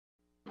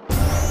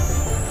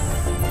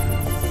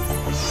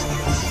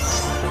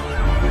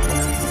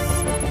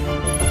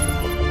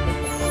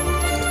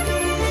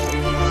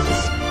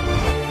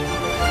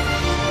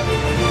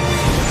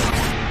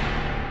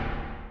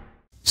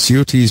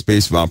COT's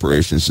base of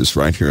operations is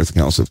right here at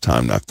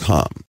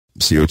thecounciloftime.com.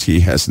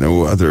 COT has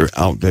no other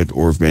outlet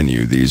or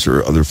venue. These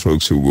are other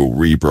folks who will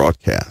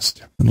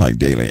rebroadcast, like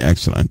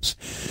DailyExcellence,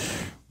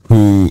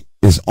 who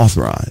is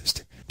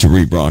authorized to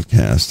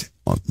rebroadcast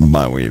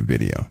by way of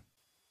video.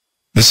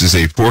 This is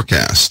a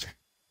forecast.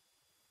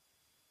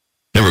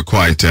 Never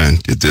quite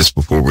did this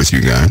before with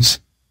you guys,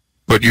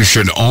 but you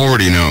should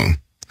already know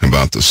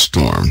about the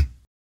storm.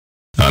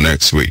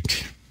 Next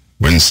week,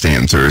 Wednesday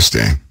and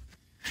Thursday,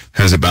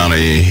 has about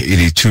a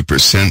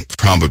 82%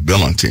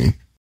 probability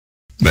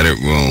that it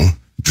will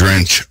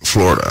drench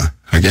Florida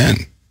again.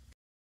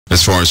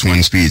 As far as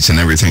wind speeds and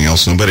everything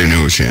else, nobody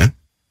knows yet.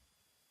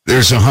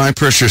 There's a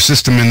high-pressure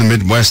system in the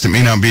Midwest. It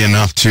may not be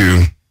enough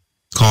to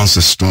cause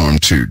the storm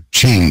to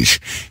change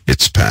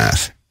its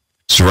path.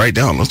 So right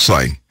now, it looks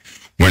like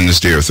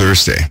Wednesday or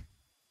Thursday,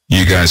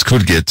 you guys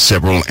could get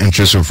several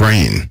inches of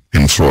rain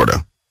in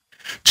Florida,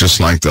 just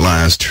like the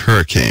last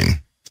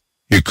hurricane.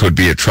 It could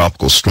be a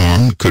tropical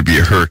storm, could be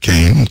a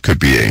hurricane, could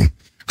be a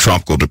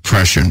tropical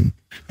depression,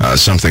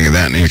 something of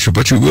that nature,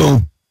 but you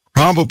will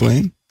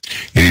probably,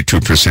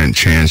 82%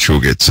 chance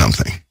you'll get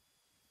something.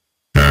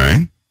 All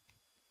right?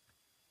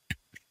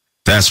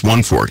 That's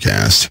one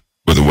forecast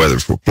for the weather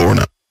for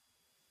Florida.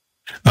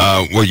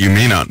 What you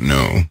may not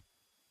know, I'm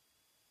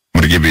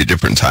going to give you a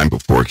different type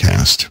of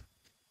forecast.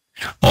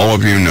 All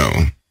of you know,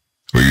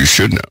 or you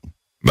should know,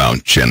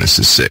 about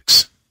Genesis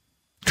 6,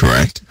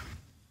 correct?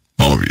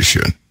 All of you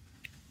should.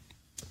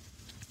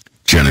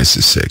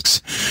 Genesis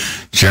 6.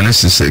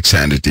 Genesis 6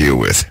 had to deal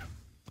with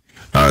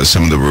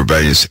some of the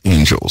rebellious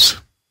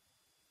angels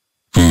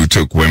who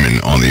took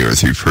women on the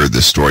earth. You've heard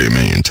this story a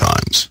million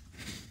times,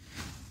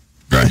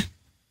 right?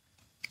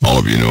 All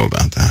of you know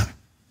about that.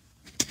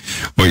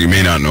 What you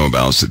may not know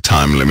about is the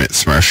time limit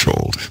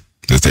threshold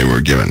that they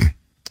were given.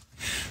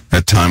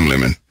 That time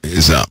limit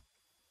is up.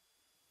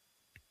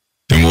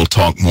 And we'll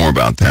talk more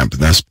about that, but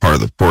that's part of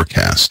the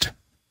forecast.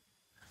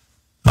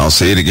 I'll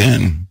say it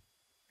again.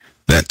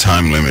 That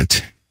time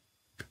limit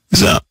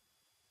is up.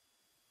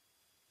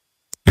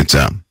 It's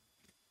up.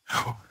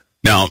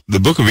 Now, the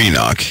book of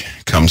Enoch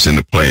comes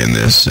into play in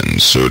this,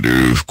 and so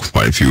do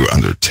quite a few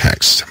other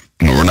texts.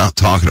 And we're not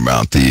talking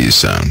about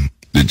these,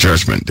 the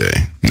judgment day.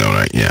 No,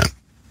 not yet.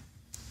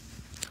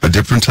 A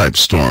different type of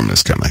storm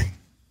is coming.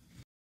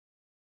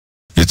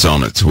 It's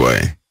on its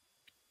way.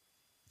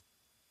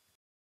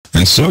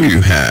 And so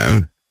you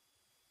have,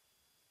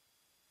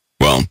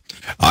 well,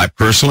 I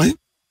personally,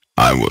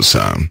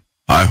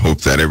 I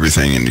hope that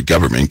everything in the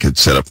government could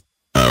set up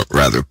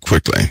rather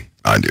quickly.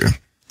 I do.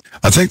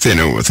 I think they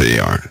know what they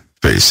are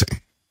facing.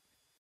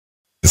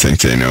 I think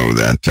they know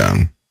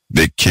that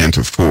they can't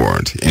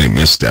afford any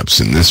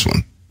missteps in this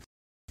one,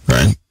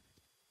 right?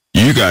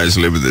 You guys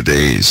live in the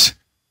days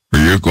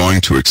where you're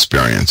going to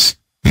experience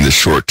in the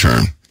short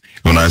term.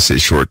 When I say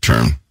short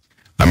term,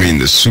 I mean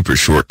the super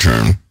short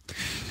term.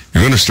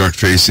 You're going to start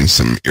facing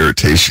some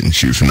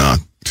irritations you've not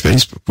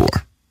faced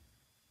before.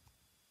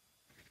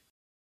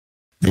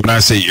 When I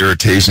say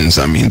irritations,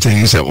 I mean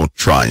things that will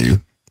try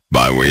you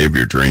by way of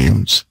your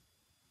dreams.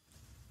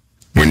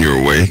 When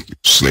you're awake,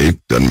 sleep,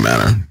 doesn't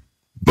matter.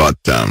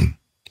 But the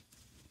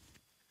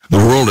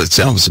world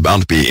itself is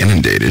about to be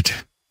inundated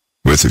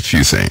with a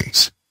few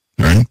things,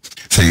 right?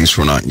 Things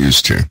we're not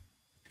used to.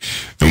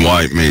 And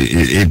why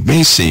it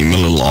may seem a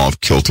little off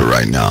kilter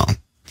right now.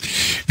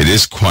 It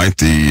is quite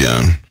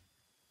the,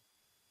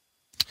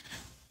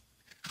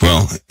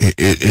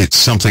 it's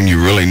something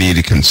you really need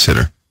to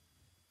consider.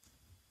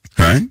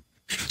 Right?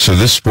 So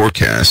this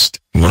forecast,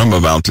 what I'm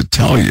about to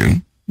tell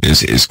you,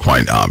 is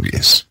quite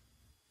obvious.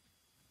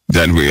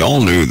 That we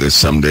all knew that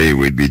someday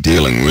we'd be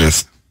dealing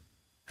with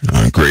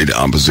great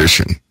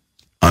opposition,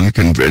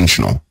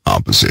 unconventional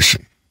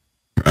opposition,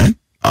 right?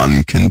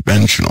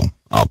 Unconventional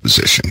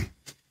opposition.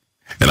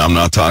 And I'm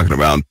not talking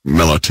about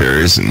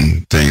militaries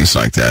and things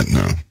like that,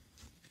 no.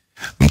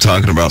 I'm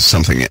talking about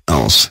something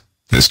else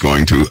that's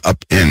going to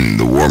upend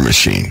the war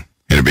machine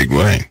in a big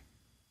way.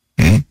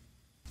 In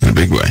a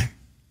big way.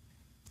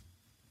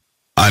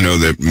 I know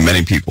that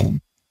many people,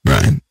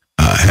 right,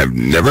 have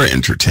never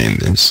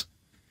entertained this.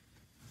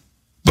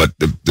 But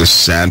the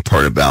sad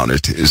part about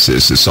it is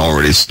this, it's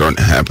already starting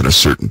to happen to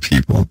certain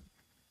people.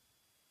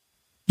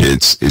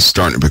 It's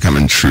starting to become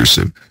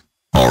intrusive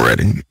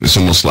already. It's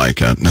almost like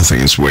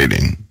nothing is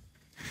waiting.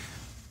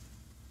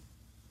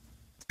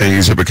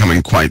 Things are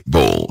becoming quite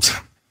bold,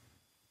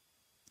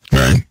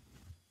 right?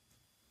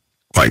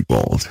 Quite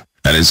bold.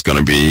 And it's going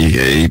to be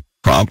a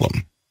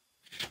problem.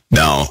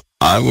 Now,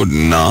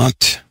 I'm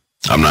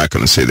not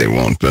going to say they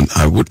won't, but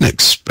I wouldn't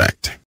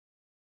expect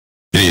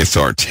any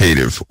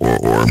authoritative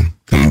or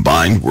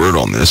combined word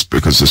on this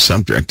because the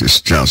subject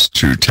is just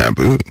too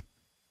taboo.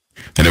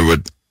 And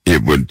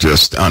it would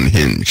just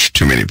unhinge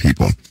too many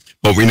people.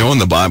 But we know in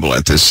the Bible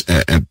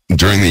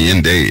during the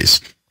end days,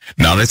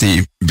 not at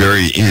the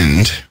very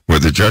end where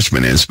the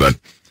judgment is, but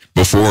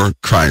before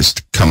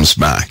Christ comes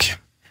back,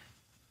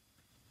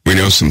 we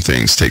know some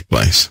things take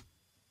place.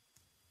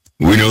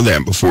 We know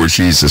that before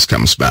Jesus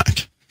comes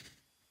back,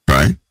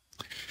 right?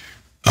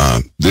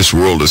 this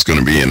world is going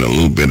to be in a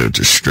little bit of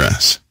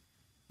distress.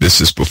 This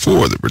is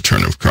before the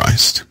return of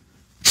Christ.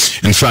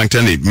 In fact,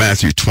 I need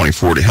Matthew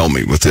 24 to help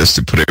me with this,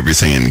 to put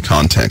everything in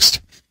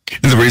context.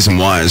 And the reason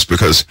why is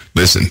because,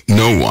 listen,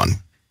 no one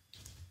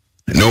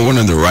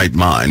in their right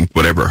mind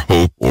would ever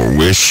hope or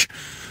wish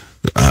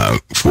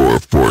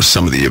for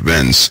some of the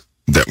events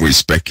that we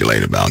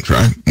speculate about,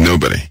 right?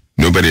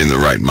 Nobody in their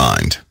right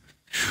mind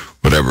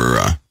would ever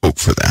hope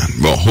for that.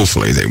 Well,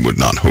 hopefully they would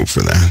not hope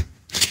for that.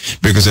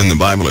 Because in the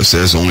Bible it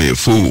says only a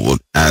fool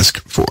would ask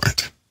for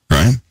it,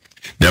 right?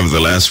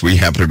 Nevertheless, we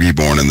happen to be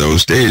born in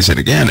those days. And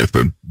again, if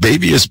a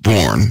baby is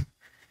born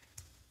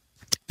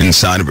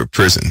inside of a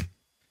prison,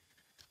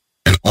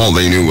 and all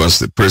they knew was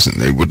the prison,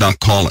 they would not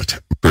call it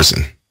a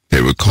prison.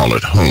 They would call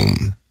it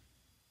home.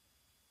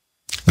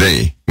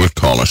 They would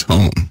call it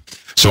home.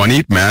 So I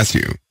need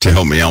Matthew to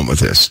help me out with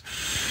this.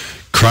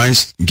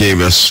 Christ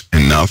gave us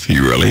enough. He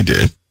really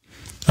did.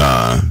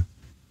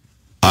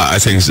 I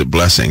think it's a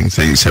blessing.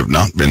 Things have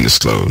not been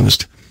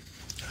disclosed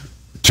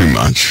too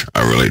much.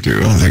 I really do.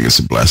 I think it's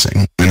a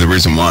blessing. And the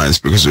reason why is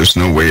because there's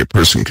no way a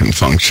person can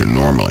function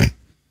normally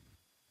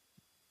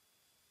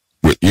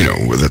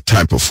with a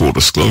type of full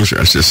disclosure.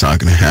 It's just not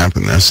going to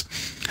happen.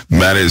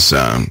 That is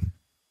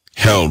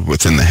held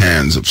within the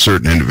hands of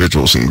certain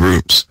individuals and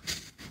groups.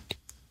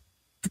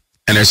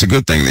 And it's a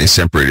good thing they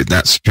separated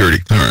that security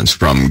clearance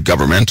from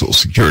governmental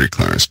security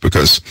clearance,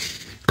 because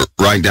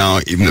right now,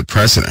 even the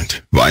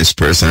president, vice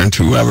president,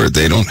 whoever,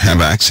 they don't have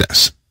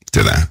access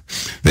to that.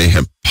 They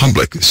have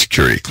public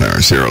security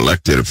clearance. They're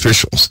elected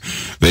officials.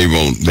 They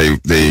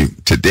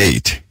to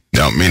date,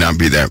 now it may not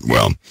be that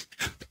well,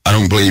 I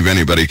don't believe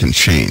anybody can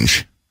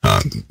change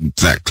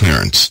that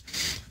clearance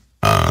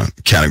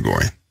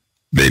category.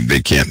 They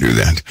can't do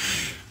that.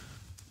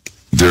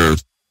 There are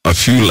a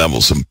few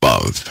levels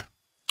above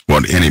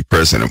what any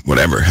president would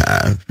ever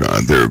have.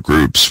 There are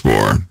groups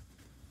for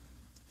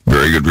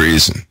very good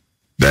reason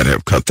that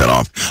have cut that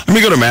off. Let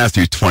me go to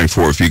Matthew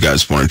 24 if you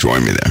guys want to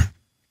join me there.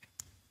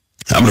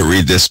 I'm going to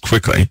read this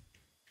quickly.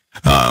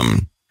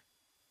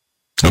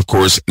 Of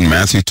course, in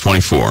Matthew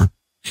 24,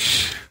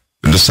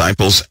 the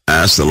disciples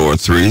asked the Lord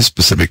 3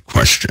 specific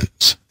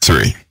questions.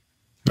 3,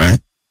 right?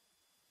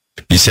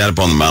 He sat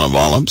upon the Mount of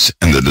Olives,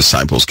 and the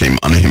disciples came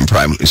unto him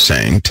privately,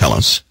 saying, Tell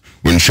us,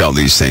 when shall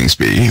these things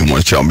be, and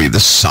what shall be the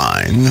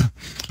sign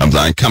of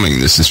thy coming?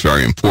 This is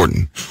very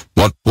important.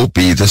 What will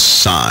be the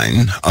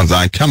sign of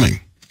thy coming?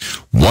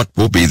 What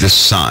will be the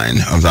sign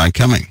of thy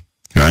coming?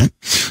 Right?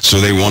 So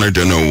they wanted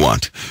to know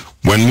what?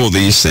 When will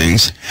these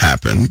things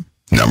happen?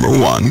 Number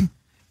 1,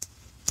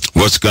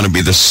 what's going to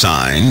be the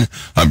sign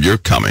of your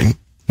coming?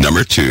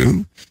 Number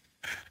 2,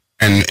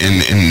 and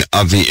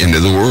of the end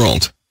of the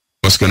world.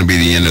 What's going to be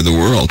the end of the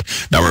world?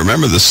 Now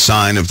remember, the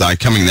sign of thy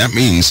coming. That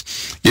means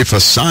if a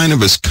sign of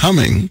his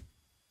coming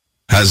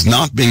has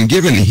not been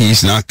given,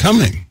 he's not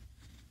coming.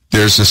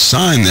 There's a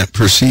sign that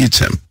precedes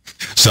him.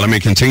 So let me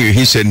continue.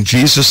 He said,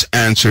 Jesus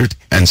answered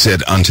and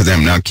said unto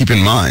them. Now keep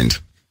in mind,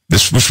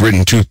 this was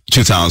written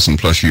 2,000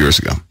 plus years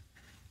ago.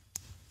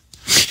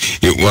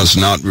 It was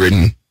not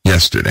written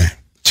yesterday,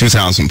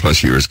 2,000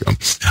 plus years ago.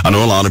 I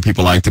know a lot of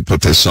people like to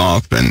put this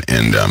off, and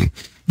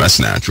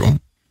that's natural.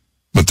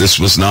 But this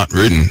was not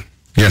written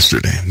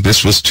yesterday.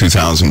 This was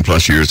 2,000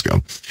 plus years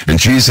ago. And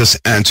Jesus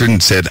answered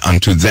and said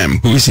unto them,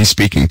 who is he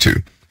speaking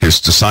to?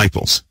 His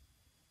disciples.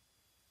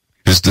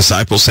 His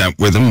disciples sat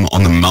with him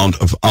on the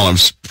Mount of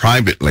Olives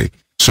privately.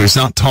 So he's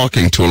not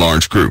talking to a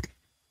large group.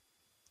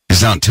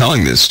 He's not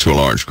telling this to a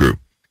large group.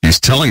 He's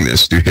telling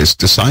this to his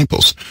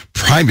disciples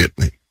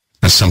privately.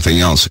 That's something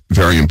else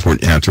very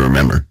important you have to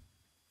remember.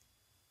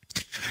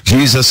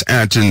 Jesus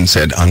answered and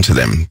said unto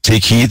them,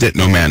 Take heed that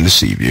no man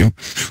deceive you,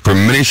 for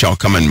many shall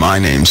come in my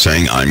name,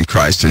 saying, I am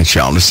Christ, and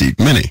shall deceive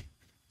many.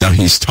 Now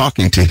he's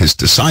talking to his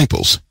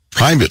disciples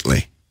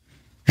privately.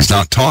 He's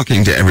not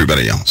talking to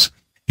everybody else.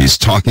 He's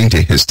talking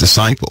to his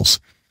disciples.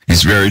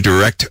 He's very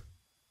direct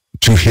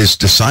to his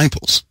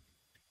disciples.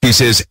 He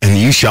says, And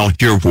ye shall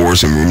hear of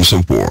wars and rumors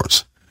of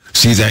wars.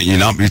 See that ye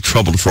not be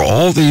troubled, for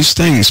all these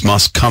things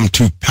must come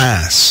to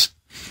pass.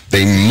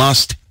 They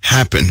must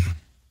happen.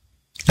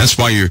 That's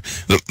why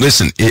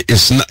listen,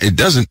 it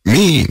doesn't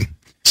mean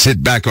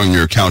sit back on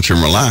your couch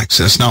and relax.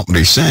 That's not what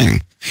he's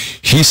saying.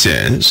 He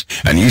says,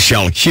 and you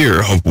shall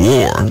hear of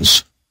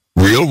wars,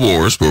 real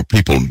wars where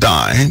people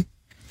die,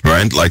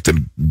 right? Like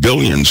the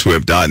billions who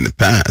have died in the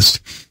past,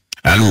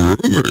 and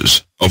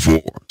rumors of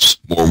wars,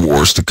 more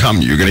wars to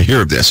come. You're going to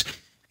hear of this.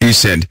 He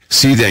said,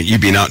 see that ye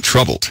be not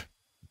troubled.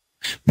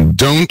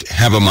 Don't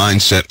have a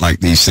mindset like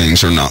these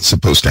things are not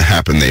supposed to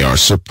happen. They are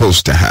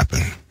supposed to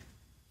happen.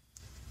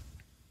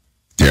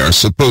 They are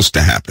supposed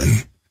to happen.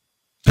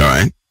 All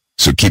right?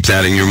 So keep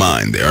that in your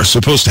mind. They are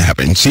supposed to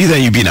happen. See that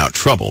you be not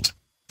troubled.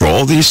 For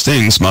all these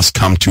things must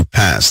come to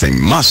pass. They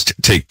must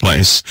take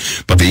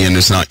place, but the end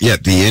is not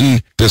yet. The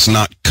end does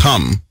not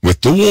come with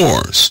the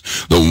wars.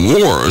 The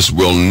wars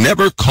will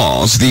never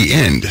cause the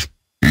end.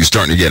 Are you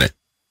starting to get it?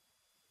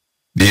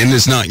 The end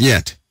is not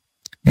yet.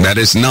 That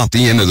is not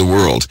the end of the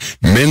world.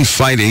 Men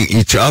fighting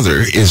each other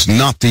is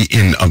not the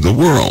end of the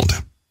world.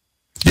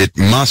 It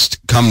must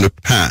come to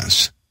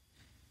pass.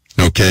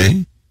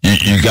 Okay?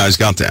 You guys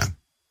got that?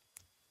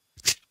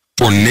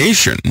 For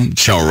nation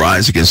shall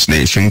rise against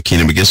nation,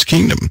 kingdom against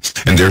kingdom.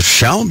 And there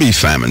shall be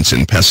famines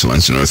and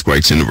pestilence and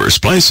earthquakes in diverse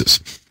places.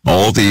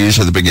 All these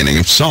are the beginning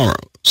of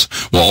sorrows.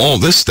 Well, all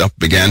this stuff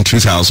began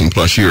 2,000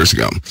 plus years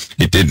ago.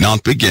 It did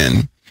not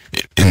begin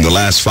in the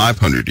last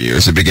 500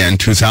 years. It began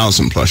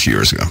 2,000 plus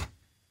years ago.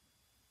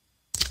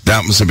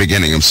 That was the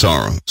beginning of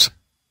sorrows.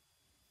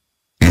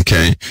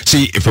 Okay?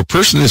 See, if a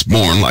person is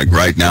born like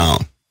right now,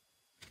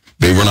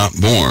 they were not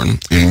born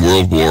in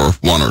World War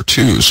I or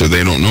II, so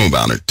they don't know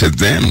about it. To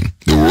them,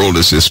 the world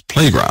is this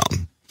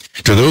playground.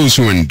 To those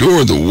who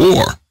endure the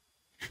war,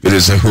 it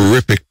is a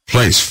horrific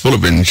place full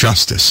of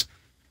injustice.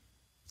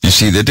 You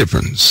see the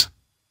difference.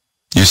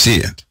 You see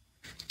it.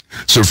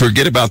 So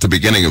forget about the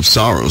beginning of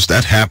sorrows.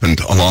 That happened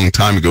a long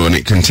time ago, and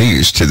it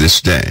continues to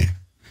this day.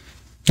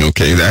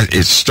 Okay, that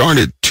it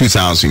started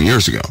 2,000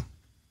 years ago.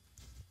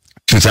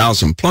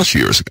 2,000 plus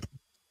years ago.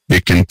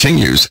 It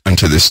continues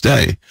unto this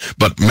day.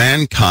 But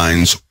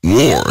mankind's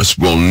wars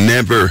will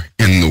never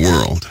end the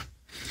world.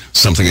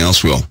 Something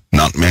else will,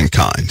 not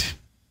mankind.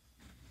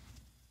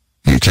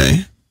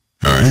 Okay?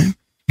 All right?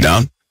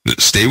 Now,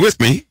 stay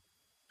with me.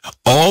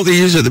 All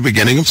these are the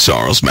beginning of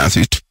sorrows,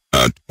 Matthew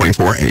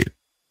 24:8.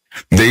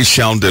 They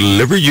shall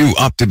deliver you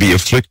up to be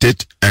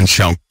afflicted and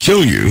shall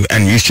kill you,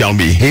 and you shall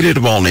be hated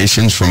of all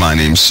nations for my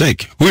name's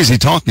sake. Who is he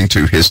talking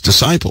to? His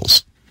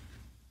disciples.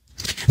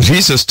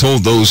 Jesus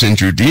told those in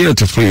Judea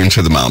to flee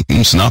into the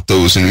mountains, not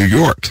those in New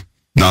York,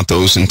 not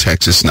those in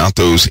Texas, not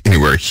those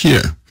anywhere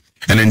here.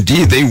 And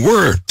indeed, they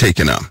were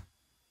taken up.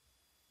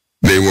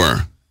 They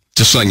were.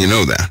 Just letting you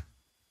know that.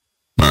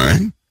 All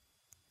right?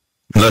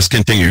 Let's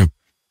continue.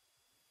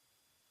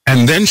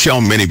 And then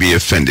shall many be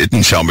offended,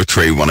 and shall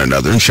betray one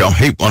another, and shall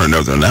hate one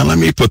another. Now let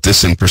me put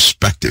this in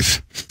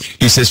perspective.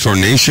 He says, for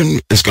nation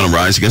is going to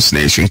rise against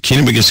nation,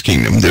 kingdom against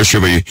kingdom. There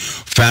shall be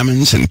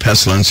famines and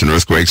pestilence and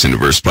earthquakes in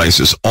diverse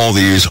places. All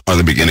these are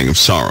the beginning of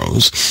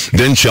sorrows.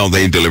 Then shall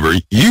they deliver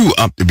you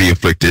up to be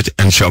afflicted,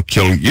 and shall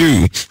kill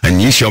you,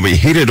 and ye shall be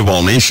hated of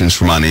all nations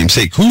for my name's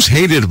sake. Who's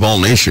hated of all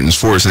nations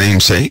for his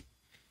name's sake?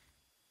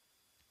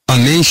 A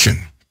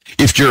nation.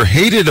 If you're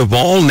hated of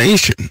all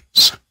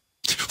nations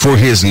for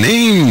his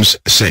name's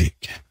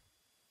sake,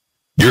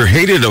 you're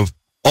hated of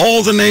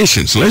all the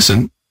nations.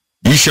 Listen,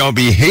 you shall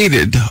be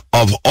hated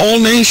of all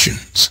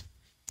nations.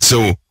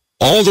 So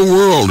all the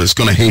world is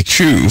going to hate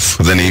you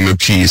for the name of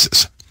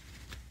Jesus.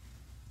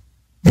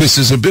 This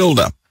is a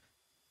build-up.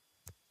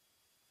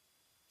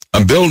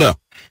 A build-up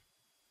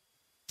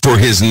for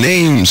his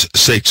name's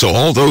sake. So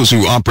all those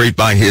who operate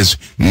by his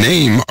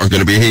name are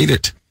going to be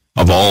hated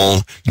of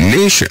all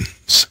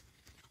nations.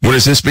 When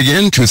does this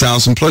begin?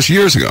 2,000 plus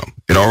years ago.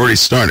 It already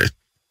started.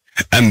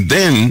 And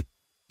then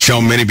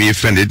shall many be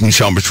offended and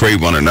shall betray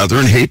one another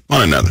and hate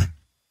one another.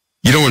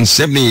 You know, in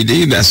 70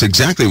 AD, that's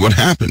exactly what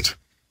happened.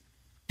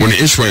 When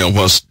Israel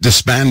was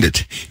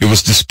disbanded, it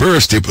was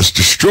dispersed, it was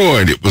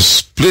destroyed, it was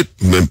split,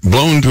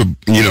 blown to,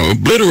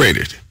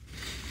 obliterated.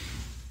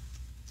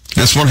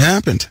 That's what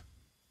happened.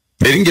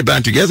 They didn't get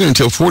back together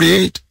until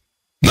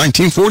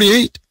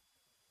 1948.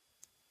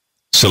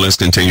 So let's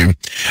continue.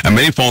 And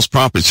many false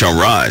prophets shall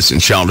rise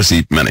and shall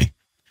deceive many.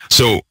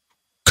 So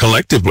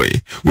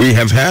collectively, we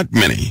have had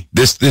many.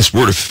 This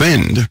word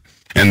offend,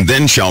 and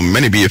then shall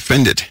many be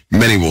offended.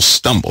 Many will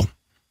stumble.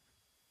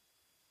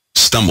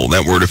 Stumble,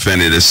 that word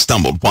offended is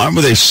stumbled. Why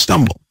will they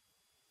stumble?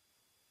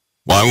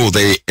 Why will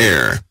they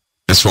err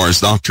as far as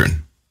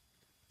doctrine?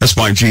 That's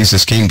why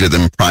Jesus came to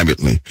them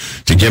privately,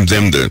 to give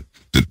them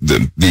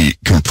the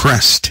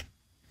compressed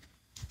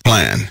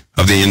plan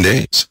of the end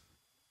days.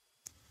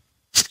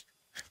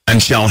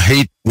 And shall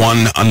hate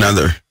one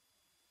another.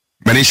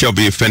 Many shall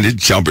be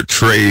offended, shall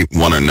betray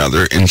one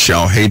another, and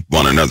shall hate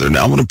one another.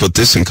 Now I want to put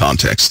this in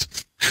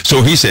context.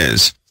 So he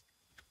says,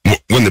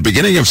 when the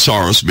beginning of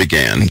sorrows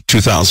began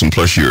 2,000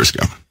 plus years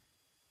ago,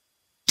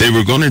 they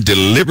were going to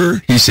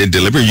deliver, he said,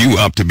 deliver you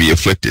up to be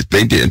afflicted.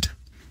 They did.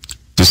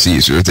 To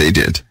Caesar, they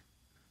did.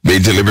 They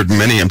delivered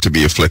many up to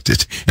be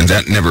afflicted, and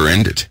that never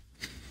ended.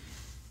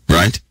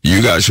 Right?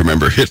 You guys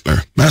remember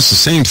Hitler. That's the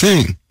same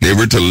thing. They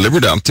were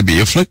delivered up to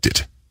be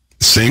afflicted.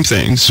 Same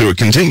thing, so it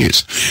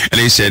continues.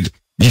 And he said,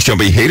 ye shall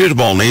be hated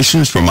of all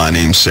nations for my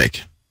name's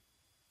sake.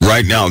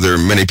 Right now, there are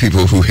many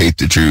people who hate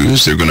the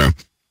Jews.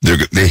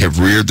 They have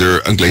reared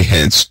their ugly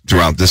heads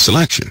throughout this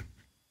election.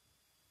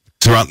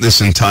 Throughout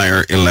this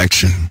entire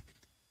election,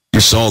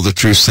 you saw the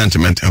true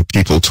sentiment of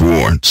people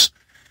towards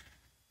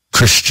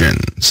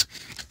Christians.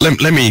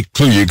 Let me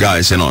clue you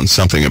guys in on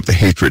something of the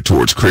hatred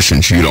towards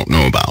Christians you don't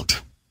know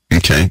about.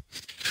 Okay?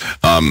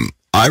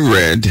 I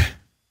read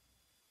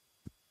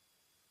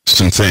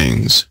some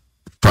things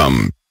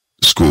from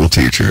school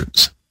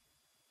teachers,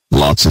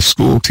 lots of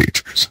school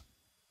teachers.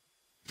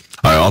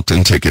 I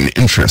often take an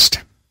interest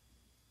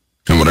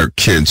in what our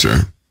kids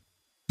are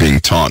being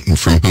taught and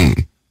from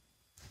whom.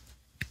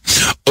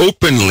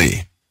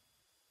 Openly,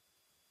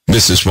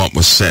 this is what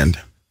was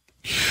said.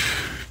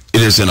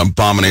 It is an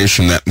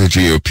abomination that the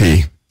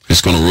GOP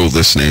is going to rule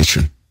this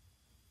nation.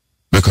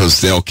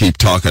 because they'll keep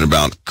talking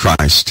about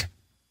Christ.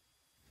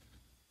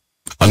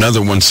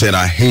 Another one said,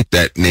 I hate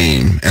that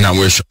name, and I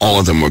wish all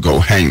of them would go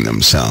hang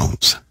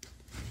themselves.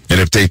 And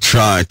if they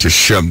try to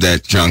shove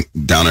that junk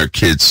down our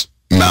kids'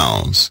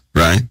 mouths,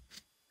 right,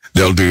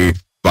 they'll do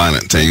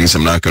violent things.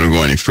 I'm not going to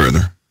go any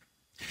further.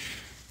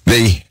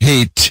 They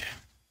hate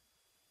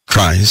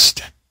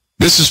Christ.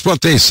 This is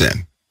what they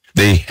said.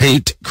 They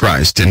hate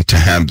Christ, and to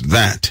have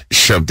that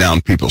shoved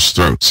down people's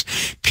throats.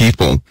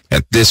 People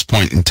at this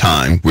point in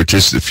time, which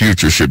is the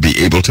future, should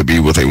be able to be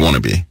what they want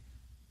to be.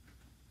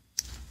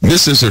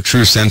 This is a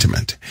true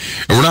sentiment.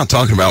 And we're not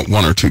talking about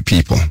one or two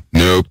people.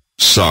 Nope.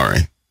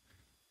 Sorry.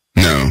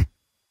 No.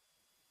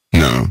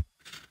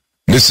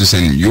 This is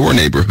in your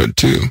neighborhood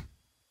too.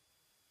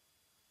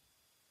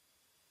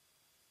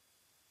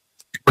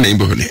 Your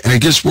neighborhood. And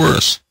it gets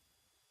worse.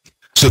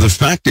 So the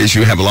fact is,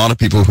 you have a lot of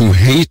people who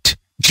hate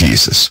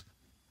Jesus.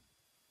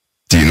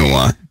 Do you know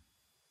why?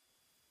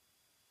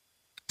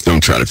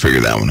 Don't try to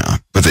figure that one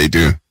out, but they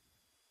do.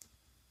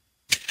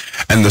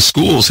 And the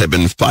schools have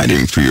been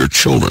fighting for your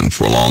children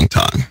for a long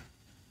time.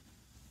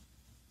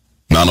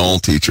 Not all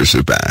teachers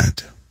are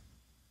bad.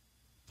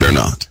 They're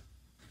not.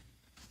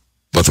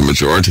 But the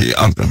majority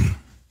of them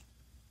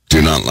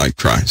do not like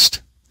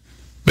Christ.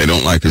 They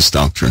don't like his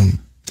doctrine.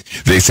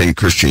 They think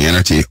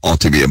Christianity ought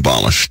to be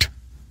abolished.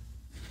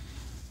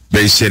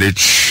 They said it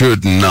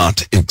should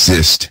not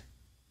exist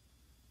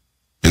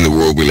in the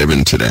world we live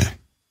in today.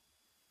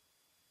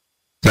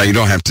 Now, you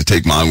don't have to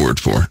take my word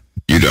for it.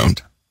 You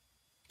don't.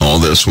 All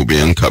this will be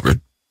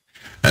uncovered,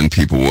 and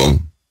people will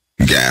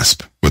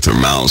gasp with their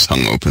mouths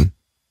hung open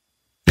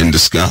in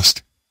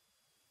disgust.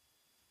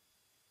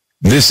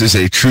 This is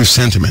a true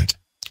sentiment,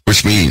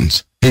 which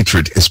means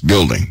hatred is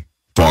building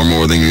far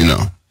more than you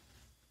know.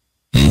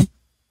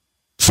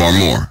 Far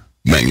more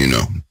than you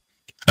know.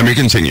 Let me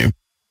continue.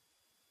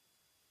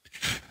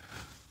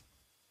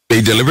 They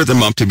deliver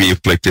them up to be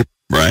afflicted,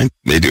 right?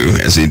 They do,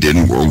 as they did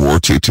in World War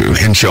II too,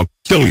 and shall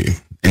kill you.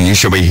 And you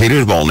shall be hated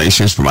of all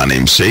nations for my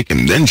name's sake,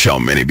 and then shall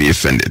many be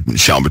offended, and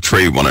shall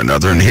betray one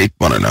another and hate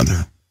one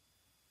another.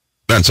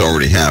 That's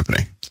already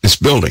happening. It's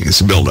building.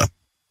 It's a buildup.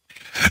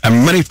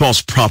 And many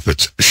false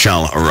prophets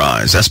shall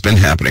arise. That's been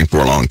happening for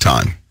a long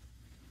time.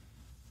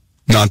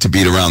 Not to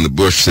beat around the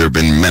bush, there have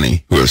been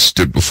many who have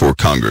stood before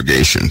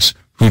congregations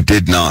who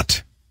did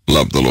not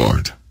love the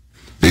Lord.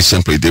 They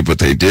simply did what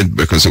they did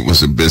because it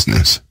was a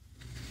business.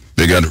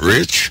 They got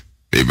rich.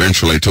 They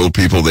eventually told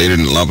people they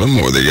didn't love them,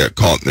 or they got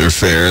caught in their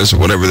affairs, or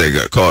whatever they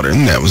got caught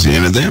in. That was the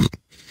end of them.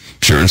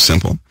 Sure and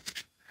simple.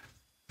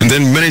 And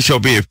then many shall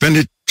be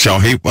offended, shall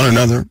hate one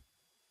another.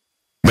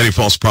 Many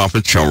false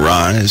prophets shall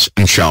rise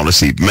and shall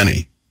deceive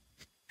many.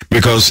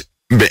 Because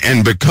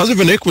of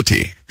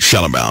iniquity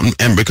shall abound,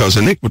 and because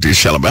iniquity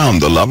shall abound,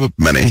 the love of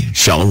many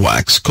shall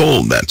wax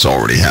cold. That's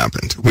already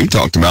happened. We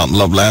talked about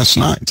love last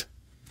night,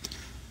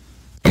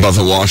 about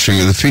the washing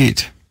of the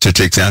feet. To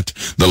take that,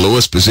 the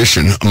lowest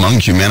position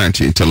among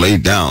humanity, to lay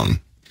down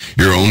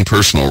your own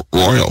personal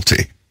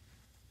royalty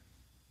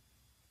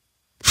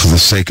for the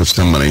sake of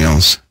somebody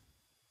else,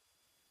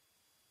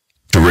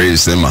 to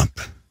raise them up,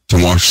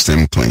 to wash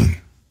them clean,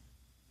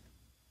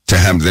 to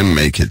have them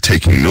make it,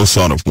 taking no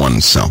thought of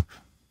oneself.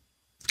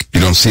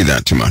 You don't see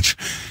that too much.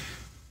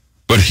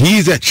 But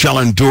he that shall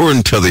endure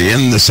until the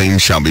end, the same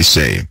shall be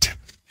saved.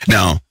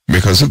 Now,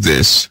 because of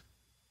this,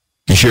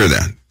 you hear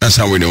that. That's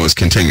how we know it's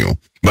continual.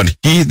 But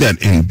he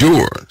that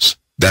endures,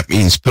 that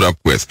means put up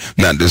with.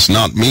 That does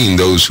not mean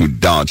those who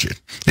dodge it.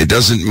 It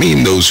doesn't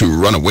mean those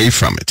who run away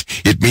from it.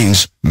 It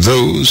means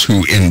those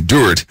who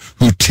endure it,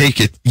 who take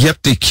it,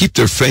 yet they keep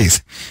their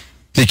faith.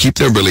 They keep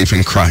their belief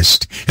in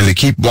Christ, and they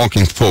keep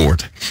walking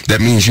forward.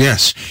 That means,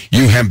 yes,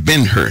 you have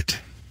been hurt.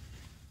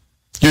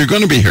 You're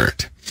going to be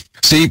hurt.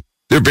 See,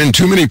 there have been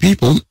too many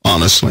people,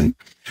 honestly.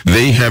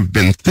 They have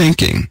been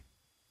thinking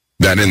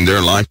that in their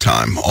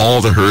lifetime,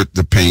 all the hurt,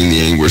 the pain, the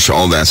anguish,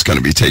 all that's going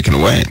to be taken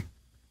away.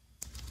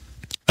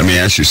 Let me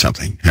ask you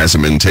something. Has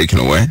it been taken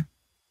away?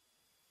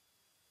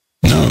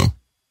 No.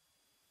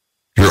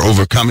 You're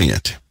overcoming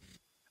it.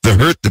 The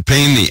hurt, the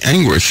pain, the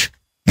anguish,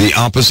 the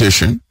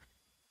opposition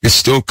is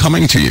still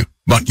coming to you,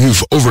 but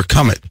you've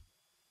overcome it.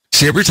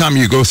 See, every time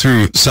you go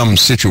through some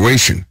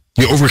situation,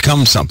 you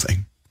overcome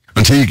something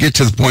until you get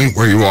to the point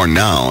where you are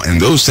now,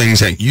 and those things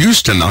that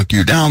used to knock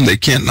you down, they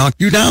can't knock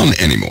you down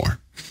anymore.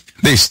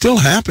 They still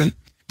happen,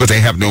 but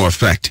they have no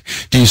effect.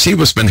 Do you see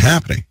what's been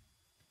happening?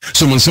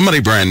 So when somebody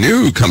brand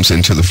new comes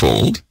into the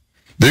fold,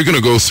 they're going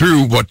to go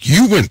through what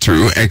you went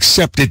through,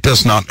 except it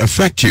does not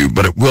affect you,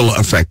 but it will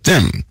affect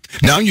them.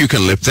 Now you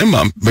can lift them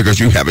up because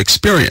you have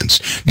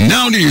experience.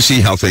 Now do you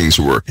see how things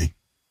are working?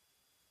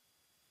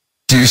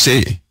 Do you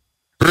see?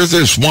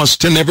 Earth was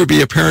to never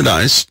be a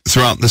paradise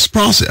throughout this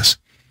process.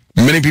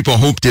 Many people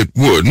hoped it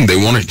would, and they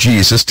wanted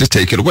Jesus to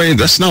take it away.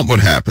 That's not what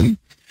happened.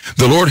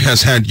 The Lord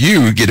has had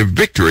you get a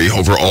victory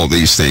over all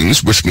these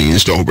things, which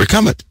means to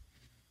overcome it.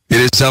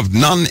 It is of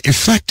none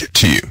effect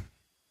to you.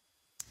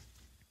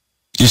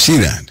 You see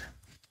that?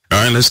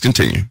 All right, let's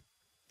continue.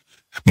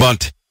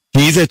 But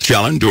he that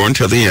shall endure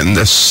until the end,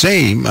 the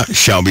same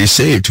shall be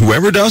saved.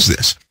 Whoever does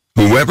this,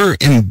 Whoever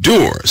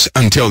endures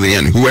until the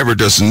end, whoever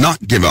does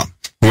not give up,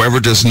 whoever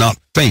does not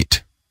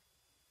faint,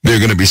 they're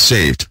going to be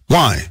saved.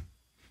 Why?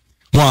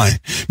 Why?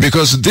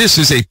 Because this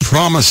is a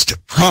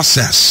promised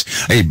process,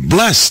 a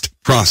blessed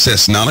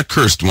process, not a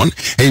cursed one,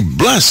 a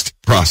blessed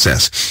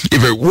process.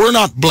 If it were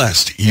not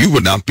blessed, you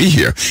would not be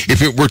here.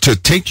 If it were to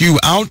take you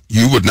out,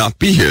 you would not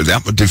be here.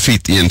 That would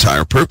defeat the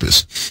entire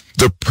purpose.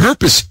 The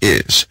purpose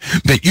is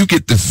that you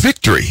get the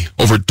victory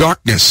over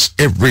darkness,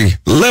 every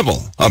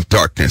level of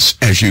darkness,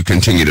 as you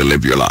continue to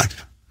live your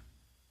life.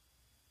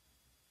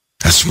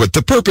 That's what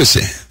the purpose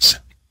is.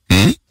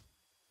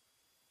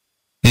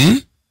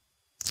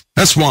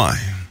 That's why.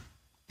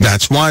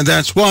 That's why.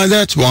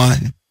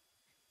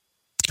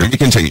 Let me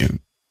continue.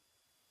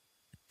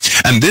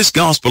 And this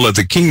gospel of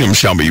the kingdom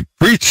shall be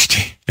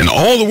preached in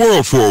all the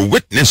world for a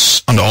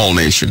witness unto all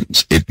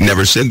nations. It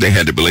never said they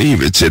had to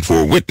believe. It said for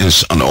a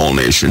witness unto all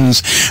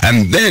nations.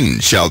 And then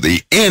shall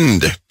the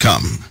end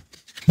come.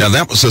 Now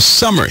that was a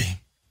summary.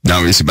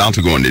 Now he's about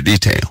to go into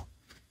detail.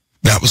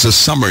 That was a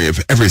summary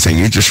of everything.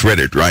 You just read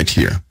it right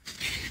here.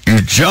 You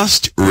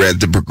just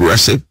read the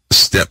progressive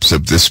steps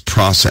of this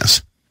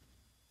process.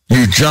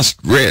 You just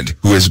read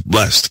who is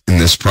blessed in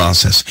this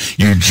process.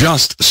 You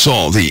just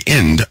saw the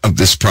end of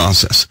this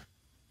process.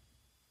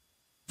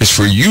 It's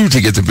for you to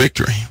get the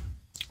victory,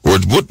 or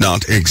it would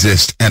not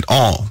exist at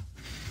all.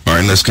 All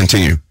right, let's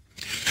continue.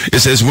 It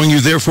says, when you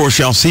therefore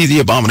shall see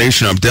the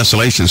abomination of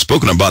desolation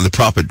spoken of by the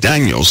prophet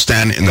Daniel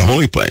stand in the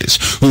holy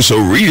place, whoso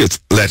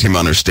readeth, let him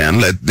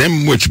understand. Let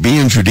them which be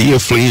in Judea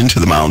flee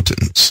into the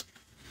mountains.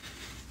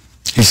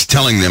 He's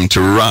telling them to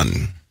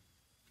run.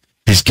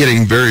 He's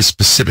getting very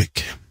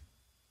specific.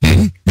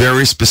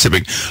 Very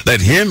specific. Let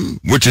him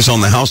which is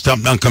on the housetop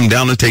not come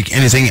down and take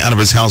anything out of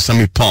his house. Let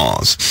me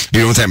pause.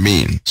 You know what that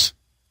means?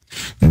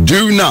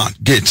 Do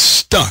not get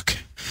stuck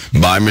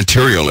by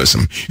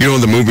materialism. You know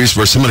the movies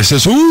where somebody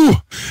says, ooh,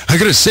 I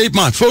gotta save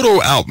my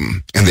photo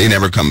album, and they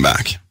never come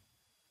back.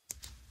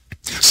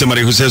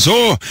 Somebody who says,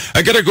 oh,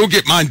 I gotta go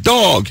get my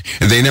dog,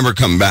 and they never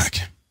come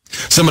back.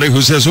 Somebody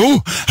who says,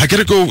 oh, I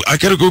gotta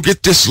go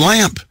get this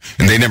lamp,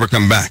 and they never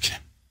come back.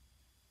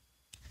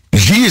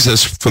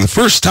 Jesus, for the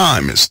first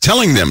time, is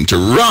telling them to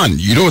run.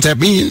 You know what that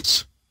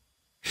means?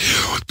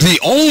 The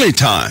only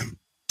time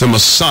the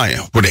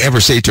Messiah would ever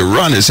say to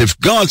run is if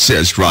God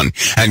says run.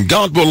 And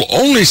God will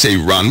only say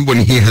run when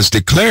he has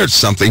declared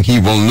something he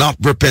will not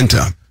repent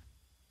of.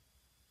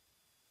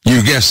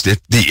 You guessed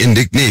it, the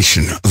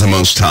indignation of the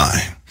Most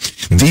High.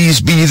 These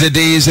be the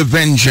days of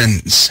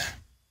vengeance.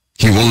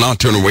 He will not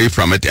turn away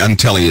from it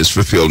until he is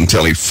fulfilled,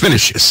 until he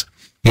finishes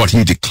what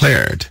he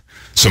declared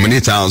so many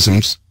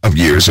thousands of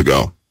years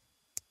ago.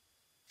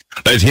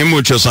 Let him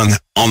which is on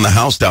the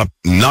housetop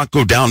not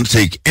go down to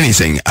take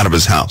anything out of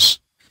his house.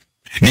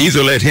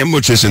 Neither let him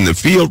which is in the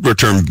field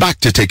return back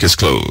to take his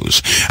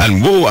clothes.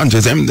 And woe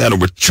unto them that are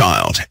with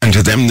child, and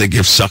to them that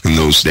give suck in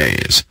those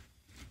days.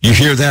 You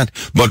hear that?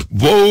 But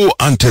woe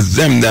unto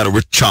them that are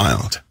with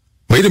child.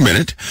 Wait a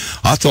minute.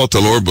 I thought the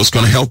Lord was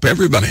going to help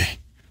everybody.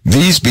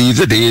 These be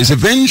the days of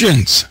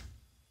vengeance.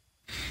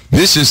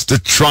 This is the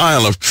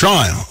trial of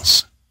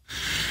trials.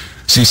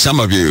 See,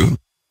 some of you,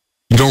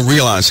 you don't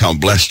realize how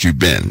blessed you've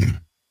been.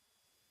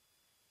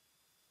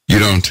 You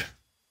don't.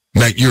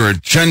 That you're a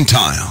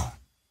Gentile.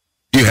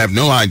 You have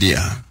no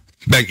idea.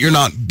 That you're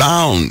not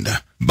bound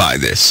by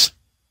this.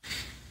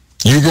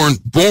 You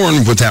weren't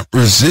born with that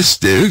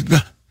resistive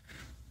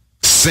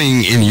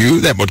thing in you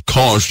that would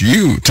cause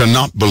you to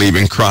not believe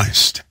in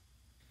Christ.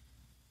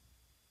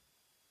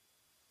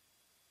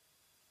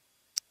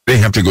 They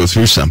have to go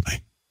through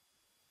something.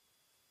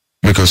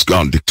 Because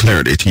God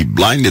declared it. He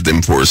blinded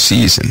them for a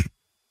season.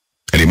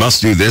 And he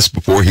must do this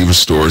before he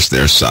restores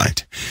their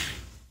sight.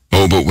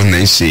 Oh, but when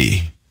they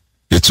see,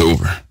 it's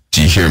over.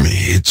 Do you hear me?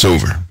 It's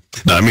over.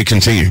 Now let me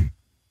continue.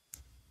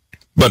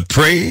 But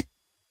pray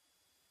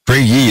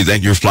ye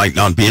that your flight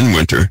not be in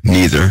winter,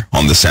 neither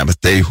on the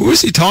Sabbath day. Who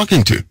is he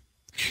talking to?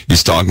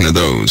 He's talking to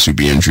those who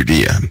be in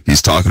Judea.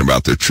 He's talking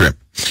about their trip.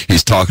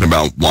 He's talking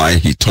about why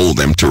he told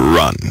them to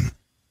run.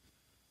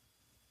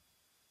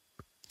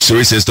 So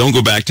he says, don't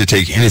go back to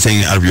take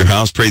anything out of your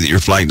house. Pray that your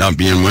flight not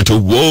be in winter.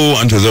 Woe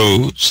unto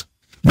those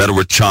that are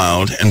with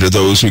child, and to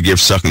those who give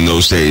suck in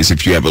those days.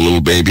 If you have a little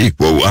baby,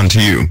 woe unto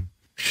you.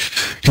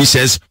 He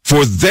says,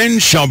 for then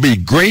shall be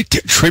great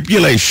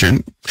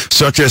tribulation,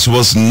 such as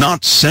was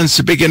not since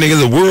the beginning of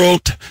the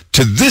world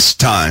to this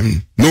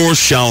time,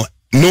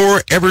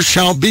 nor ever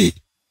shall be.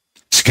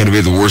 It's going to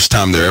be the worst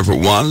time there ever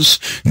was.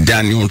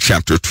 Daniel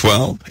chapter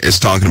 12 is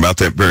talking about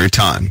that very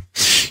time.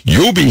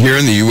 You'll be here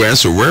in the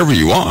U.S. or wherever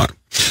you are.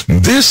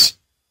 This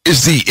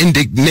is the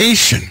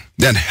indignation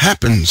that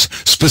happens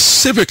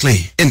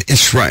specifically in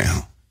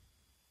Israel.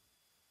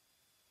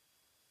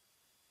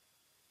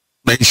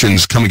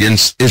 Nations come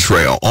against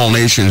Israel. All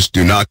nations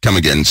do not come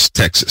against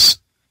Texas.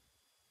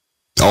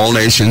 All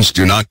nations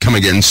do not come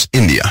against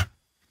India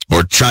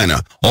or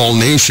China. All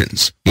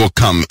nations will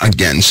come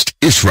against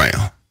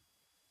Israel.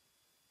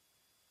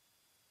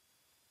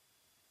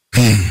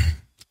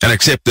 And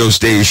except those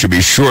days should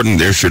be shortened,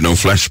 there should no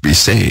flesh be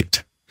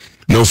saved.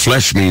 No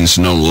flesh means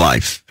no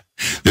life.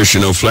 there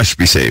shall no flesh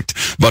be saved.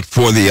 But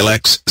for the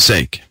elect's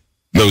sake,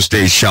 those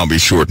days shall be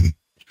shortened.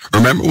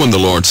 Remember when the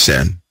Lord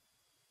said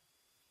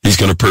he's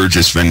going to purge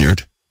his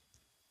vineyard?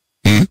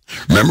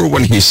 Remember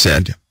when he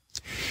said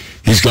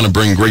he's going to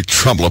bring great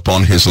trouble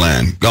upon his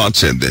land? God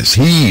said this.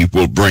 He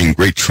will bring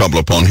great trouble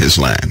upon his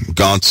land.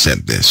 God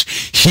said this.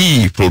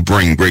 He will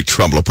bring great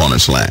trouble upon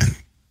his land.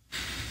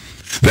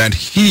 That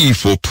he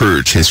will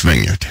purge his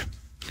vineyard.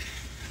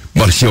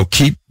 But he'll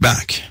keep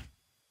back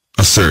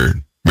a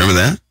third. Remember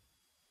that?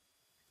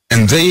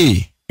 And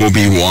they will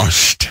be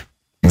washed.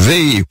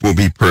 They will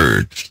be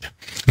purged.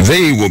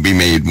 They will be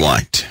made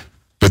white.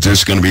 But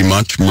there's going to be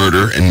much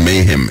murder and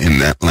mayhem in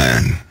that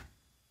land.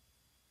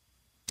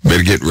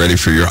 Better get ready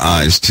for your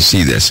eyes to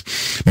see this.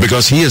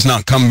 Because he has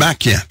not come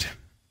back yet.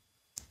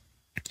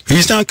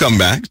 He's not come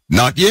back.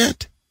 Not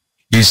yet.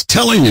 He's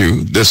telling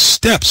you the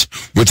steps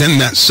within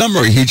that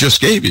summary he just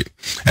gave you.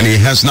 And he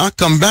has not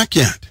come back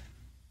yet.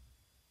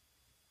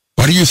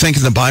 What do you think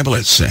in the Bible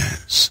it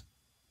says?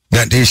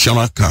 That day shall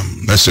not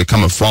come, lest there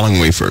come a falling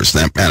away first,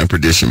 that man of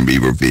perdition be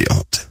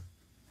revealed.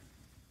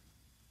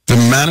 The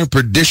man of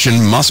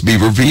perdition must be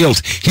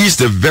revealed. He's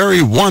the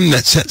very one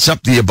that sets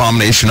up the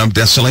abomination of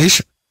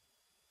desolation.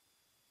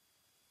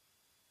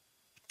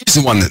 He's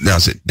the one that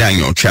does it.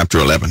 Daniel chapter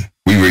 11.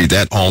 We read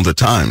that all the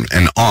time.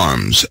 And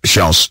arms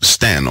shall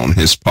stand on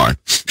his part,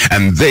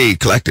 and they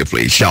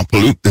collectively shall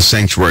pollute the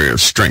sanctuary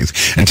of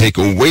strength and take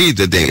away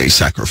the daily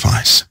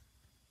sacrifice.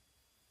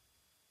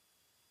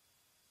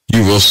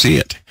 You will see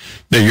it.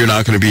 Now, you're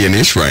not going to be in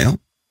Israel.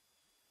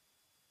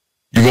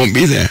 You won't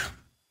be there.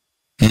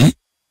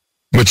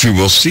 But you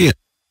will see it.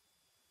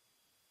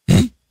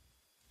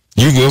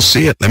 You will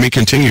see it. Let me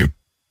continue.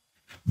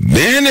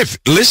 Then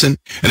listen,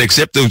 and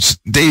except those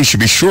days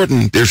should be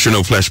shortened, there shall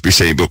no flesh be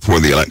saved, but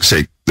for the elect's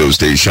sake, those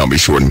days shall be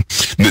shortened.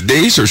 The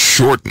days are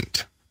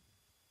shortened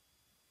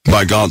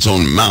by God's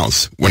own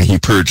mouth when he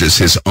purges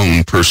his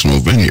own personal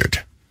vineyard.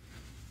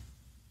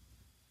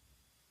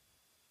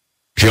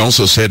 He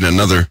also said in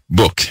another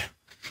book,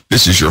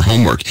 this is your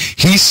homework,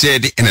 he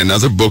said in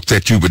another book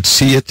that you would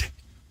see it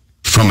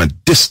from a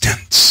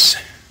distance.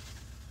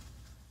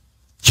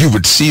 You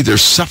would see their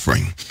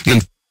suffering.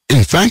 And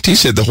in fact, he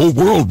said the whole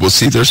world will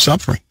see their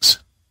sufferings.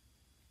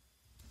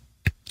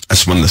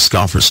 That's when the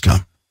scoffers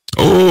come.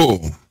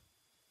 Oh,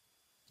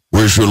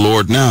 where's your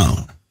Lord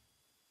now?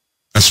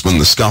 That's when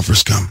the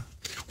scoffers come.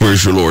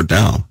 Where's your Lord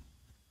now?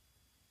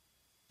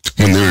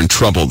 When they're in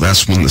trouble,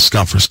 that's when the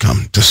scoffers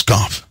come to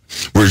scoff.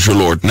 Where's your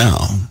Lord now?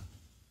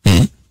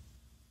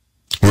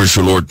 Where's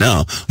your Lord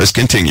now? Let's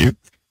continue.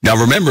 Now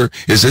remember,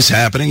 is this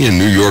happening in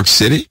New York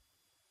City?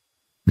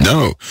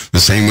 No, the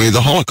same way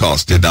the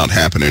Holocaust did not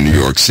happen in New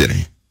York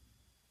City.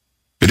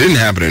 It didn't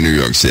happen in New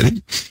York City.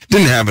 It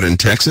didn't happen in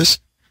Texas.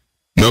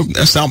 No,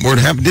 that's not where it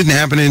happened. It didn't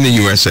happen in the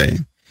USA.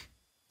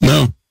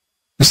 No,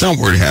 that's not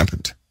where it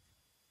happened.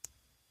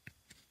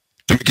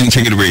 Let me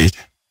continue to read.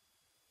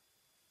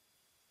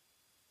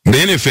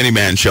 Then if any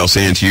man shall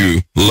say unto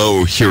you,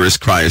 Lo, here is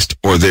Christ,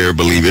 or there,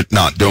 believe it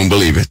not, don't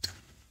believe it.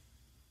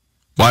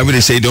 Why would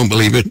he say don't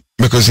believe it?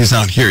 Because he's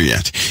not here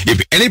yet.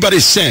 If anybody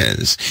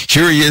says,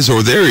 here he is,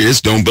 or there he is,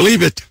 don't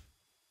believe it.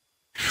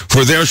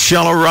 For there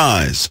shall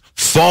arise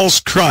false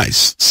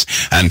Christs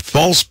and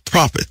false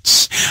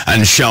prophets,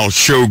 and shall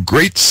show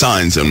great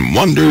signs and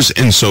wonders,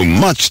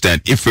 insomuch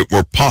that if it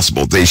were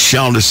possible, they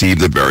shall deceive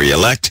the very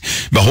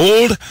elect.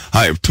 Behold,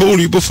 I have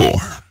told you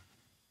before.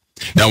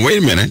 Now,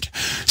 wait a minute.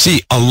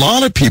 See, a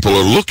lot of people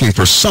are looking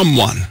for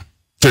someone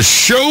to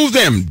show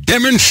them,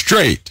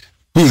 demonstrate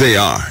who they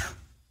are.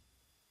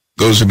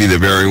 Those will be the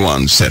very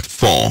ones that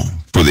fall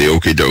for the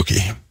okie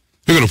dokie.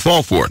 They're going to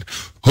fall for it.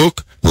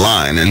 Hook,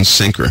 line, and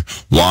sinker.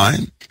 Why?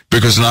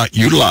 Because they're not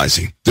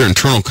utilizing their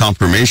internal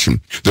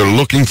confirmation. They're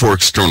looking for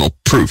external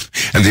proof.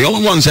 And the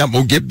only ones that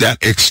will give that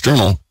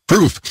external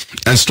proof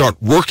and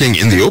start working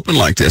in the open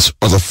like this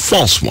are the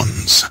false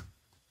ones.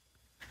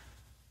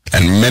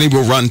 And many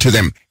will run to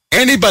them.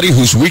 Anybody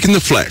who's weak in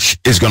the flesh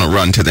is going to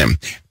run to them,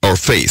 or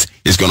faith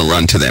is going to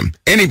run to them.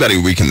 Anybody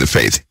weak in the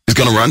faith is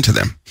going to run to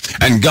them.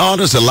 And God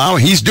is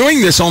allowing, he's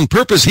doing this on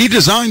purpose. He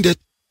designed it.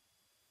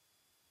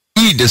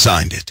 He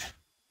designed it.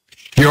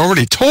 He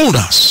already told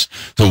us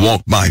to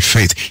walk by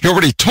faith. He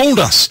already told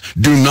us,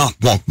 do not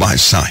walk by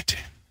sight.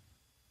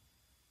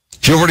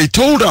 He already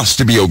told us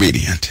to be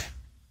obedient.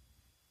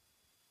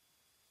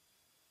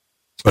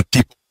 But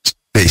people,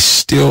 they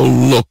still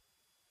look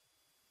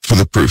for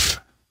the proof.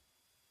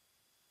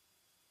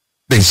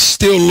 They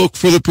still look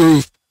for the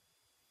proof.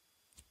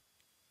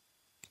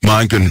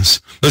 My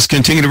goodness. Let's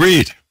continue to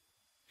read.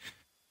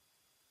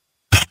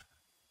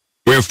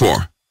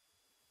 Wherefore,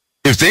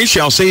 if they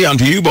shall say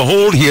unto you,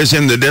 Behold, he is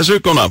in the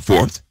desert, go not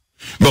forth.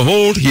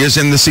 Behold, he is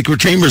in the secret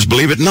chambers,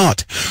 believe it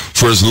not.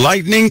 For as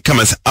lightning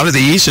cometh out of the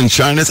east and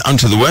shineth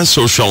unto the west,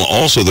 so shall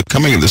also the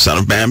coming of the Son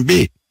of Man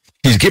be.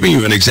 He's giving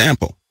you an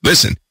example.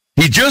 Listen,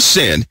 he just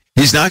said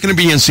he's not going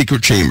to be in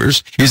secret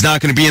chambers. He's not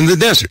going to be in the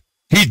desert.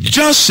 He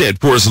just said,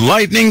 for as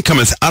lightning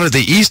cometh out of the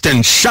east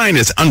and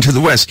shineth unto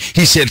the west.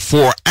 He said,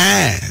 for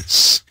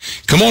as.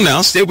 Come on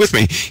now, stay with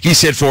me. He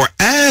said, for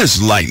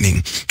as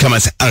lightning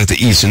cometh out of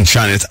the east and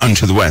shineth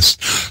unto the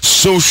west,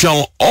 so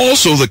shall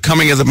also the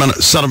coming of the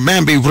Son of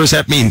Man be. What does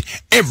that mean?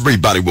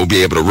 Everybody will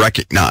be able to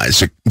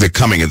recognize the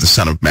coming of the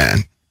Son of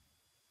Man.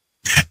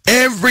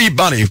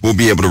 Everybody will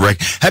be able to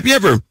Have you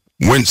ever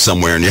went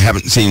somewhere and you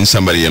haven't seen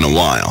somebody in a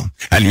while,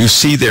 and you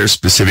see their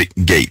specific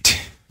gait?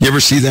 You ever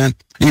see that?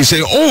 And you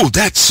say, oh,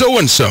 that's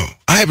so-and-so.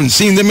 I haven't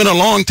seen them in a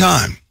long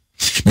time.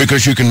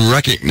 Because you can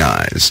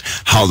recognize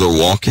how they're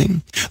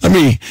walking.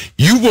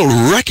 You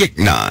will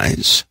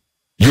recognize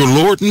your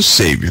Lord and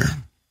Savior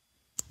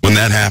when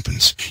that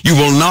happens. You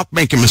will not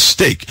make a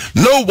mistake.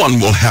 No one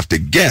will have to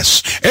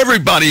guess.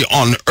 Everybody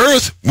on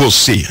earth will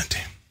see it.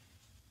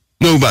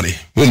 Nobody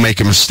will make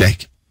a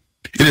mistake.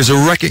 It is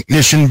a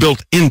recognition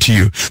built into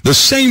you. The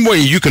same way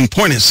you can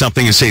point at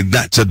something and say,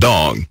 that's a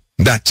dog.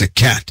 That's a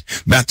cat.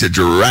 That's a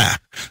giraffe.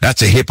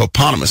 That's a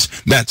hippopotamus.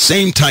 That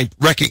same type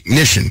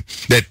recognition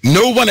that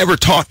no one ever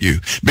taught you,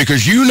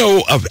 because you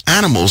know of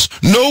animals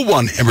no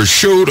one ever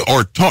showed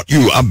or taught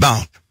you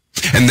about.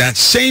 And that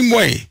same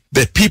way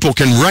that people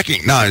can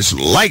recognize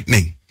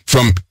lightning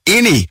from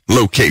any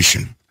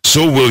location,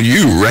 so will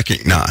you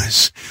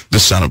recognize the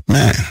Son of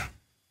Man.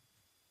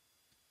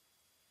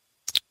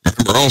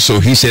 Remember also,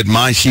 he said,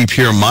 my sheep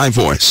hear my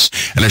voice,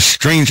 and a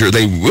stranger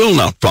they will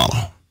not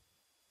follow.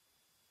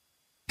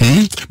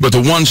 But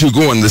the ones who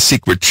go in the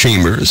secret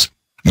chambers,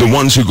 the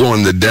ones who go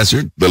in the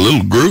desert, the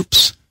little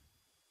groups,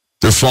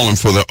 they're falling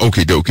for the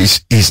okie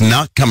dokies. He's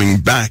not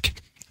coming back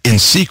in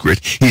secret.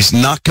 He's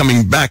not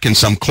coming back in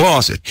some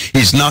closet.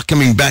 He's not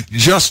coming back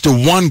just to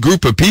one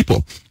group of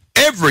people.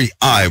 Every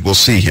eye will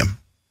see him.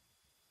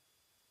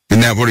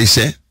 Isn't that what he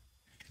said?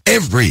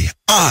 Every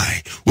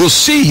eye will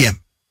see him.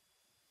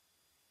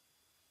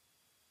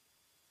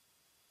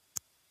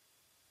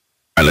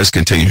 All right, let's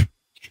continue.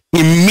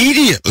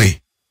 Immediately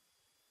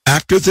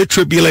after the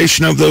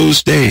tribulation of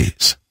those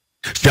days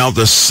shall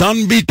the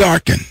sun be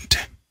darkened.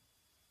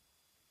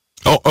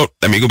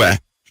 Let me go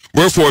back.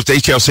 Wherefore, if they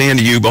shall say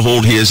unto you,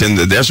 behold, he is in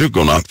the desert,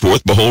 go not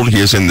forth. Behold, he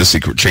is in the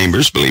secret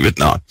chambers, believe it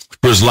not.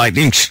 For his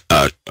lightning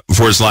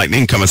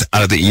cometh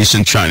out of the east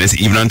and shineth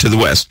even unto the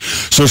west.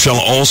 So shall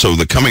also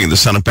the coming of the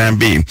Son of Man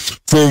be.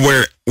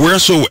 For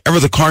wheresoever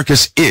the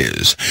carcass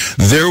is,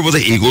 there will the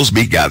eagles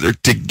be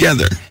gathered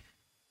together.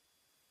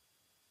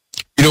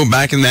 You know,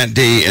 back in that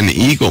day, an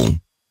eagle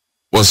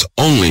was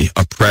only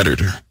a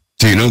predator.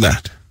 Do you know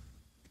that?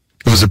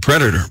 It was a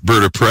predator,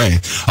 bird of prey,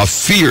 a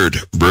feared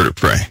bird of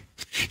prey.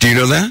 Do you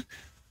know that?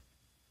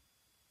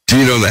 Do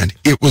you know that?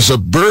 It was a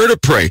bird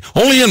of prey.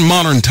 Only in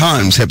modern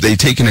times have they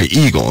taken an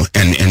eagle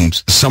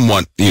and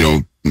somewhat,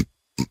 blew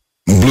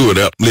it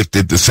up,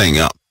 lifted the thing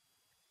up,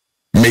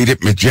 made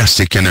it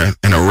majestic and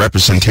a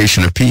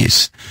representation of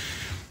peace.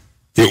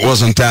 It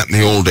wasn't that in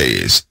the old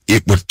days.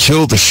 It would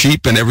kill the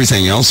sheep and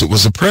everything else. It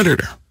was a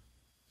predator.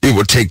 It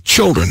would take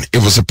children.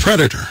 It was a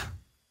predator.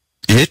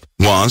 It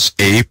was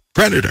a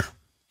predator.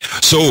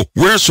 So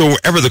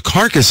wheresoever the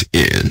carcass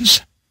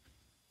is,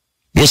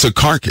 what's a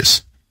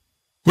carcass?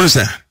 What is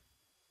that?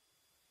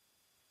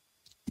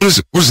 What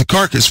is the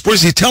carcass? What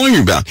is he telling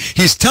you about?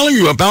 He's telling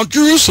you about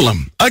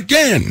Jerusalem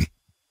again.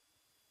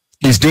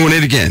 He's doing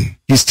it again.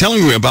 He's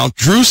telling you about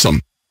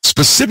Jerusalem,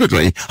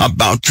 specifically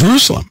about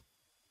Jerusalem.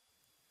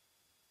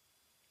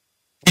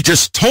 He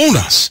just told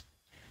us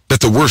that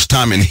the worst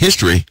time in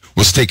history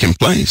was taking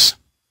place.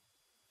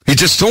 He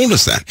just told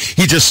us that.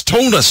 He just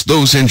told us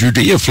those in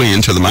Judea flee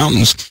into the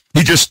mountains.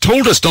 He just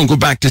told us don't go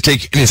back to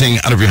take anything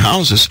out of your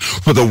houses.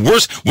 For the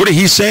worst, what did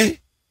he say?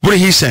 What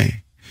did he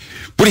say?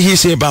 What did he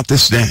say about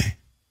this day?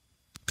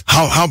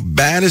 How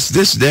bad is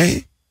this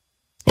day?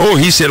 Oh,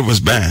 he said it was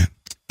bad.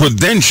 For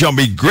then shall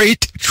be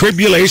great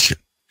tribulation,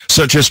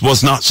 such as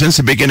was not since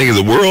the beginning of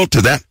the world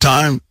to that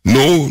time,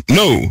 no,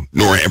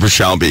 nor ever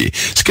shall be.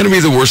 It's going to be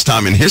the worst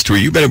time in history.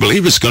 You better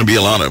believe it's going to be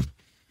a lot of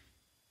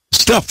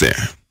stuff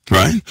there,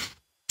 right?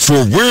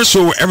 For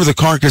wheresoever the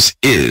carcass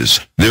is,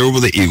 there will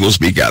the eagles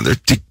be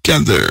gathered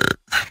together.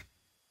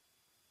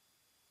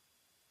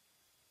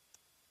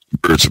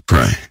 Birds of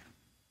prey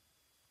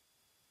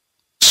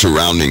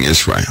surrounding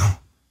Israel,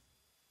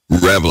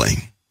 reveling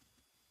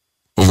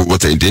over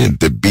what they did,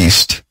 the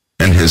beast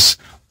and his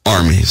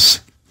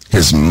armies,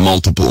 his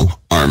multiple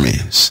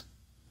armies.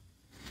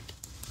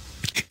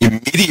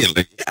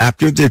 Immediately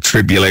after the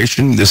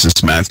tribulation, this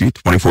is Matthew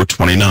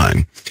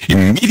 24:29,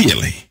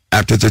 immediately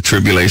after the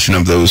tribulation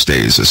of those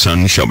days, the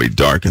sun shall be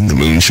darkened, the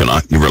moon shall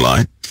not give her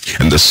light,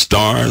 and the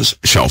stars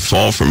shall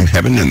fall from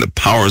heaven, and the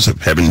powers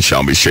of heaven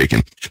shall be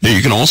shaken. Now,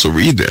 you can also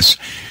read this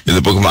in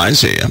the book of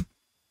Isaiah,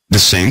 the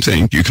same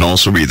thing. You can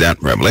also read that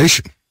in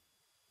Revelation.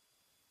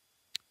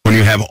 When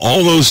you have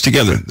all those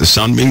together, the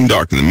sun being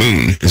dark and the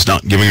moon is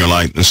not giving her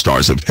light, and the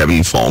stars of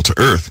heaven fall to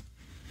earth.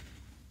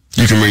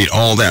 You can read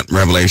all that in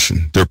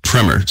Revelation. They're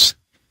primers.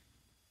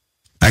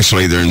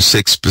 Actually, they're in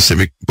 6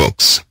 specific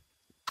books.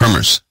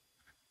 Primers.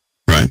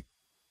 Right?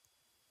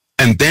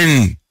 And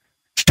then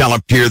shall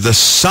appear the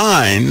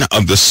sign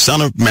of the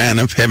Son of Man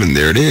of heaven.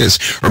 There it is.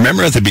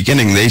 Remember at the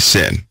beginning they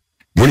said,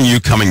 when are you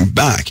coming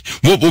back?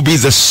 What will be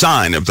the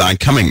sign of thy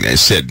coming? They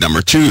said.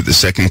 Number 2, the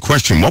second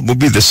question, what will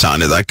be the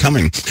sign of thy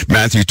coming?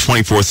 Matthew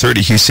 24:30,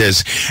 he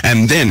says,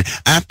 and then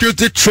after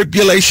the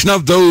tribulation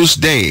of those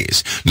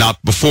days, not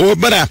before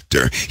but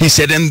after, he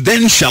said, and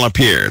then shall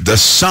appear the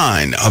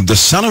sign of the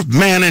Son of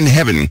Man in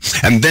heaven,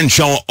 and then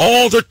shall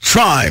all the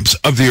tribes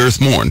of the earth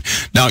mourn.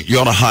 Now, you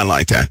ought to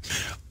highlight that.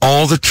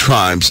 All the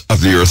tribes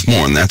of the earth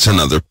mourn. That's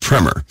another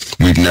primer.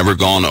 We've never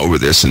gone over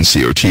this in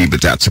COT,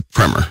 but that's a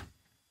primer.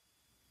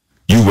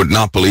 You would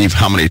not believe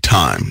how many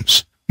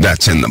times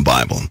that's in the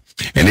Bible.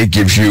 And it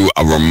gives you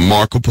a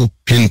remarkable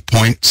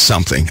pinpoint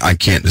something I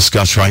can't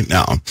discuss right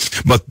now.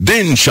 But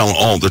then shall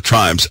all the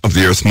tribes of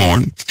the earth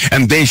mourn,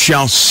 and they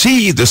shall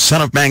see the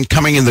Son of Man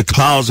coming in the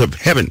clouds of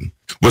heaven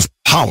with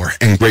power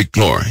and great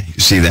glory.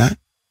 You see that?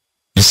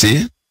 You see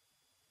it?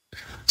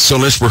 So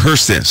let's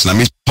rehearse this. Let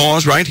me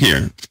pause right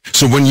here.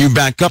 So when you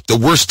back up, the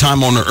worst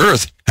time on the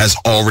earth has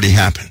already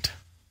happened.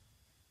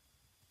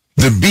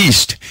 The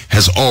beast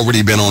has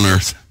already been on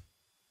earth.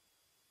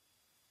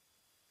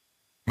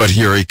 But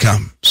here he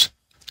comes,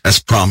 as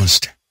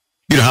promised.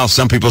 You know how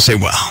some people say,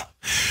 well,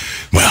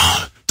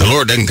 the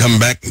Lord doesn't come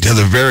back until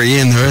the very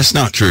end. That's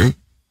not true.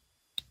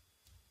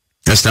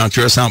 That's not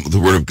true. That's not what the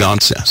Word of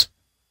God says,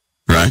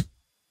 right?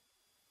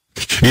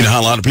 You know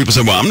how a lot of people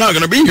say, well, I'm not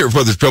going to be here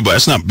for this trouble.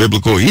 That's not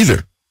biblical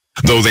either,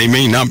 though they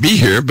may not be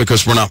here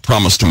because we're not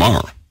promised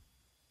tomorrow.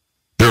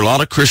 There are a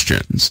lot of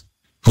Christians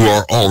who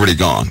are already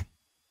gone.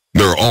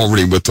 They're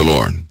already with the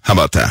Lord. How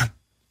about that?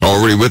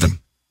 Already with him.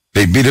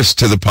 They beat us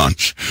to the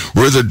punch.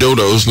 We're the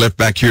dodos left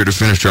back here to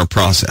finish our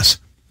process.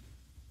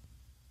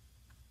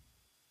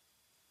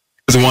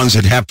 We're the ones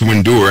that have to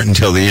endure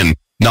until the end,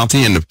 not the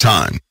end of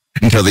time,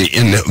 until the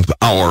end of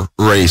our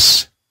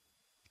race.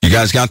 You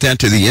guys got that?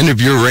 To the end of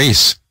your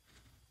race.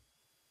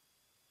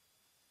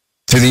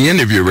 To the end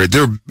of your race.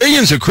 There are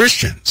billions of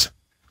Christians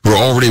who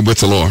are already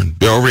with the Lord.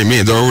 They're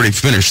already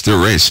finished their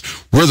race.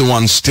 We're the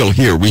ones still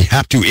here. We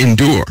have to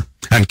endure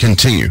and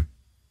continue.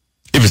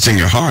 If it's in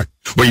your heart.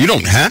 Well, you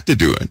don't have to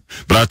do it,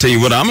 but I'll tell you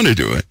what, I'm going to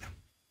do it.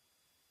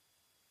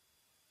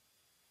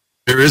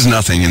 There is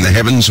nothing in the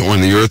heavens or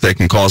in the earth that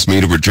can cause me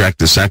to reject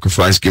the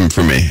sacrifice given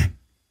for me.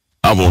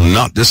 I will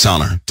not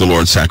dishonor the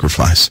Lord's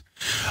sacrifice.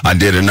 I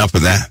did enough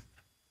of that.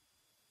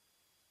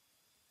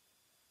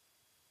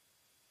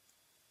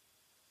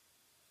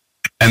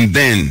 And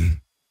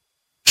then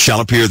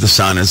shall appear the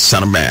sign of the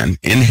Son of Man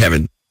in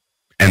heaven,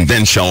 and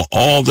then shall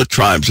all the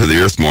tribes of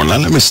the earth mourn. Now,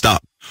 let me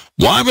stop.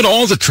 Why would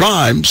all the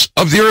tribes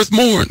of the earth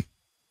mourn?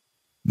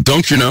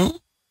 Don't you know?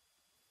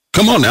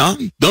 Come on now.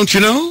 Don't you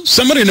know?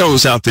 Somebody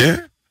knows out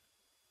there.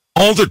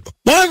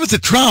 Why would the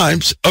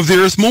tribes of the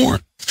earth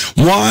mourn?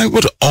 Why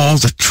would all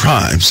the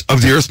tribes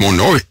of the earth mourn?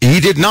 Or he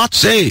did not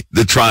say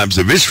the tribes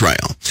of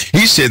Israel.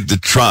 He said the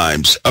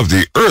tribes of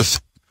the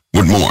earth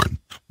would mourn.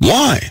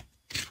 Why?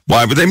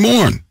 Why would they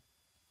mourn?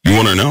 You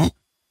want to know?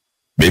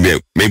 Maybe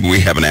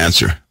we have an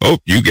answer. Oh,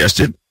 you guessed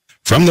it.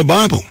 From the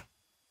Bible.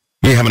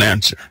 We have an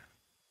answer.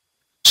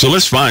 So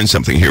let's find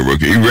something here.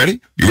 You ready?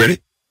 You ready?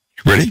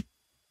 Ready?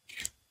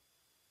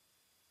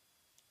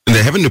 And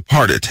the heaven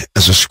departed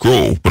as a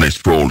scroll when it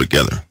scrolled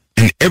together.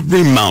 And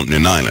every mountain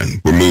and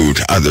island were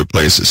moved out of their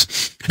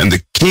places. And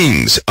the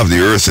kings of the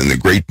earth and the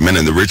great men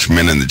and the rich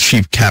men and the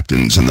chief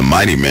captains and the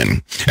mighty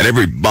men and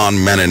every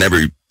bondman and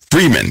every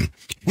freeman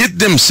hid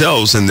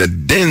themselves in the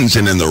dens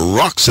and in the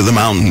rocks of the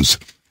mountains,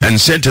 and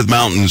said to the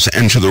mountains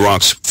and to the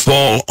rocks,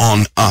 fall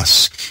on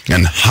us,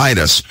 and hide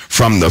us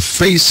from the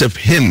face of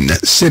him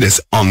that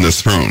sitteth on the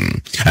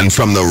throne, and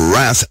from the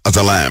wrath of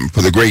the Lamb, for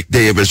the great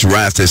day of his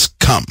wrath is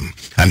come,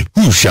 and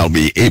who shall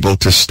be able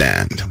to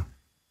stand?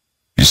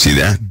 You see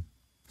that?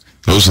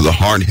 Those are the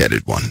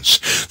hard-headed ones,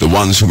 the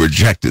ones who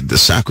rejected the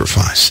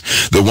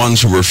sacrifice, the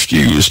ones who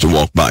refused to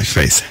walk by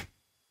faith.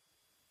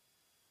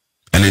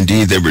 And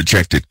indeed, they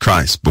rejected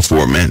Christ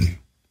before men.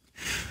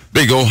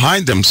 They go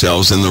hide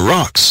themselves in the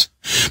rocks.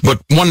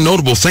 But one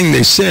notable thing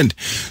they said,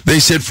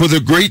 for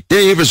the great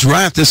day of his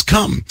wrath is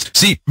come.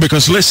 See,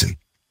 because listen,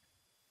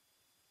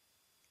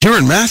 here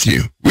in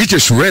Matthew, we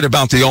just read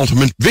about the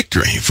ultimate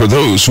victory for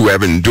those who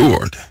have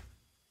endured.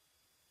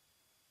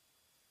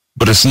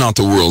 But it's not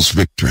the world's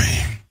victory.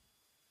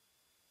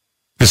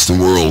 It's the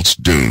world's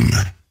doom.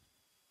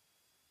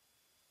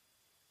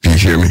 Do you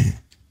hear me?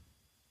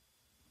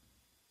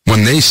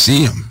 When they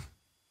see him,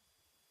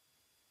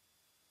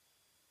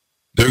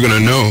 they're going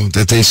to know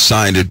that they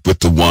sided with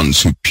the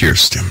ones who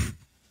pierced him.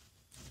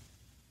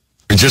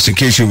 And just in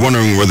case you're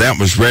wondering where that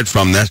was read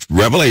from, that's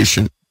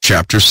Revelation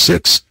chapter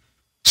 6,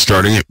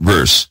 starting at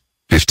verse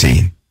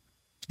 15,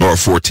 or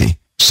 14,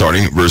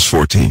 starting at verse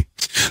 14.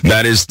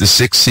 That is the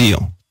sixth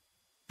seal.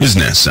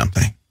 Isn't that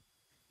something?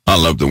 I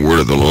love the word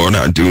of the Lord.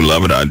 I do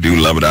love it. I do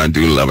love it. I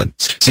do love it.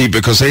 See,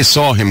 because they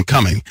saw him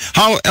coming.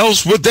 How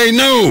else would they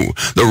know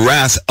the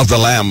wrath of the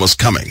Lamb was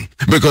coming?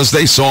 Because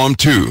they saw him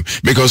too.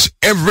 Because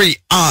every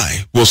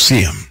eye will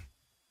see him.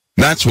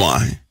 That's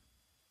why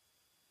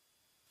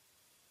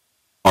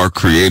our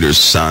Creator's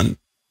Son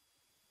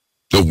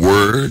The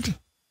word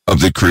of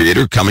the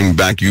Creator coming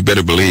back, you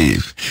better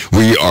believe.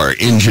 We are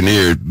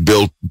engineered,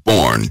 built,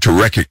 born to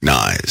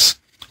recognize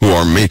who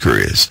our Maker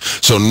is.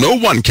 So no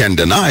one can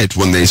deny it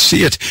when they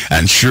see it.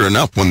 And sure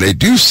enough, when they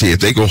do see it,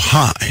 they go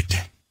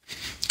hide.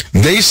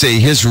 They say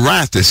his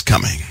wrath is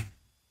coming.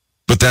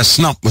 But that's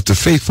not what the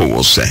faithful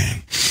will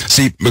say.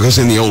 See, because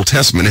in the Old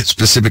Testament, it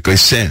specifically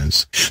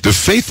says, the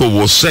faithful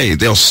will say,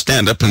 they'll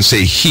stand up and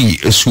say, he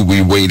is who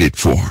we waited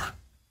for.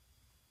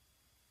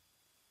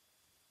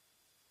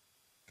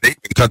 They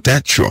can cut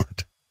that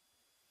short.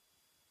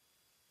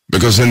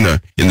 Because in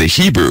the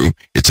Hebrew,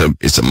 it's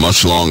a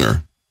much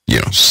longer,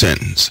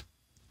 sentence.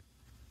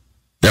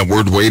 That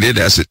word waited,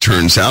 as it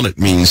turns out, it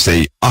means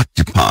they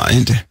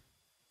occupied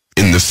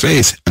in the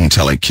faith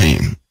until he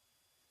came.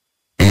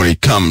 And when he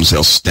comes,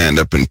 they'll stand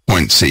up and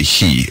point and say,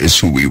 he is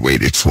who we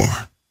waited for.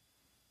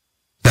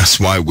 That's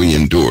why we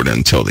endured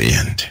until the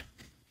end.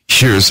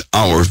 Here's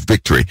our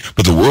victory.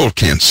 But the world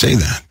can't say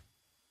that.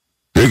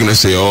 They're going to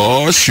say,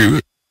 oh,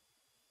 shoot.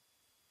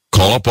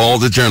 Call up all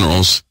the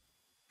generals.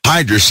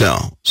 Hide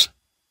yourselves.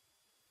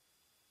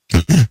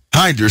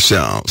 Hide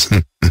yourselves.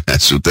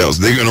 That's what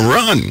they're going to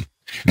run. And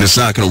it's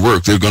not going to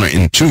work. They're going to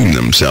entomb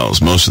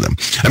themselves, most of them.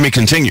 Let me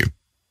continue.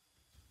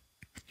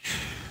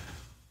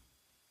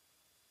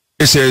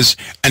 It says,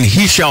 and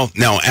he shall,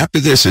 now after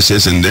this it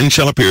says, and then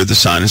shall appear the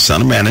sign of the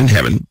Son of Man in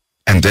heaven,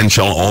 and then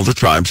shall all the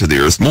tribes of the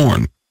earth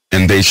mourn.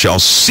 And they shall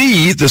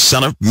see the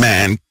Son of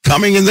Man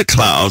coming in the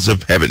clouds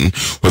of heaven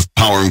with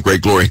power and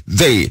great glory.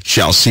 They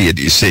shall see it,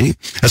 you see.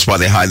 That's why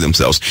they hide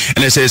themselves.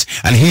 And it says,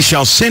 and he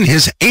shall send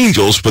his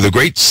angels with a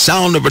great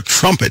sound of a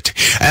trumpet,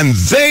 and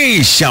they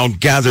shall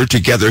gather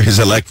together his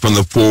elect from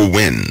the four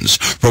winds,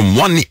 from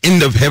one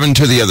end of heaven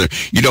to the other.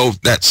 You know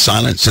that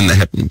silence in the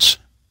heavens?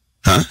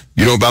 Huh?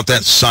 You know about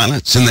that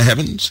silence in the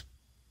heavens?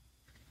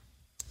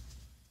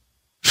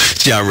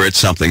 See, I read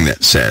something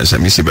that says,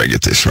 let me see if I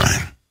get this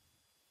right.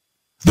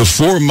 The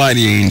four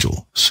mighty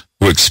angels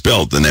who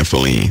expelled the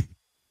Nephilim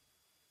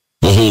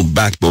will hold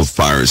back both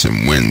fires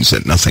and winds,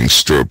 that nothing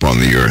stir upon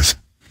the earth,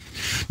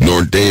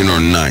 nor day nor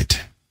night.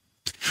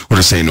 What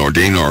does it say, nor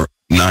day nor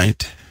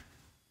night?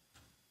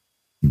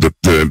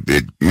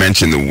 It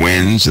mentioned the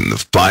winds and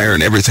the fire,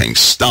 and everything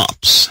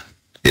stops.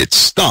 It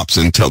stops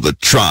until the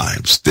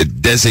tribes, the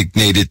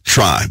designated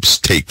tribes,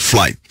 take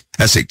flight.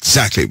 That's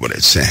exactly what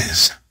it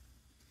says.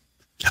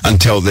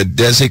 Until the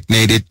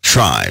designated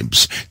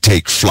tribes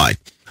take flight.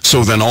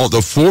 So then all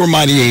the four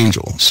mighty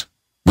angels,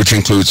 which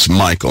includes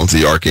Michael,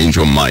 the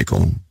archangel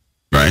Michael,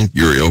 right?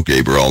 Uriel,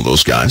 Gabriel, all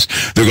those guys,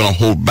 they're going to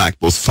hold back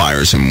both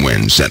fires and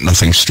winds, that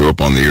nothing stir up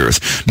on the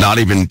earth, not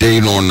even day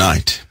nor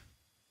night.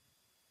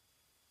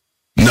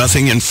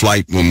 Nothing in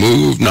flight will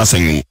move,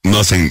 nothing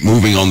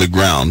moving on the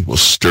ground will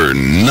stir,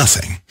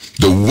 nothing.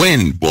 The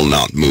wind will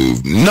not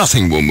move,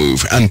 nothing will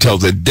move until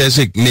the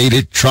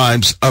designated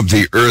tribes of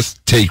the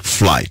earth take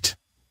flight.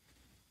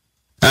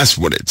 That's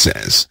what it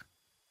says.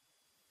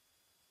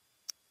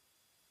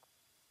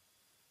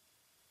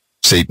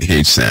 Satan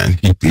hates that.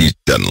 He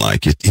doesn't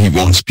like it. He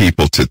wants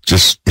people to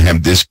just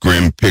have this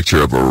grim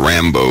picture of a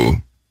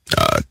Rambo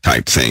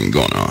type thing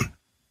going on.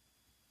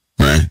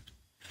 Right?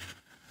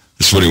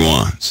 That's what he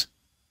wants.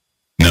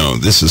 No,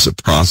 this is a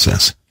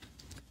process.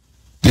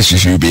 This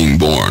is you being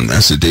born.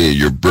 That's the day of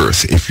your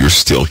birth if you're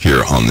still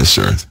here on this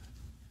earth.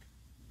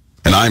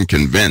 And I'm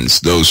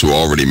convinced those who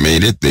already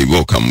made it, they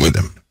will come with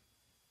him.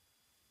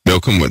 They'll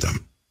come with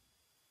him.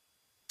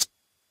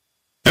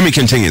 Let me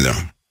continue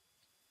though.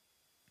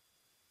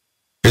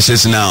 It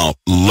says, now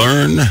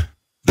learn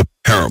the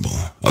parable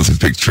of the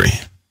fig tree.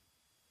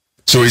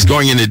 So he's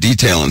going into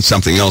detail on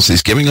something else.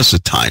 He's giving us a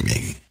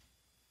timing.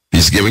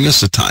 He's giving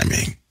us a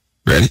timing.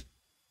 Ready?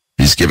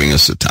 He's giving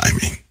us a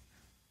timing.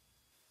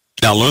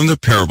 Now learn the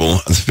parable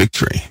of the fig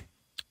tree.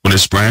 When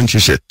its branch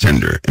is yet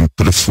tender and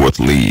putteth forth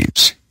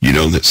leaves, you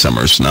know that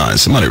summer is nigh.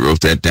 Somebody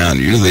wrote that down.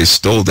 You know they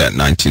stole that in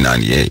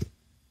 1998.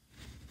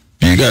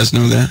 Do you guys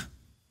know that?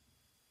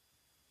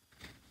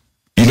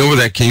 You know where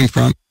that came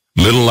from?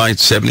 Little Light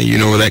 70, you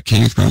know where that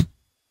came from?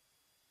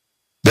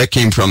 That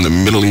came from the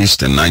Middle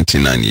East in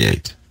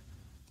 1998.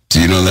 Do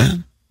you know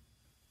that?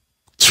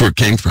 That's where it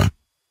came from.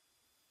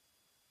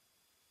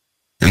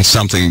 And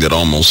something that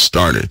almost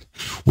started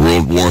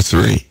World War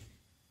III.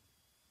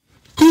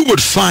 Who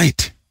would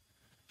fight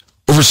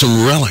over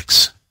some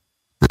relics?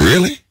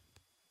 Really?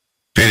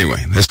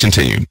 Anyway, let's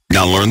continue.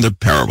 Now learn the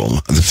parable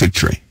of the fig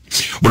tree.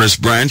 When its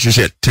branch is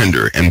yet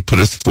tender and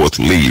putteth forth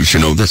leaves,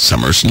 you know that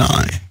summer's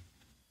nigh.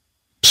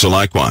 So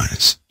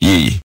likewise,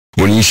 ye,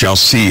 when ye shall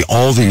see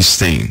all these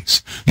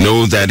things,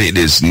 know that it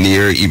is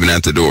near, even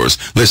at the doors.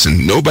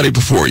 Listen, nobody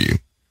before you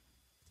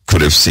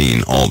could have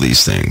seen all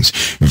these things.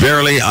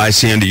 Verily I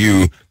say unto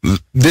you,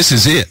 this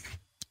is it.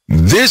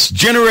 This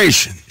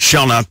generation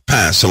shall not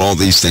pass till all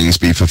these things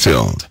be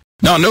fulfilled.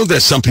 Now, I know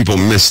that some people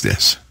miss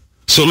this,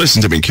 so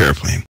listen to me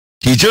carefully.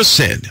 He just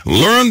said,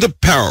 learn the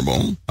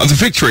parable of the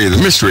fig tree, the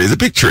mystery of the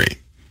fig tree.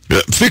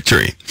 Fig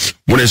tree,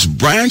 when its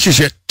branch is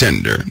yet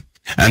tender,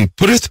 and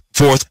putteth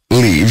forth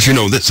leaves, you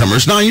know that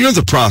summer's nigh. You know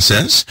the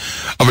process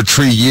of a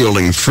tree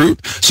yielding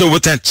fruit. So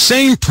with that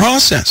same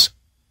process,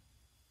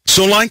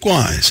 So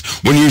likewise,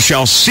 when you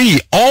shall see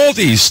all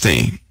these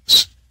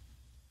things,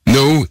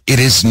 know it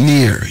is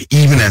near,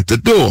 even at the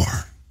door.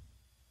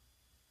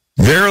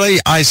 Verily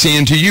I say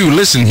unto you,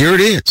 listen, here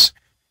it is.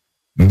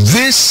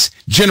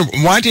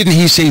 Why didn't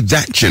he say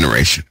that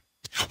generation?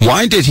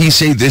 Why did he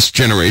say this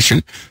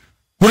generation?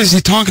 What is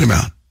he talking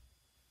about?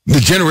 The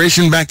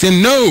generation back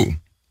then? No.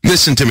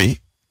 Listen to me.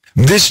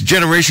 This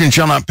generation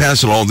shall not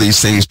pass till all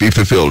these things be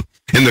fulfilled.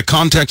 In the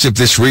context of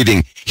this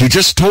reading, he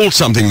just told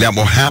something that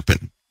will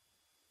happen.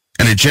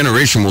 And a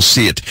generation will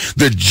see it.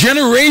 The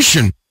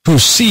generation who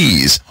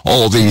sees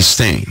all these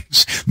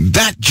things,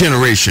 that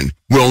generation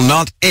will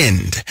not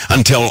end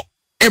until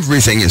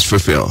everything is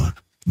fulfilled.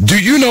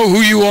 Do you know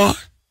who you are?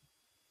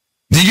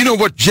 Do you know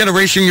what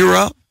generation you're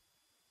of?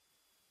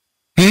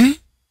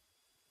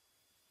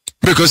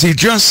 Because he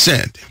just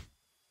said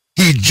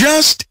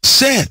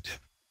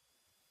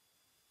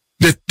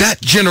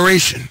that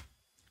generation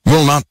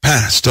will not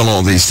pass till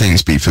all these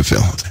things be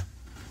fulfilled.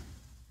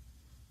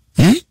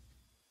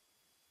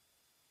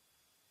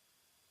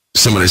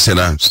 Somebody said,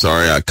 I'm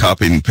sorry, I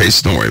copied and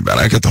pasted. Don't worry about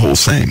it. I got the whole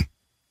thing.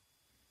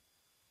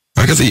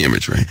 I got the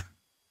imagery.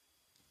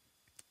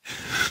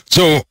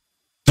 So,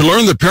 to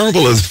learn the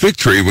parable of the fig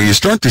tree, when you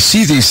start to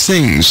see these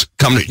things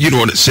come to, you know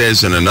what it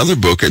says in another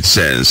book? It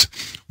says,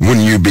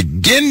 when you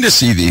begin to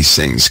see these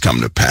things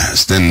come to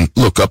pass, then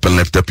look up and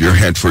lift up your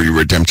head, for your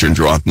redemption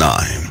draweth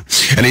nigh.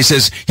 And he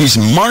says, he's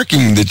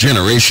marking the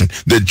generation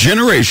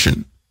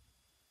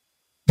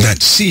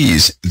that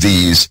sees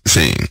these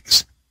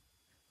things.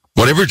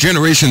 Whatever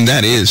generation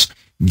that is,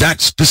 that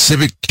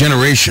specific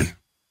generation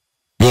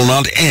will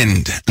not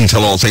end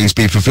until all things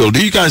be fulfilled.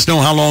 Do you guys know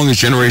how long this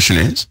generation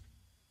is?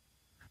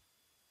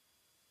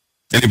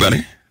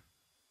 Anybody?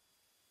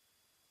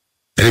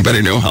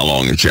 Anybody know how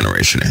long a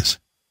generation is?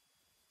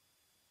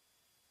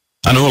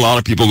 I know a lot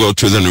of people go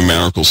to the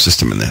numerical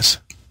system in this,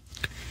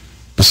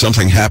 but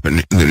something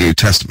happened in the New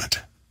Testament.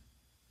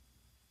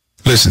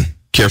 Listen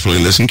carefully,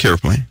 listen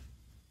carefully,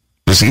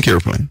 listen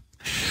carefully.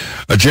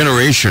 A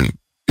generation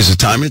is the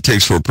time it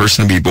takes for a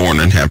person to be born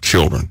and have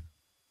children.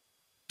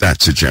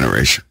 That's a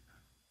generation.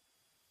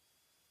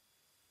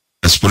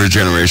 That's what a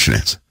generation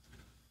is.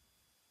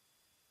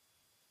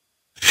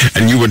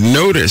 And you would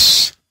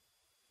notice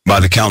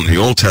by the count in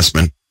the Old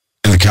Testament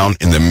and the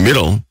count in the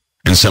middle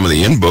and some of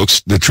the end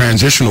books, the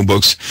transitional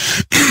books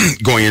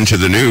going into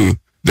the new,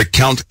 the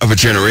count of a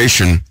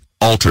generation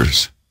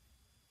alters.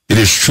 It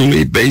is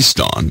truly based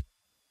on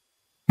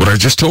what I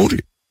just told you.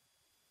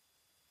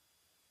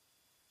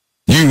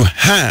 You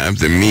have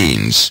the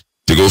means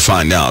to go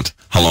find out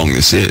how long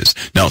this is.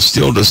 Now, it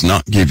still does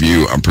not give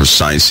you a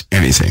precise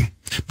anything,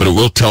 but it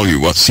will tell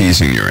you what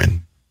season you're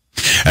in.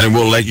 And it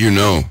will let you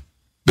know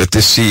that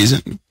this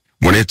season,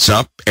 when it's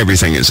up,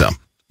 everything is up.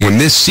 When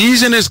this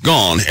season is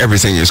gone,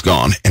 everything is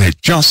gone. And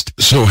it just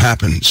so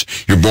happens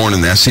you're born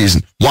in that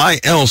season. Why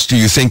else do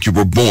you think you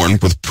were born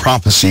with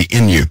prophecy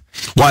in you?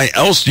 Why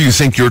else do you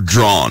think you're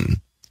drawn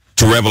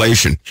to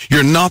revelation?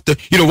 You're not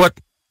you know what?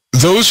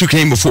 Those who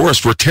came before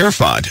us were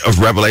terrified of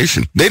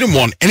revelation. They didn't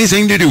want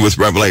anything to do with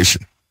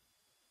revelation.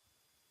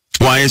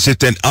 Why is it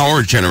that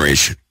our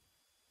generation,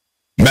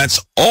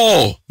 that's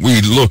all we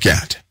look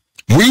at?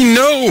 We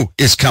know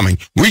it's coming.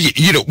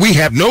 We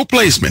have no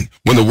placement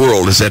when the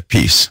world is at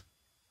peace.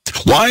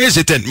 Why is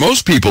it that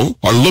most people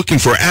are looking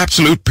for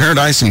absolute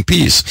paradise and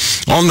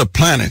peace on the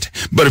planet?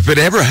 But if it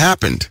ever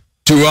happened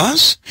to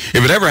us,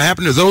 if it ever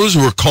happened to those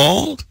who were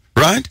called,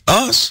 right,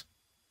 us,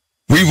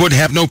 we would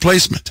have no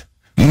placement.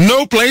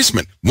 No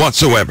placement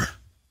whatsoever.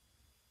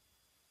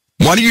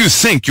 Why do you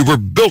think you were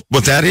built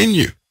with that in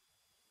you?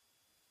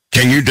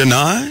 Can you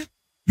deny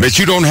that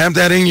you don't have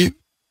that in you?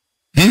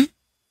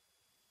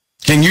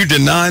 Can you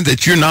deny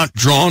that you're not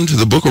drawn to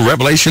the book of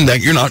Revelation,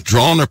 that you're not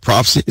drawn to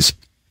prophecies,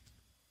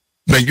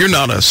 that you're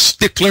not a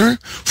stickler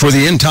for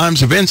the end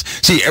times events?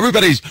 See,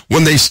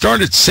 when they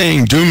started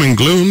saying doom and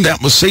gloom,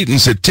 that was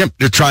Satan's attempt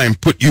to try and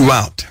put you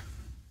out.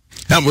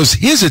 That was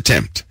his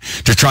attempt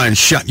to try and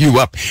shut you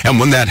up. And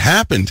when that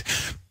happened,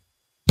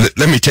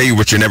 let me tell you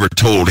what you never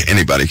told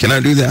anybody. Can I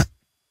do that?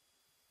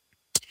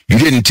 You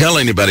didn't tell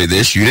anybody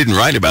this. You didn't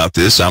write about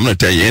this. I'm going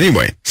to tell you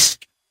anyway.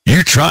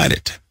 You tried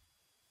it.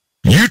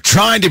 You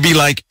tried to be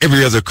like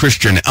every other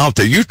Christian out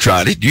there. You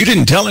tried it. You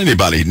didn't tell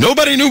anybody.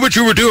 Nobody knew what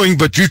you were doing,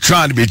 but you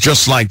tried to be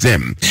just like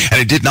them.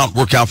 And it did not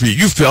work out for you.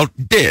 You felt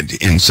dead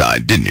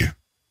inside, didn't you?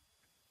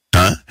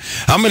 Huh?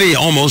 How many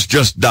almost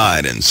just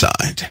died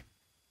inside?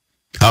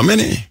 How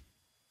many?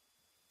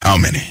 How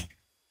many?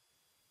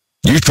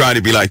 You tried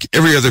to be like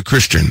every other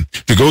Christian,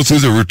 to go through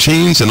the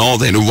routines and all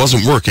that. It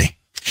wasn't working.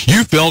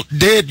 You felt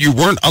dead. You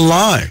weren't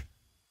alive.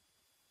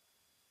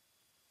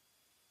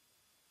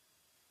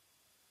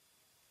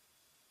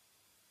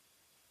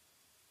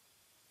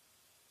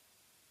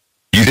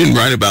 You didn't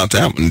write about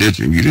that one, did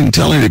you? You didn't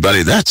tell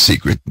anybody that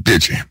secret,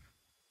 did you?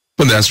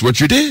 But that's what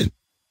you did.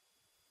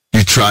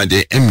 You tried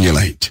to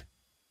emulate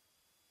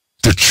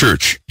the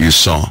church you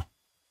saw.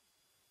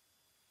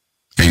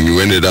 And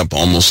you ended up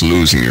almost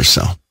losing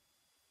yourself.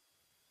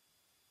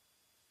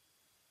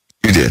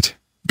 You did.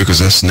 Because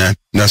that's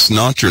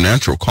not your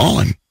natural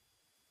calling.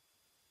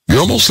 You're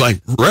almost like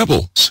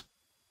rebels.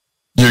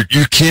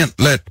 You can't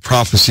let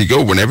prophecy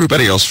go. When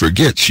everybody else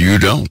forgets, you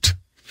don't.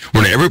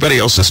 When everybody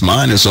else's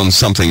mind is on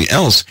something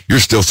else, you're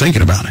still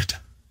thinking about it.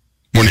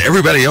 When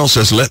everybody else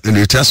has let the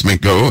New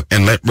Testament go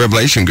and let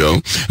Revelation go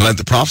and let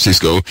the prophecies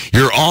go,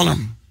 you're on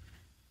them.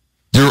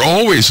 You're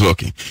always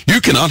looking. You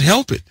cannot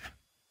help it.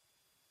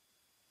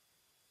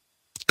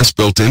 That's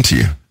built into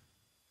you.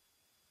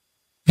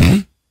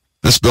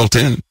 That's built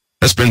in.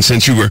 That's been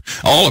since you were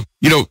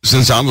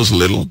since I was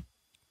little.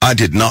 I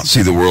did not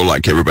see the world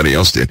like everybody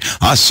else did.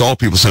 I saw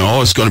people saying,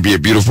 oh, it's going to be a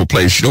beautiful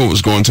place. You know what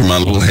was going through my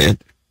little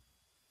head?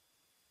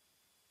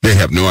 They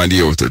have no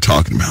idea what they're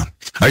talking about.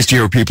 I used to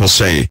hear people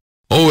say,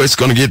 oh, it's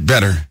going to get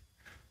better.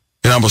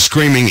 And I was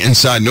screaming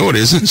inside, no, it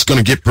isn't. It's going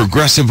to get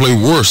progressively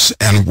worse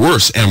and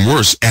worse and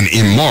worse and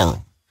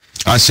immoral.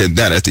 I said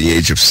that at the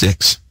age of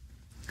 6.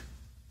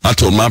 I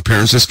told my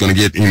parents it's going to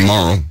get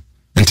immoral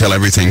until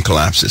everything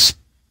collapses.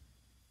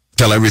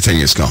 Till everything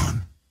is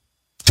gone.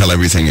 Till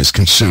everything is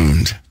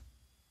consumed.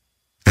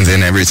 And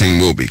then everything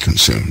will be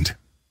consumed.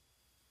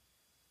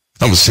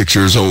 I was 6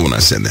 years old when I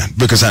said that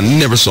because I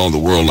never saw the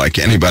world like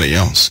anybody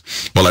else.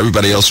 While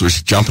everybody else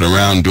was jumping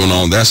around doing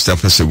all that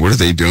stuff, I said, what are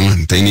they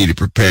doing? They need to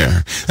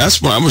prepare.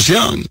 That's when I was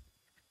young.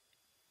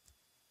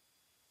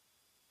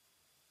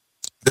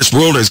 This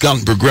world has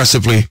gotten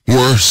progressively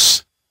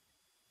worse.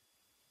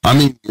 I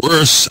mean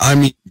worse. I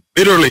mean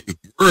bitterly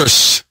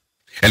worse.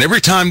 And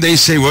every time they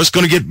say, well, it's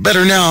going to get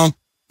better now,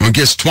 it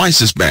gets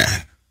twice as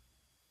bad.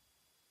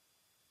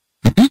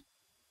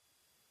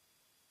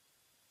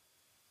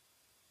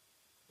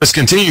 Let's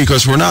continue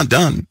because we're not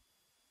done.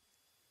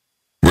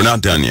 We're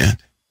not done yet.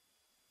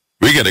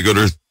 We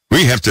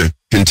have to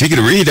continue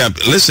to read.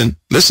 Listen,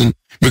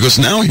 because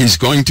now he's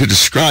going to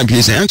describe,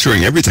 he's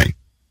answering everything.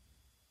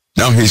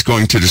 Now he's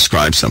going to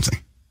describe something.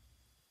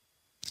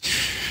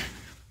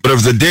 But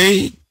of the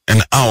day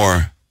and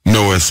hour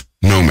knoweth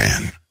no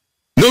man.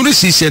 Notice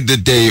he said the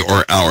day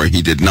or hour.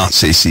 He did not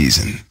say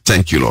season.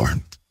 Thank you,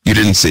 Lord. You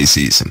didn't say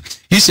season.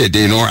 He said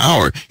day nor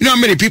hour. You know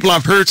how many people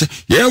I've heard say,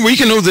 yeah, we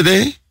can know the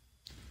day.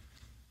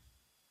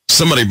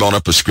 Somebody brought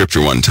up a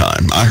scripture one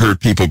time. I heard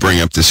people bring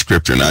up this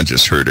scripture, and I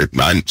just heard it.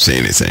 I didn't say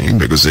anything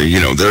because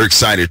they're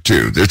excited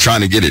too. They're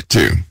trying to get it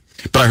too.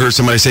 But I heard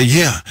somebody say,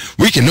 yeah,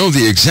 we can know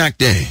the exact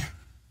day.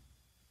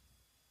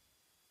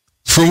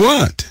 For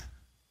what?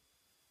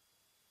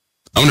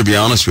 I'm going to be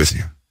honest with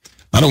you.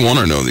 I don't want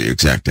to know the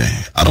exact day.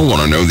 I don't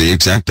want to know the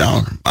exact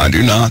hour. I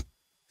do not.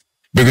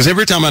 Because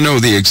every time I know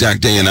the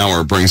exact day and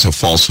hour, it brings a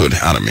falsehood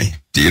out of me.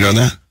 Do you know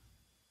that?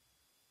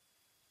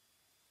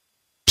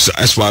 So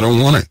that's why I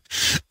don't want it.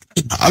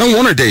 I don't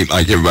want to date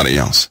like everybody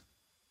else.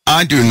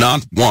 I do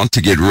not want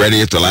to get ready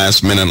at the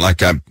last minute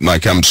like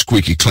I'm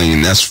squeaky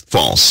clean. That's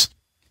false.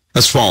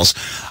 That's false.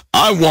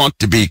 I want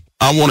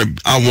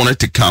it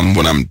to come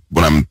when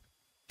I'm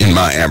in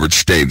my average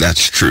state.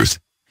 That's truth.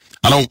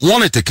 I don't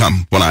want it to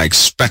come when I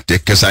expect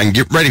it because I can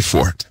get ready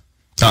for it.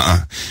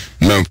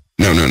 No.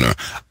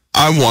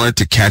 I want it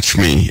to catch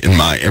me in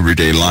my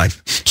everyday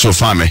life. So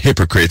if I'm a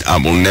hypocrite, I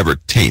will never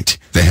taint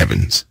the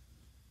heavens.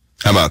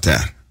 How about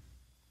that?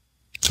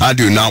 I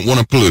do not want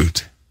to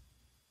pollute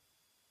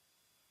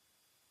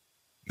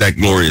that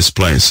glorious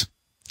place.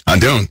 I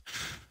don't.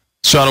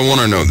 So I don't want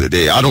to know the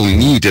day. I don't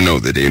need to know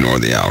the day nor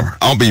the hour.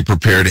 I'll be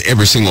prepared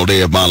every single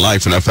day of my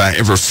life. And if I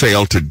ever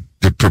fail to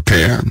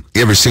prepare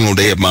every single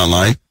day of my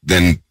life,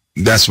 then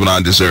that's what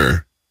I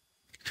deserve.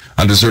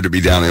 I deserve to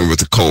be down there with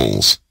the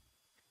coals.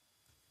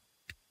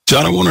 So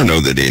I don't want to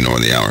know the day nor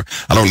the hour.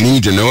 I don't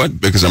need to know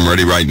it because I'm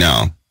ready right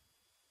now.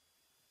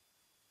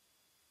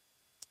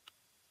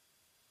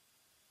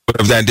 But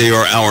of that day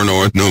or hour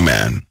knoweth no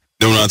man,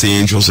 no not the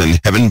angels in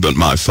heaven, but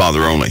my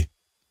Father only.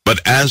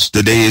 But as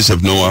the days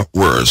of Noah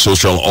were, so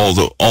shall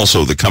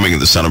also the coming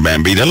of the Son of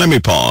Man be. Now let me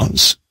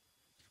pause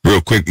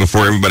real quick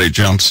before everybody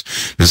jumps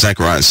to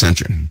Zechariah's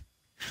ascension.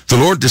 The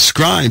Lord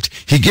described,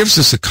 he gives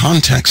us a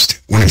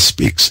context when he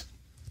speaks.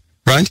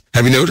 Right?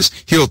 Have you noticed?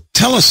 He'll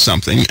tell us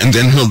something and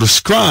then he'll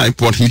describe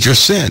what he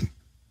just said.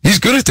 He's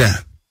good at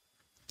that.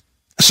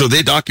 So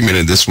they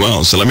documented this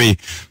well. So let me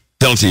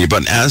tell to you,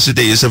 but as the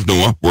days of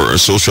Noah were,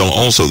 so shall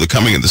also the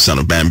coming of the Son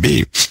of Man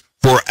be.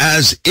 For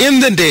as in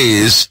the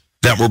days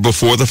that were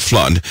before the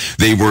flood,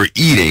 they were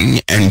eating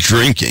and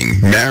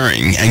drinking,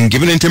 marrying, and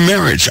given into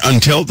marriage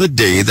until the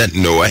day that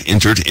Noah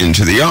entered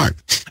into the ark,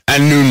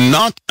 and knew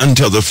not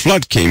until the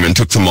flood came and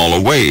took them all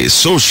away.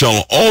 So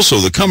shall also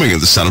the coming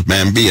of the Son of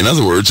Man be. In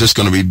other words, it's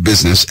going to be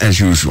business as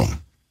usual.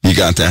 You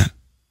got that?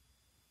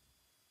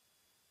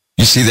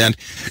 You see that?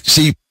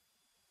 See,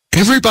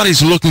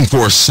 everybody's looking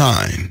for a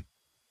sign.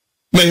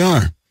 They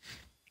are.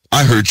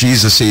 I heard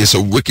Jesus say it's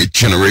a wicked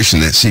generation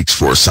that seeks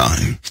for a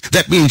sign.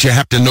 That means you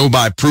have to know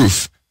by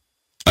proof.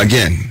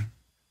 Again,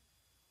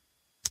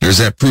 there's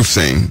that proof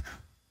thing.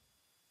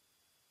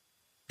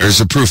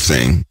 There's a proof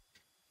thing.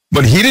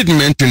 But he didn't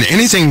mention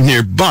anything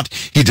here, but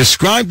he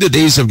described the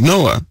days of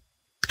Noah,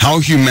 how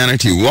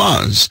humanity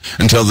was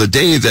until the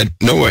day that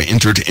Noah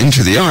entered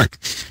into the ark.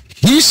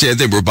 He said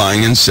they were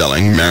buying and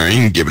selling,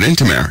 marrying, giving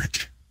into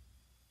marriage.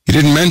 He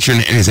didn't mention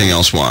anything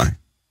else. Why?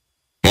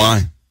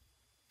 Why?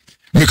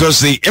 Because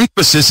the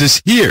emphasis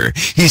is here.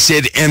 He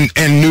said, and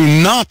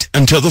knew not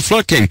until the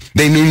flood came.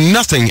 They knew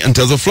nothing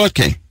until the flood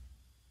came.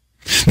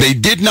 They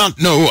did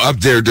not know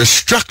of their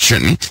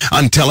destruction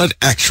until it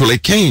actually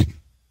came.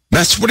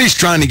 That's what he's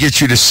trying to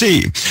get you to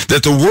see,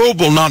 that the world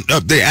will not,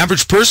 the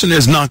average person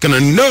is not going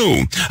to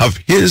know of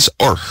his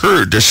or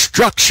her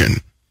destruction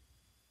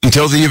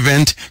until the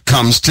event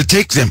comes to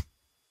take them.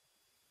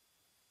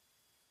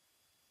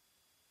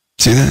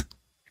 See that?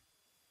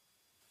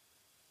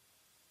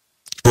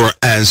 For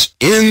as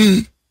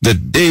in the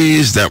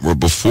days that were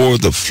before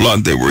the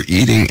flood, they were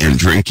eating and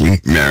drinking,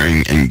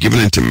 marrying, and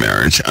given into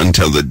marriage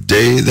until the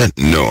day that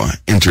Noah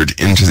entered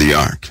into the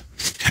ark,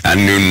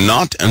 and knew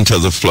not until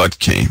the flood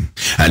came,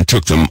 and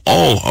took them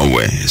all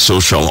away. So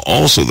shall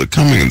also the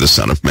coming of the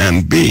Son of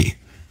Man be.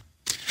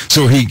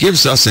 So he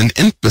gives us an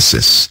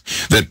emphasis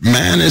that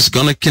man is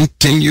going to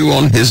continue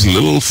on his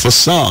little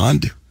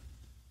facade,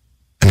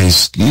 and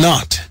he's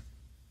not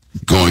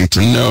going to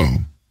know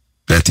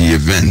that the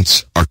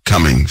events are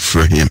coming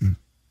for him.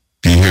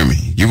 Do you hear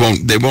me?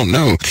 They won't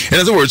know. In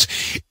other words,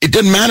 it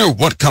doesn't matter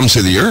what comes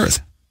to the earth.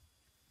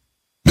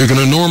 They're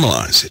going to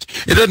normalize it.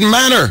 It doesn't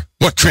matter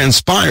what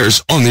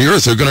transpires on the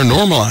earth. They're going to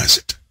normalize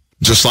it.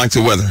 Just like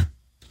the weather.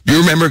 You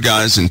remember,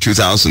 guys, in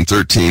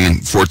 2013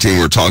 and 14,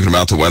 we were talking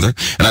about the weather.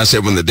 And I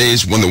said when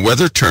the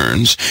weather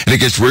turns and it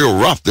gets real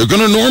rough, they're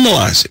going to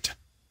normalize it.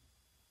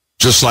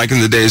 Just like in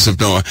the days of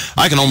Noah.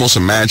 I can almost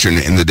imagine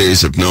in the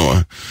days of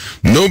Noah,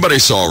 nobody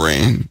saw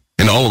rain.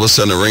 And all of a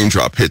sudden a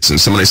raindrop hits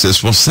and somebody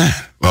says, what's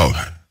that? Well,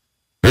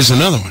 there's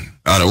another one.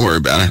 Oh, don't worry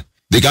about it.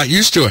 They got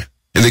used to it.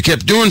 And they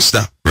kept doing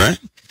stuff, right?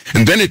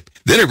 And then it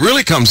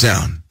really comes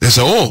down. They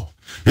say, oh,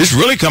 it's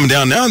really coming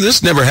down now.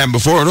 This never happened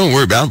before. Don't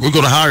worry about it. We'll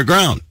go to higher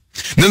ground.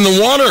 And then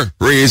the water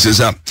raises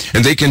up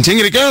and they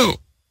continue to go.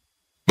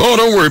 Oh,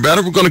 don't worry about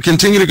it. We're going to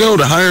continue to go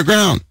to higher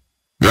ground,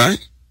 right?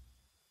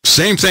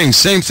 Same thing.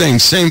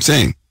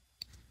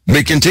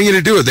 They continue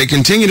to do it. They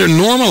continue to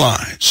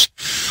normalize.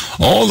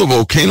 All the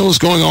volcanoes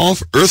going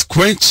off,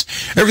 earthquakes,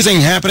 everything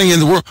happening in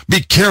the world.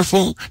 Be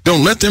careful.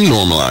 Don't let them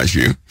normalize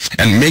you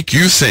and make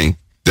you think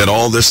that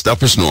all this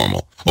stuff is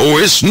normal. Oh,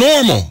 it's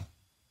normal,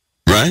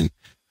 right?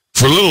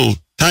 For little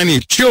tiny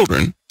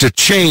children to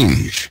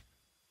change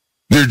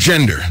their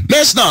gender.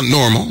 That's not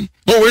normal.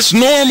 Oh, it's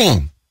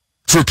normal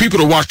for people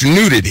to watch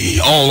nudity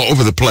all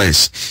over the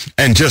place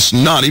and just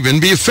not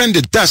even be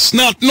offended. That's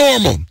not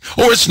normal.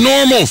 Or it's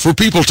normal for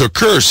people to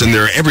curse in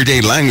their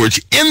everyday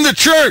language in the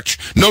church.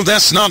 No,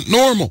 that's not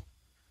normal.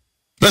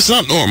 That's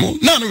not normal.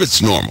 None of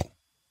it's normal.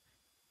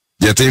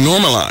 Yet they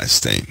normalize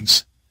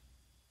things,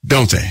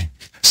 don't they?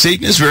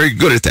 Satan is very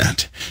good at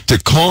that, to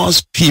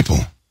cause people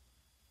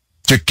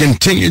to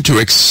continue to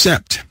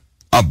accept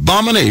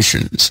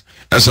abominations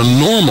as a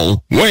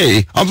normal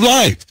way of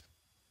life.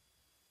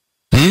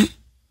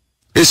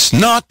 It's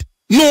not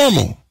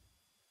normal.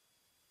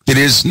 It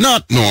is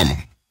not normal.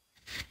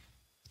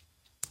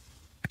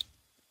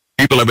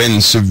 People have been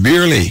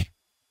severely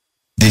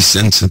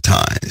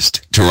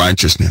desensitized to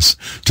righteousness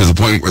to the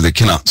point where they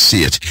cannot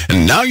see it.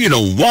 And now you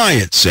know why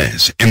it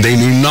says, and they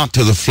knew not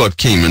till the flood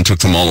came and took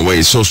them all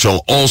away. So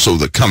shall also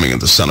the coming of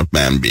the Son of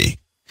Man be.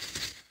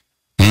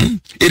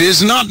 It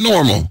is not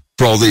normal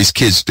for all these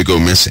kids to go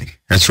missing.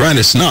 That's right,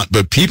 it's not.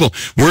 But people,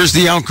 where's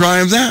the outcry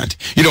of that?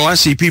 You know, I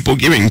see people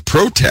giving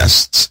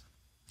protests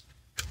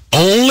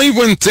only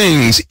when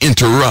things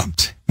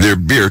interrupt their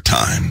beer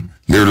time,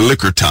 their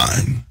liquor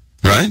time,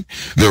 right?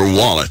 Their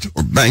wallet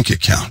or bank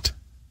account.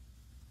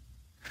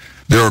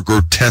 There are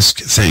grotesque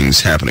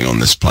things happening on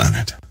this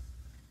planet.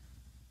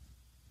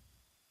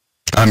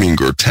 I mean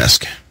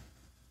grotesque.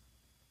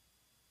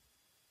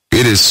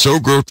 It is so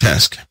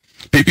grotesque.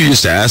 People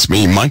used to ask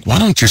me, Mike, why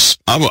don't you...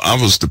 I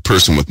was the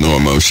person with no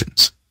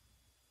emotions.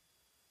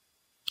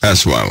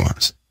 That's who I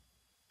was.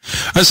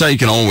 That's how you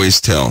can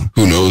always tell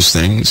who knows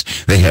things.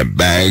 They have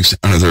bags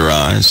under their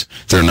eyes.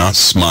 They're not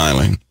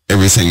smiling.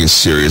 Everything is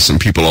serious,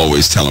 and people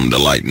always tell them to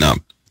lighten up.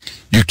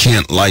 You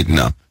can't lighten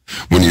up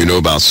when you know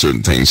about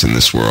certain things in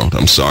this world.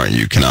 I'm sorry,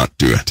 you cannot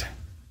do it.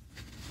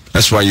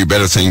 That's why you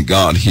better thank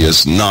God he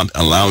has not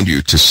allowed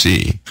you to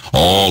see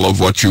all of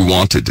what you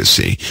wanted to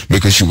see,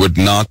 because you would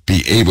not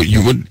be able,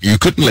 you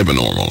couldn't live a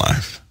normal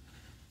life.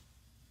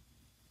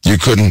 You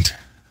couldn't.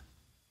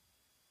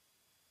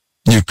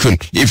 You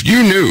couldn't. If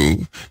you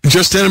knew,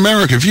 just in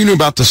America, if you knew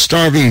about the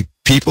starving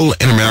people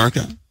in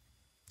America,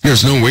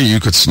 there's no way you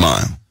could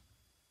smile.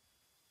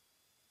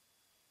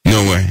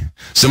 No way.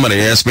 Somebody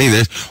asked me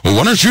this, well,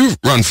 why don't you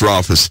run for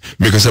office?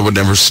 Because I would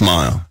never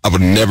smile.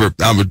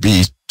 I would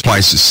be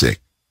twice as sick.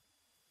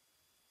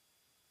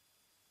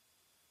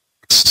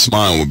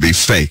 Smile would be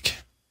fake.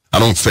 I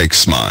don't fake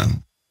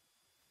smile.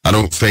 I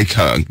don't fake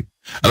hug.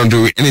 I don't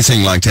do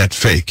anything like that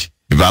fake.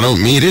 If I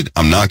don't mean it,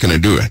 I'm not going to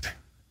do it.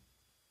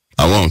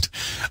 I won't.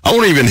 I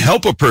won't even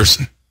help a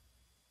person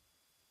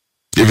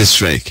if it's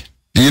fake.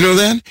 Do you know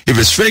that? If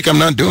it's fake, I'm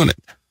not doing it.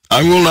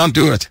 I will not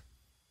do it.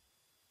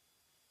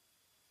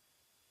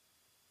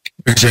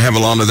 Because you have a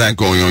lot of that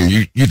going on.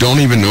 You don't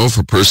even know if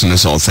a person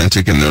is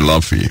authentic in their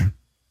love for you.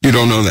 You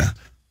don't know that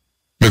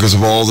because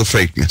of all the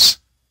fakeness.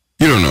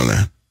 You don't know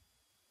that.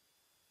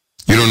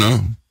 You don't know.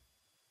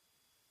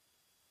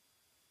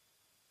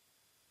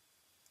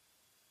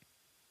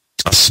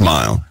 A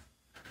smile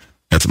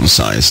at the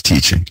Messiah's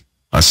teaching.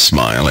 A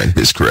smile at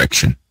his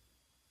correction.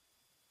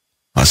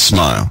 A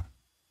smile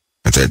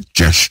at that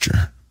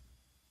gesture.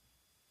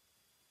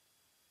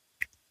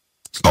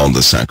 It's called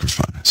the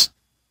sacrifice.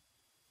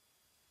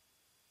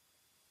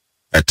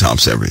 That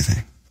tops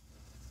everything.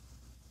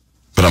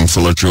 But I'm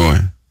full of joy.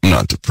 I'm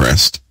not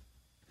depressed.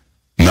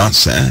 I'm not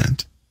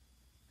sad.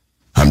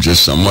 I'm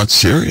just somewhat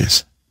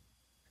serious.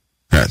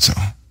 That's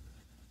all.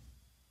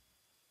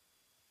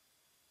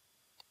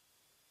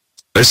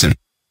 Listen.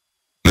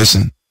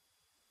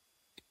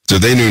 So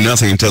they knew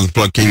nothing until the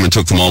flood came and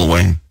took them all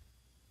away.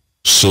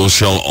 So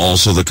shall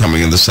also the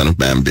coming of the Son of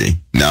Man be.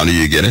 Now do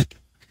you get it?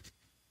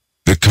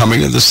 The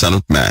coming of the Son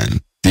of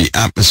Man, the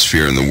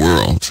atmosphere in the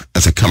world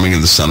at the coming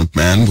of the Son of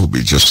Man will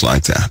be just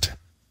like that.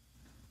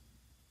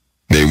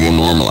 They will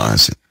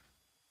normalize it.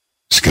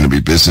 It's going to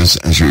be business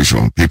as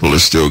usual. People are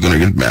still going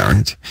to get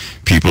married.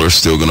 People are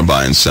still going to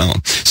buy and sell.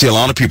 See, a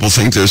lot of people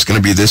think there's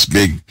going to be this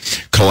big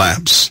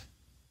collapse.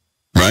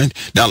 Right?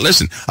 Now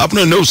listen, I'm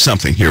going to know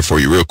something here for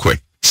you real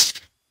quick.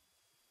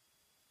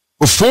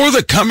 Before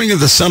the coming of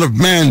the Son of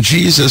Man,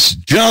 Jesus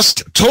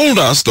just told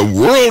us the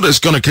world is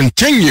going to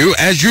continue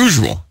as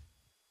usual.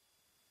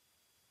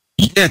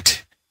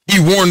 Yet, he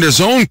warned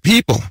his own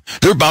people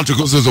they're about to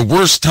go through the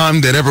worst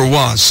time that ever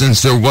was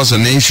since there was a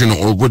nation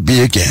or would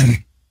be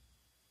again.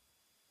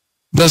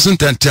 Doesn't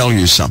that tell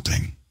you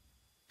something?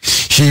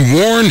 He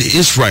warned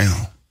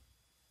Israel,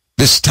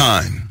 this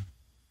time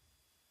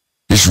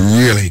is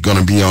really going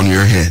to be on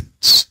your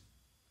heads.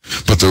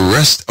 But the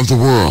rest of the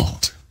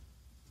world,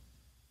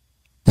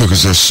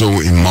 because they're so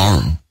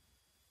immoral,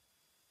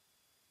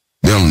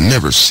 they'll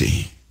never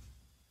see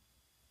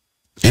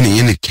any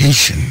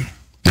indication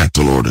that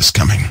the Lord is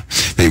coming.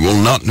 They will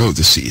not know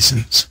the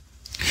seasons.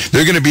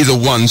 They're going to be the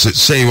ones that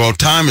say, well,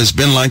 time has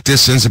been like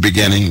this since the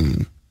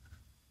beginning,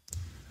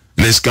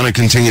 and it's going to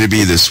continue to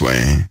be this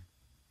way.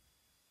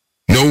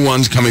 No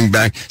one's coming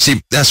back.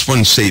 See, that's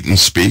when Satan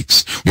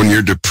speaks, when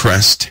you're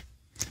depressed.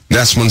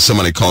 That's when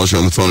somebody calls you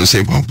on the phone and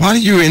say, well, why are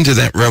you into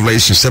that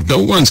Revelation stuff?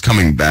 No one's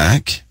coming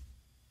back.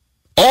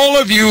 All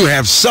of you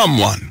have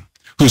someone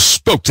who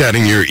spoke that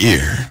in your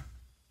ear.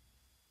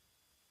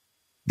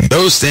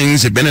 Those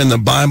things have been in the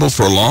Bible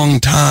for a long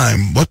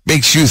time. What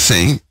makes you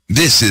think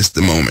this is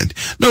the moment?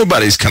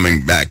 Nobody's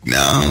coming back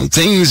now.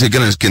 Things are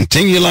going to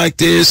continue like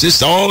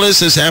this. All this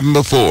has happened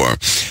before.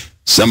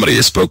 Somebody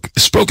has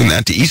spoken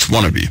that to each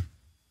one of you.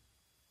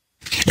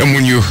 And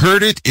when you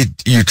heard it,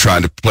 you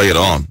tried to play it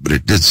off, but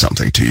it did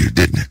something to you,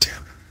 didn't it?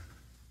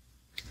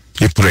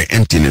 It put an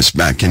emptiness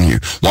back in you.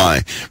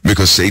 Why?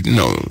 Because Satan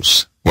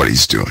knows what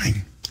he's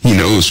doing. He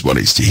knows what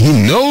he's doing.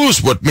 He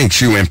knows what makes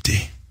you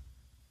empty.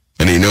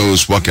 And he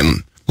knows what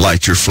can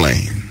light your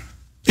flame.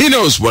 He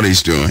knows what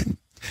he's doing.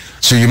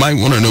 So you might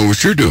want to know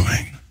what you're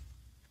doing.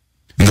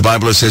 In the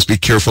Bible, it says, be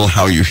careful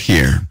how you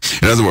hear.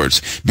 In other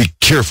words, be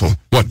careful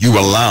what you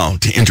allow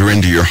to enter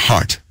into your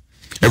heart.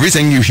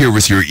 Everything you hear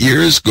with your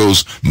ears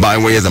goes by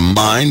way of the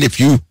mind. If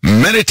you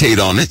meditate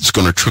on it, it's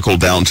going to trickle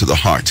down to the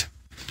heart.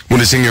 When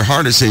it's in your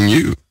heart, it's in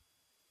you.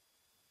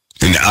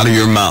 And out of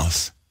your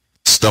mouth,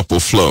 stuff will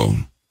flow.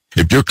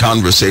 If your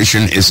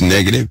conversation is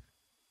negative,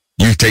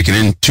 you've taken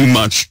in too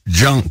much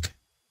junk,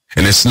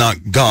 and it's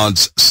not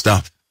God's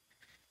stuff.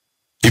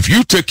 If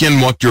you took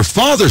in what your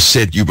father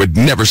said, you would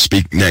never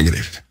speak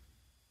negative.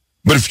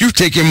 But if you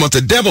take in what the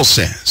devil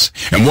says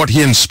and what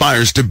he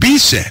inspires to be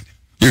said,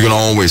 you're going to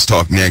always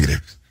talk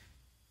negative.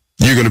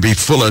 You're going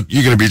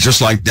to be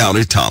just like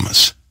Doubting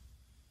Thomas.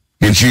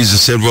 When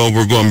Jesus said, well,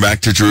 we're going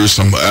back to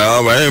Jerusalem.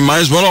 Well, we might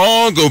as well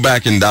all go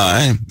back and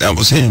die. That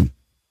was him.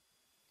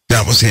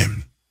 That was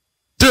him.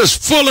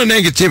 Just full of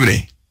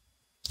negativity.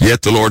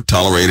 Yet the Lord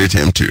tolerated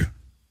him too.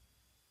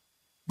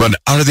 But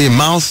out of the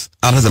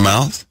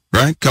mouth,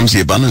 right, comes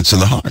the abundance of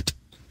the heart.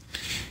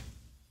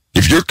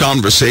 If your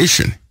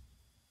conversation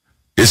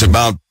is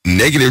about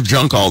negative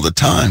junk all the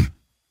time,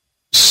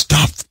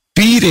 stop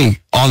feeding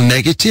on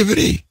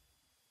negativity.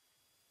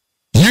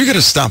 You're going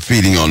to stop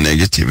feeding on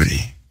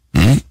negativity.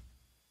 You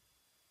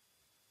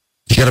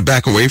got to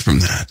back away from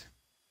that.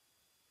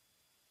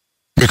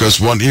 Because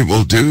what it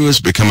will do is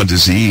become a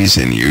disease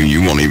in you.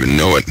 You won't even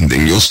know it, and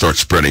then you'll start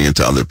spreading it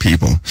to other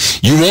people.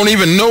 You won't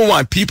even know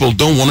why people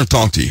don't want to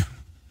talk to you.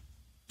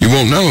 You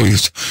won't know.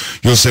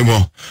 You'll say,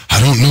 well, I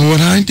don't know what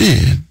I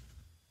did.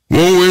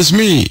 Woe is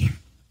me.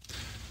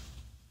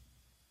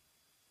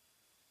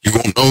 You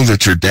won't know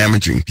that you're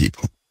damaging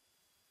people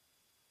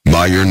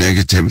by your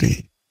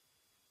negativity.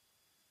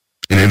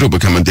 And it'll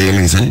become a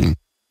daily thing.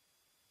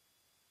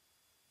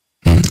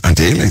 A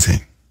daily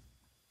thing.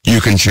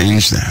 You can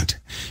change that.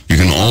 You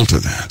can alter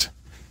that.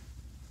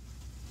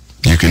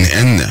 You can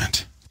end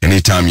that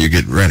anytime you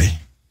get ready.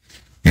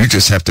 You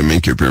just have to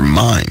make up your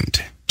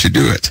mind to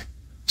do it.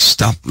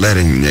 Stop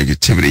letting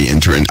negativity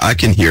enter in. I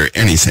can hear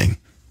anything,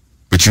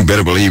 but you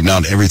better believe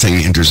not everything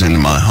enters into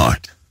my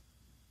heart.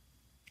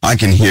 I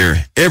can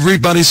hear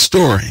everybody's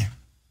story.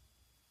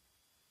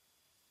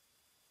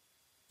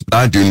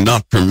 I do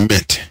not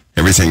permit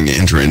everything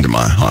enter into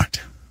my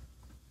heart.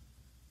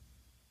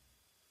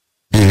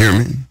 You hear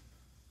me?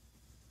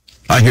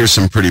 I hear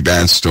some pretty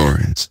bad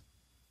stories.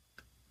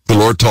 The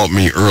Lord taught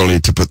me early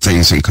to put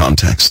things in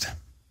context.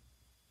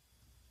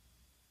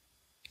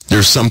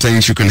 There's some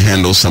things you can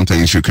handle, some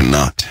things you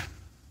cannot.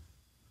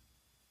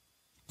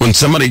 When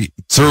somebody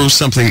throws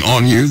something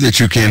on you that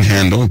you can't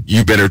handle,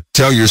 you better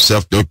tell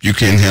yourself, nope, you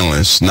can't handle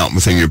it. It's not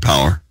within your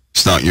power.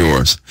 It's not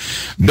yours.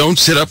 Don't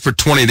sit up for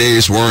 20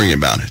 days worrying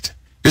about it.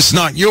 It's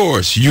not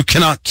yours. You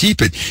cannot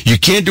keep it. You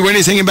can't do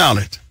anything about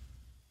it.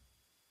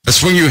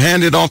 That's when you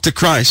hand it off to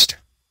Christ.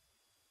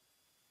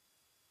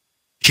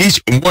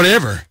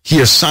 Whatever he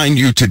assigned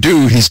you to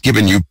do, he's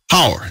given you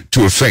power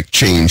to effect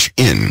change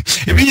in.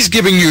 If he's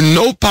giving you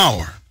no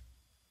power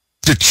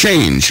to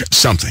change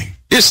something,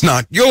 it's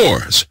not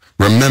yours.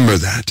 Remember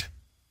that.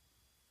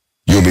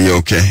 You'll be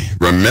okay.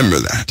 Remember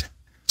that.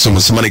 So when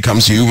somebody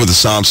comes to you with a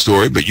sob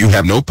story, but you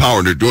have no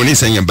power to do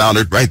anything about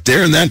it right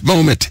there in that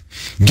moment,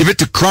 give it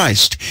to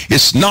Christ.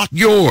 It's not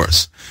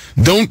yours.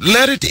 Don't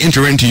let it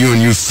enter into you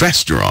and you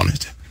fester on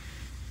it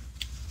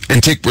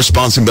and take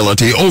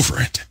responsibility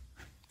over it.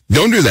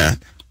 Don't do that.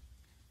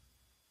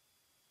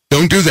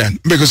 Don't do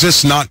that because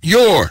it's not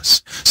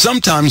yours.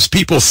 Sometimes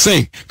people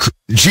think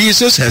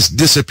Jesus has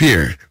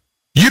disappeared.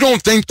 You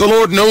don't think the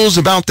Lord knows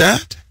about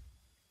that?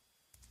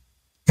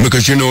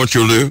 Because you know what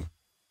you'll do?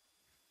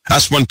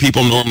 That's when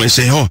people normally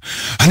say, oh,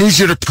 I need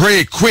you to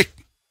pray quick.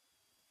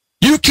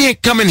 You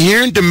can't come in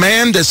here and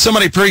demand that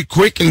somebody pray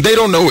quick and they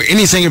don't know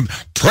anything.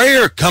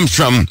 Prayer comes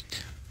from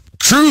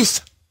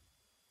truth.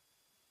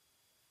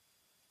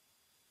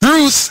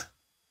 Truth.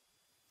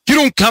 You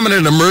don't come in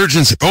an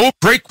emergency, oh,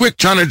 pray quick,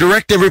 trying to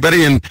direct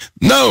everybody. And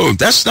no,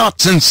 that's not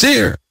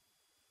sincere.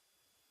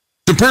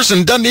 The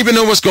person doesn't even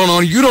know what's going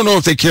on. You don't know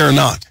if they care or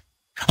not.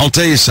 I'll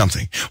tell you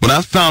something. When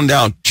I found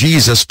out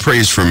Jesus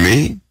prays for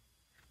me,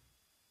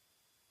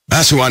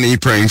 that's who I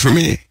need praying for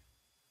me.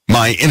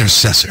 My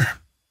intercessor.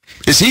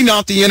 Is he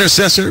not the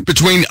intercessor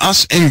between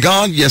us and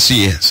God? Yes,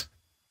 he is.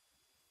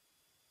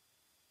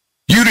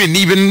 You didn't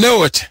even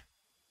know it,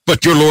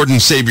 but your Lord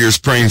and Savior is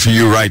praying for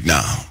you right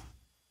now.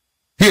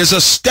 He has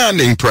a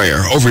standing prayer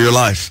over your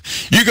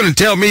life. You're going to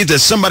tell me that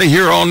somebody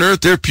here on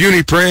earth, their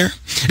puny prayer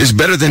is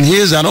better than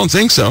his? I don't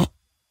think so.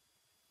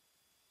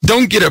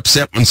 Don't get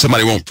upset when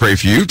somebody won't pray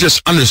for you.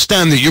 Just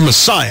understand that your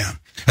Messiah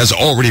has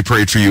already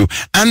prayed for you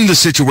and the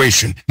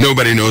situation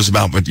nobody knows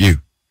about but you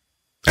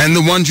and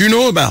the ones you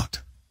know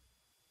about.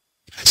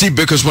 See,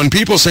 because when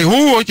people say,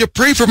 oh, you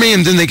pray for me,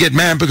 and then they get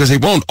mad because they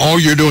won't, all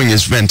you're doing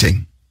is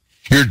venting.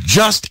 You're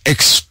just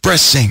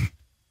expressing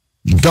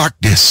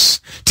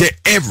darkness to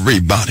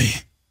everybody.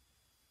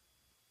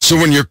 So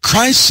when you're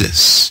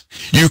crisis,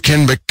 you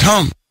can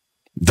become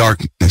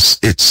darkness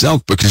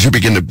itself because you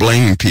begin to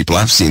blame people.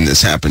 I've seen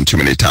this happen too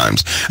many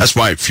times. That's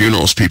why at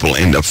funerals people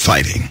end up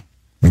fighting.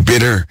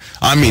 Bitter.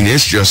 I mean,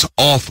 it's just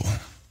awful.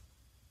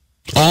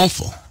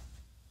 Awful.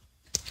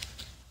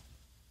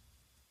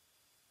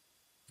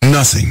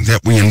 Nothing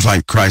that we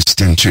invite Christ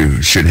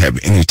into should have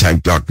any type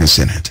of darkness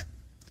in it.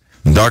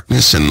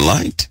 Darkness and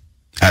light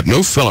have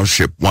no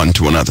fellowship one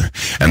to another,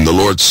 and the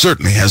Lord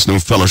certainly has no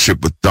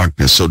fellowship with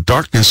darkness, so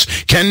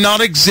darkness cannot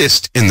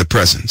exist in the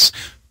presence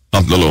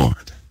of the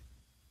Lord.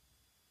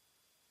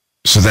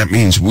 So that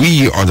means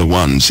we are the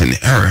ones in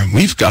error.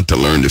 We've got to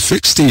learn to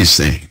fix these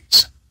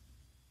things,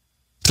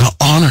 to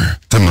honor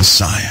the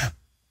Messiah,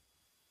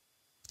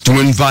 to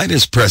invite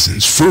his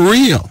presence for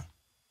real,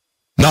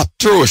 not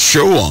throw a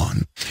show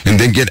on and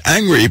then get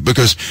angry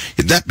because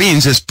that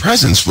means his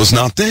presence was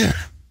not there.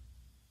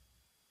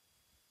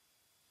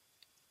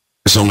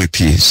 There's only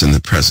peace in the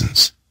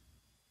presence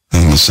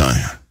of the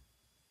Messiah.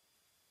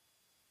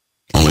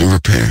 Only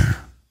repair,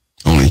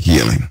 only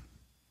healing.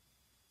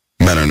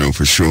 That I know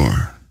for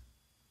sure.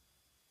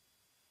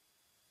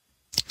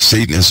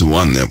 Satan is the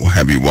one that will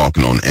have you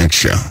walking on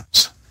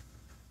eggshells.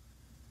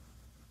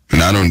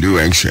 And I don't do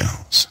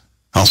eggshells.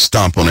 I'll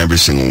stomp on every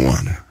single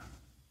one.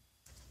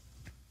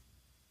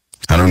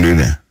 I don't do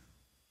that.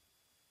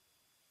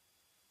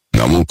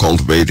 And I won't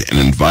cultivate an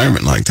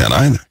environment like that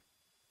either.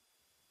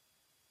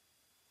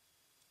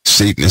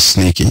 Satan is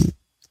sneaky,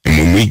 and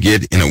when we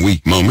get in a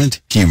weak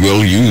moment, he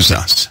will use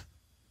us.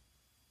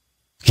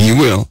 He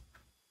will.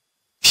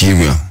 He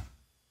will.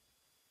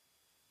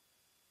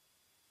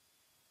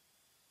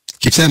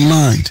 Keep that in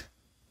mind.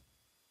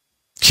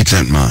 Keep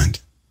that in mind.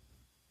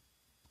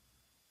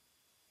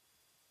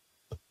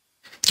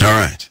 All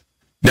right.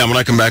 Now, when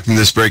I come back from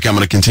this break, I'm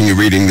going to continue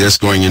reading this,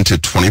 going into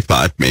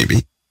 25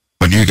 maybe.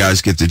 But you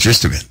guys get the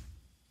gist of it.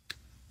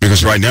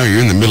 Because right now,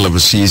 you're in the middle of a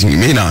season. You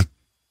may not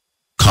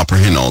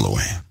comprehend all the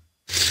way.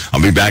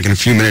 I'll be back in a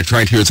few minutes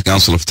right here at the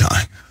Council of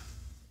Time.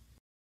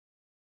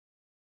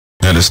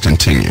 Let us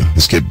continue.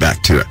 Let's get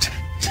back to it.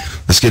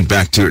 Let's get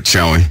back to it,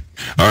 shall we?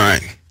 All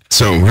right.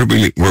 So where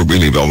we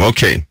leave off?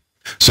 Okay.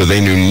 So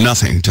they knew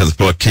nothing till the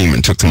flood came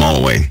and took them all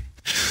away.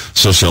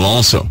 So shall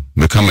also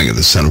the coming of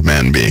the Son of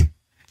Man be.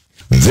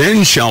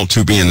 Then shall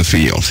two be in the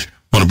field.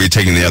 One will be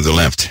taking the other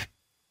left.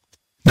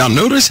 Now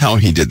notice how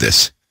he did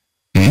this.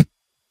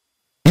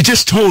 He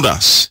just told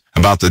us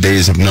about the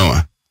days of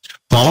Noah.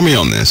 Follow me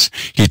on this.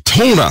 He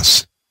told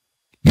us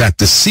that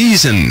the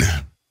season,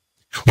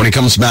 when he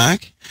comes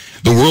back,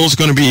 the world's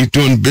going to be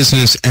doing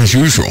business as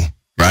usual,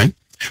 right?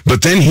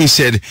 But then he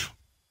said,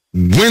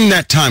 when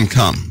that time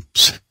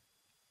comes,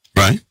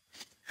 right,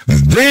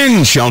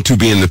 then shall two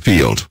be in the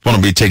field, one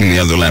will be taking the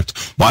other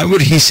left. Why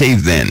would he say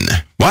then?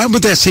 Why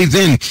would that say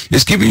then?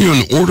 It's giving you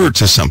an order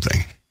to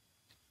something.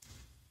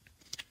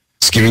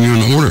 It's giving you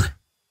an order,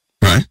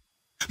 right?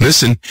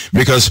 Listen,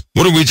 because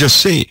what did we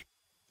just see?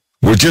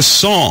 We just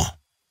saw.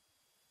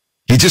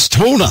 He just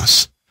told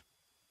us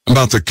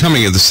about the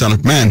coming of the Son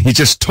of Man. He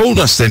just told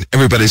us that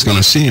everybody's going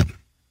to see him.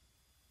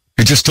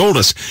 He just told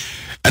us.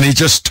 And he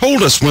just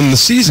told us when the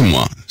season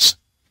was.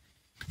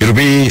 It'll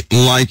be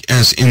like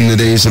as in the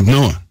days of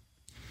Noah,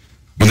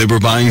 when they were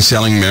buying,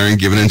 selling, marrying,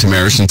 giving into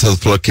marriage until the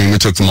flood came and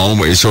took them all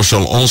away. So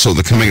shall also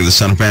the coming of the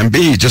Son of Man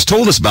be. He just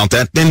told us about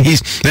that.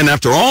 Then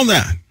after all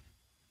that,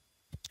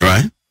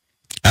 right?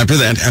 After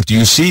that, after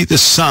you see the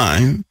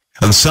sign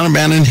of the Son of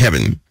Man in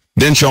heaven,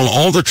 then shall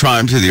all the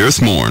tribes of the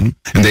earth mourn,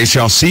 and they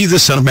shall see the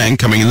Son of Man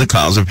coming in the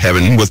clouds of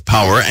heaven with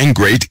power and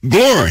great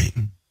glory.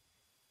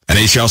 And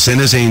he shall send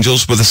his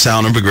angels with the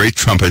sound of a great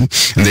trumpet,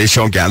 and they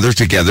shall gather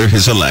together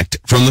his elect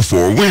from the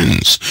four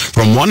winds,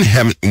 from one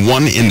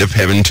end of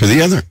heaven to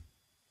the other.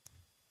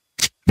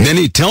 And then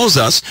he tells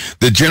us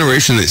the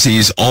generation that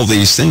sees all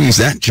these things,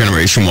 that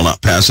generation will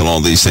not pass till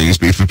all these things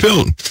be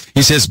fulfilled.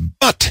 He says,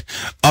 but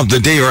of the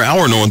day or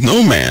hour knoweth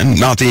no man,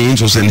 not the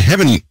angels in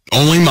heaven,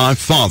 only my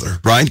Father,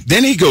 right?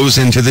 Then he goes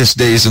into this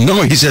days of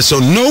Noah. He says, so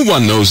no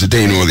one knows the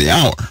day nor the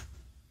hour.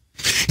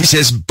 He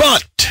says,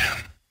 but,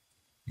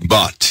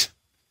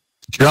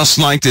 just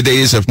like the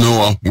days of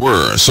Noah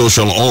were, so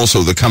shall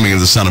also the coming of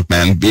the Son of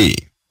Man be.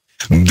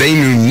 They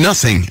knew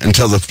nothing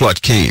until the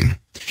flood came.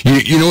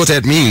 You know what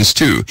that means,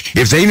 too.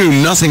 If they knew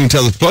nothing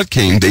until the flood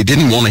came, they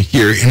didn't want to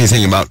hear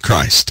anything about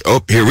Christ.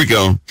 Oh, here we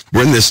go.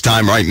 We're in this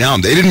time right now.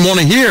 They didn't want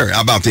to hear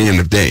about the end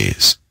of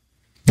days.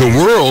 The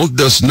world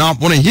does not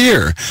want to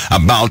hear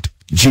about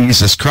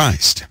Jesus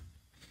Christ.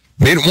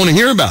 They don't want to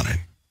hear about it.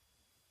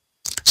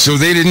 So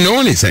they didn't know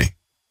anything.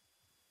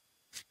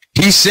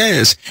 He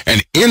says,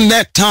 and in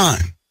that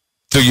time,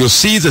 so you'll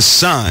see the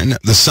sign,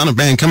 the Son of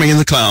Man coming in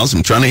the clouds.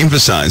 I'm trying to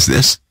emphasize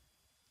this.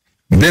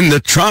 Then the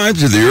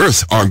tribes of the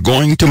earth are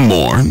going to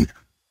mourn.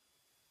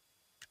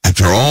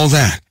 After all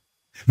that,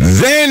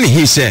 then,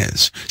 he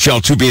says, shall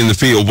two be in the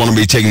field, one will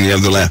be taking the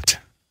other left.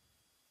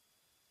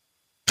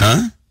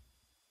 Huh?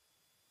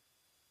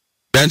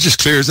 That just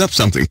clears up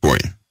something for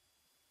you.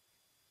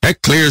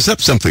 That clears up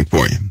something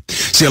for you.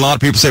 See, a lot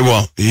of people say,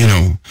 well,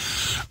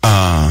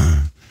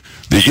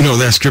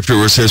 that scripture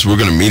where it says we're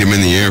going to meet him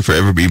in the air,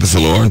 forever be with the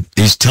Lord.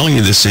 He's telling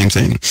you the same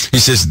thing. He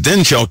says,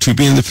 then shall two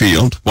be in the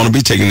field, one will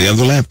be taking the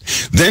other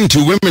left. Then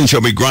two women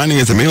shall be grinding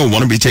at the mill,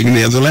 one will be taking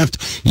the other left.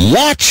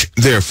 Watch,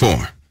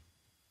 therefore,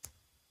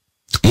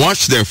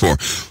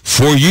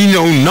 for ye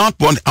know not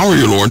what hour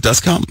your Lord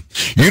doth come.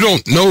 You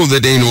don't know the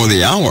day nor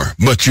the hour,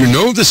 but you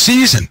know the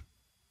season.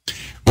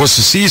 What's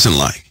the season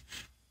like?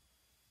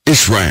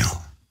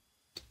 Israel.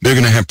 They're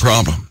going to have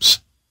problems.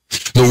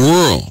 The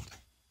world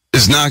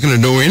is not going to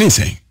know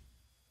anything.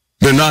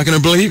 They're not going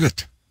to believe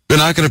it. They're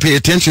not going to pay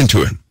attention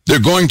to it.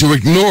 They're going to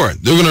ignore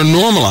it. They're going to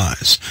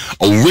normalize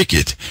a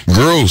wicked,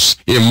 gross,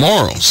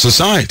 immoral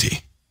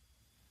society.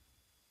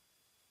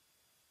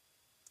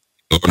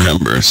 Lord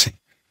have mercy.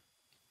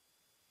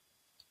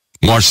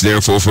 Watch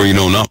therefore, for you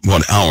know not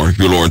what hour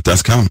your Lord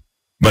doth come.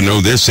 But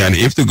know this, that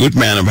if the good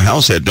man of a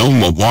house had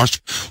known what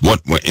watch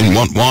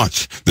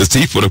the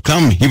thief would have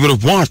come, he would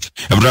have watched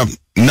and would have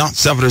not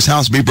suffered his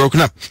house to be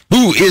broken up.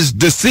 Who is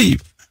the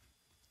thief?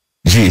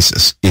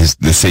 Jesus is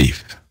the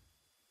thief.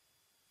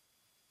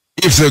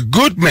 If the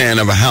good man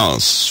of a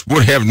house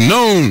would have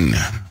known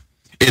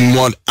in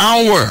what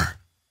hour,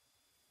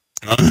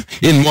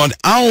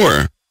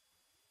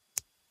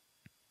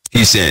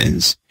 he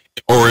says,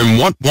 or in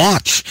what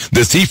watch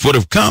the thief would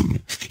have come,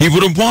 he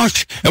would have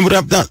watched and would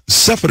have not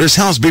suffered his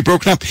house to be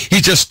broken up.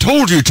 He just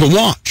told you to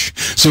watch.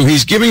 So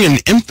he's giving an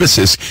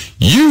emphasis.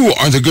 You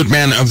are the good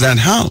man of that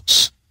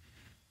house.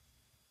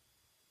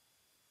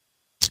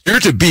 You're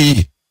to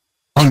be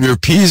on your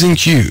P's and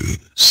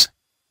Q's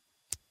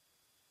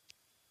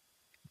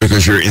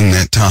because you're in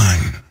that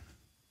time.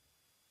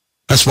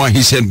 That's why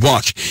he said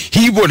watch.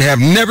 He would have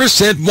never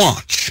said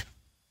watch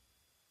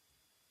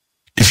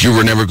if you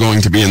were never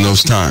going to be in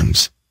those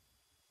times.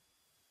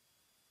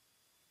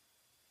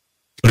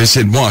 But he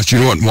said watch. You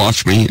know what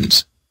watch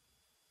means?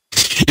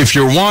 If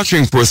you're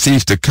watching for a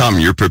thief to come,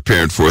 you're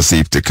prepared for a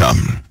thief to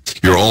come.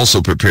 You're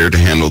also prepared to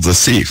handle the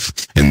thief.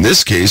 In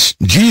this case,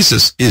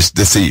 Jesus is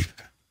the thief.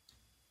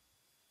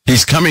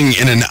 He's coming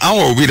in an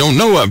hour we don't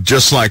know of,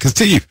 just like a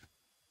thief.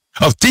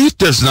 A thief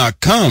does not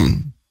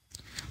come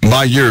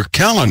by your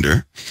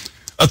calendar.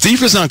 A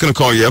thief is not going to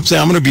call you up and say,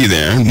 I'm going to be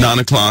there 9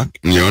 o'clock,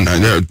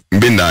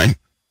 midnight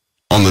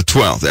on the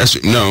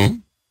 12th. No.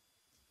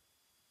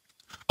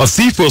 A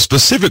thief will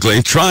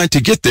specifically try to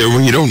get there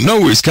when you don't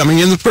know he's coming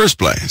in the first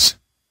place.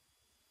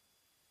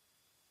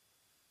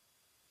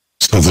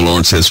 So the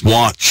Lord says,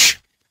 watch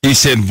He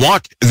said,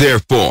 watch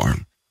therefore,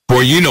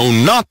 for ye know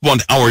not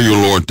what hour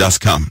your Lord doth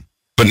come.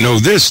 But know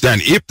this, that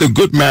if the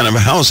good man of a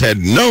house had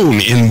known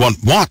in what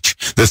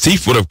watch the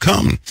thief would have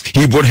come,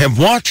 he would have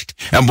watched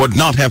and would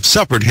not have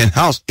suffered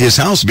his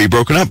house be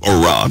broken up or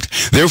robbed.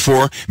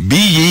 Therefore, be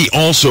ye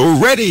also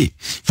ready,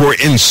 for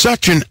in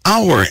such an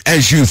hour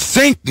as you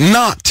think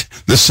not,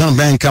 the Son of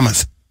Man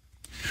cometh.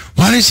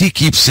 Why does he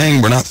keep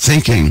saying we're not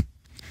thinking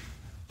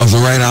of the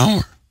right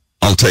hour?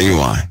 I'll tell you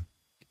why.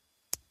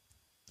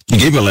 He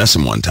gave a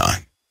lesson one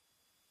time,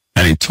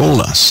 and he told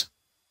us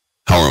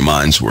how our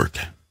minds work,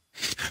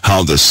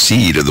 how the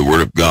seed of the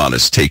Word of God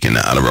is taken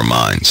out of our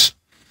minds.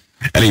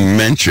 And he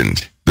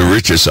mentioned the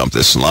riches of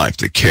this life,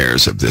 the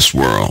cares of this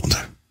world.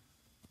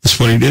 That's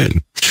what he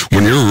did.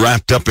 When you're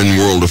wrapped up in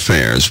world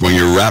affairs, when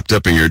you're wrapped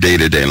up in your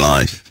day-to-day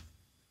life,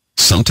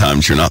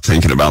 sometimes you're not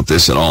thinking about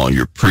this at all.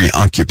 You're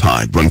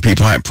preoccupied. When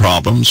people have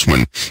problems,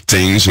 when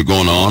things are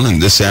going on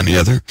and this, that, and the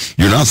other,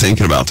 you're not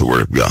thinking about the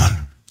Word of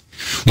God.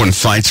 When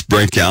fights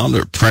break out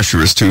or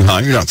pressure is too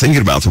high, you're not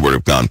thinking about the Word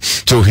of God.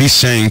 So he's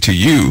saying to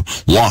you,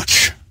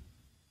 watch.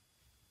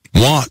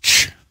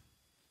 Watch.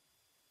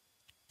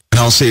 And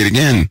I'll say it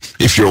again.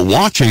 If you're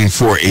watching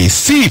for a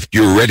thief,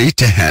 you're ready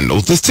to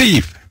handle the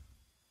thief.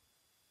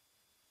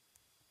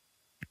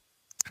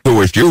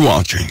 So if you're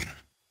watching,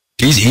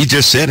 he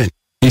just said it.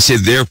 He said,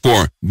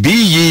 therefore, be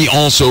ye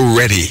also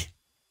ready.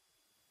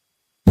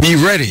 Be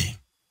ready.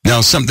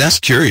 Now, that's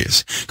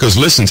curious, because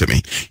listen to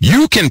me.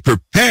 You can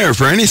prepare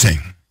for anything,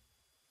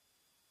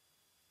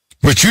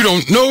 but you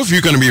don't know if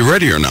you're going to be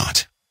ready or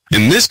not.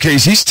 In this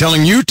case, he's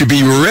telling you to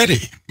be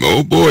ready.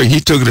 Oh, boy, he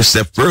took it a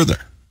step further.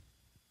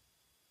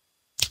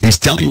 He's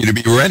telling you to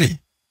be ready.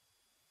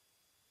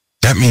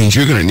 That means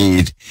you're going to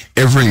need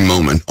every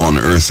moment on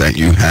earth that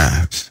you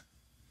have.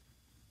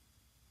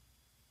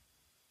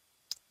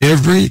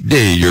 Every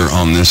day you're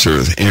on this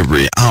earth,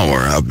 every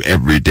hour of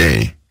every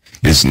day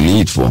is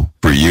needful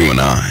for you and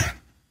I.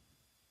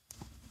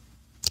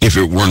 If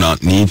it were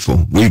not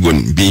needful, we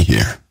wouldn't be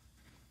here.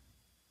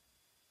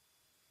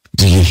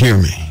 Do you hear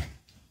me?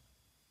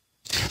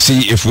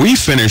 See, if we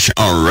finish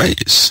our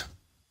race,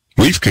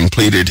 we've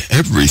completed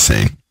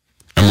everything,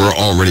 and we're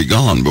already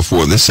gone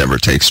before this ever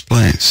takes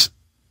place.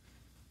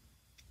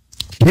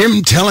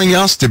 Him telling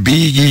us to be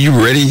ye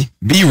ready,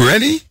 be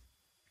ready?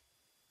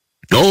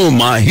 Oh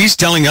my, he's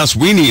telling us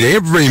we need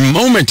every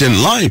moment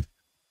in life.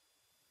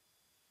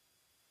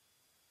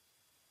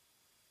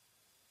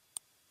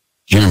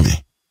 Hear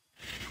me.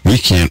 We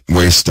can't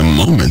waste a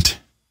moment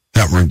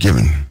that we're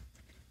given.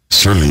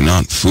 Certainly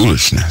not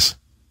foolishness.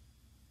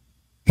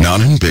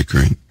 Not in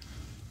bickering.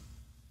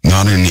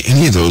 Not in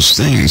any of those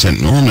things that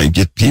normally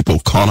get people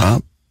caught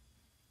up.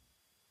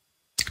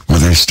 Where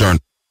they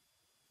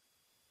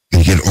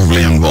get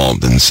overly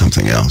involved in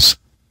something else.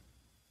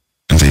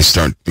 And they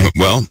start,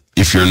 well,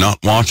 if you're not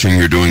watching,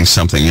 you're doing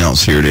something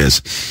else. Here it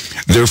is.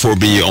 Therefore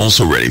be ye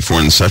also ready,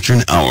 for in such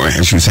an hour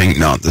as you think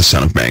not, the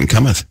Son of Man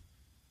cometh.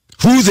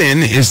 Who then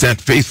is that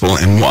faithful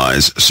and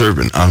wise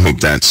servant? I hope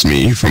that's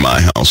me for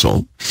my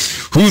household.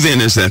 Who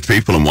then is that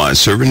faithful and wise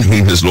servant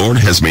whom his Lord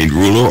has made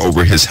ruler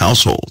over his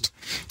household,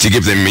 to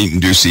give them meat in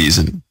due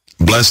season?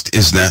 Blessed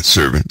is that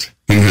servant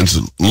whom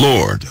his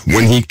Lord,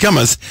 when he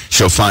cometh,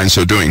 shall find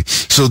so doing.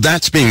 So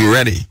that's being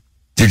ready.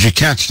 Did you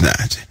catch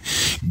that?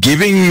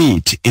 Giving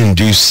meat in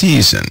due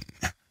season.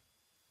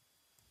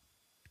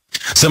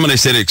 Somebody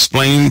said,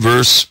 explain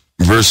verse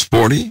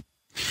 40.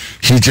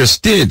 He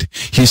just did.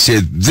 He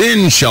said,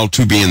 then shall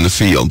two be in the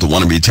field, the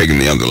one will be taking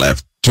the other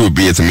left. Two will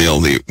be at the mill,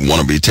 the one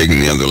will be taking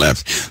the other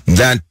left.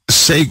 That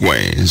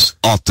segues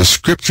off the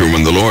scripture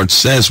when the Lord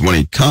says when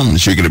he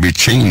comes, you're going to be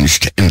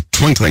changed in the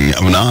twinkling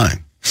of an eye.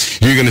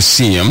 You're going to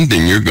see him,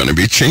 then you're going to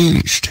be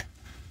changed.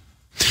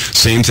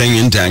 Same thing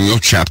in Daniel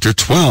chapter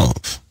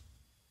 12.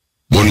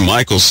 When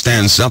Michael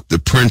stands up, the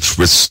prince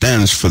which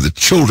stands for the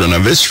children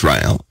of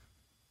Israel,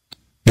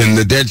 then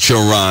the dead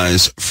shall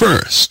rise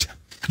first.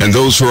 And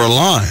those who are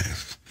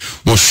alive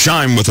will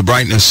shine with the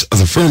brightness of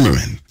the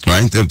firmament,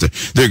 right?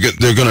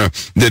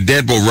 The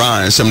dead will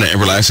rise, some to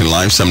everlasting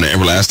life, some to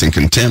everlasting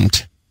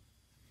contempt.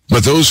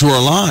 But those who are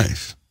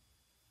alive,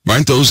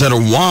 right? Those that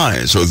are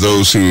wise, or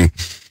those who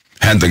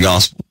had the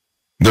gospel,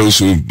 those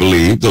who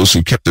believed, those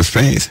who kept the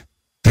faith,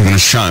 they're going to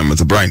shine with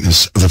the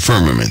brightness of the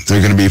firmament.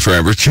 They're going to be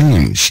forever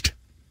changed.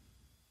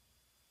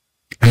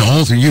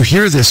 And you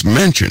hear this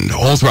mentioned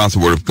all throughout the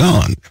Word of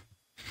God.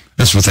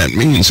 That's what that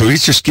means. So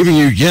he's just giving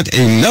you yet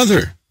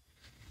another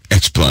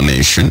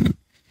explanation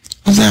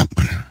of that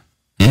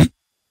one.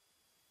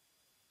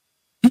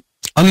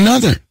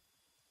 Another.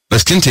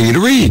 Let's continue to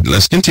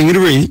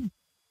read.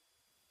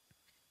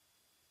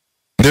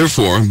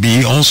 Therefore,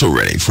 be also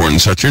ready, for in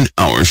such an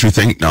hour as you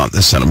think not,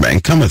 the Son of Man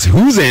cometh.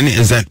 Who then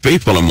is that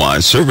faithful and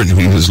wise servant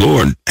whom his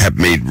Lord hath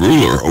made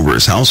ruler over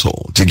his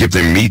household, to give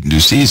them meat in due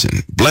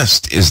season?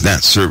 Blessed is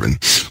that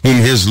servant whom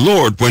his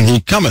Lord, when he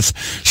cometh,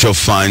 shall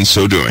find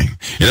so doing.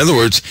 In other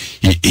words,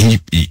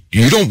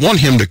 you don't want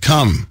him to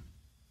come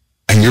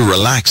and you're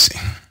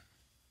relaxing,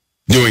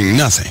 doing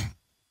nothing,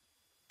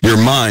 your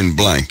mind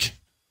blank,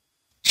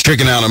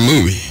 checking out a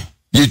movie.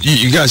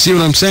 You guys see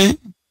what I'm saying?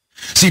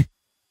 See,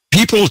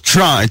 people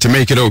try to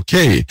make it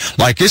okay.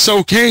 Like it's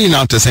okay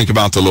not to think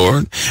about the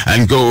Lord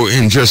and go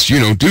and just,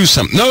 do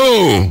something.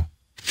 No.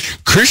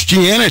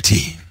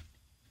 Christianity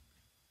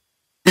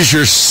is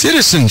your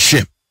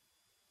citizenship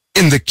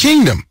in the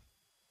kingdom.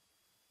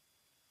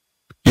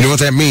 You know what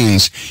that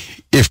means?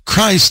 If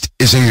Christ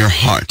is in your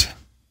heart,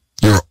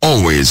 you're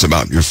always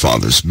about your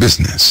Father's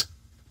business.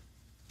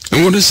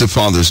 And what is the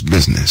Father's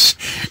business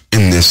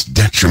in this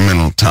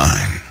detrimental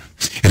time?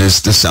 It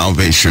is the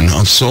salvation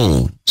of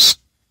souls.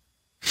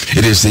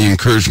 It is the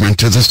encouragement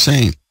to the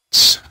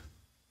saints.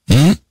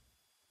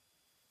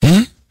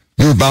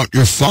 You're about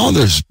your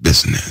Father's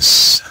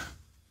business.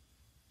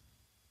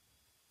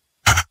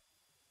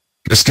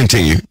 Let's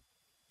continue.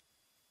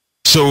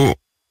 So,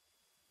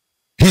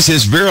 he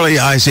says, verily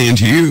I say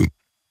unto you,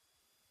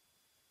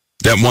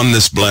 that one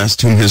that's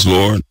blessed, whom his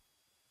Lord,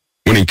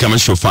 when he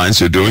cometh, shall find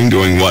so doing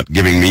what?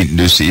 Giving meat in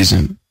due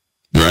season.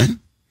 Right?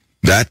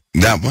 That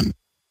one.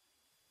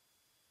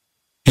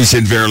 He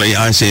said, verily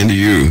I say unto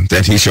you,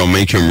 that he shall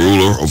make him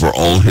ruler over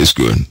all his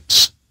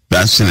goods.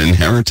 That's an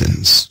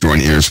inheritance,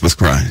 joint heirs with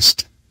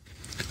Christ.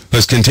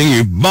 Let's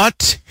continue.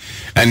 But,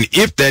 and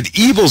if that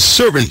evil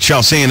servant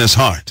shall say in his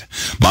heart,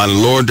 my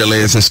Lord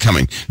delayeth his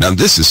coming. Now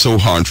this is so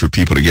hard for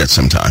people to get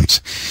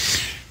sometimes.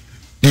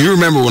 Do you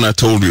remember when I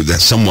told you that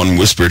someone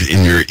whispered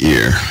in your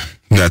ear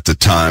that the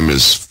time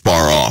is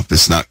far off,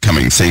 it's not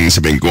coming, things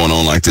have been going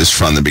on like this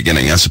from the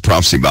beginning? That's a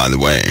prophecy, by the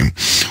way.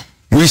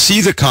 We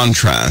see the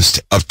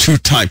contrast of two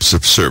types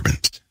of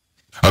servant,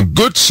 a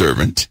good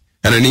servant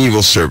and an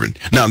evil servant.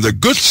 Now, the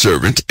good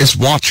servant is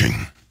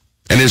watching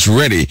and is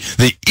ready.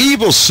 The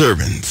evil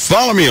servant,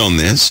 follow me on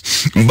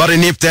this, but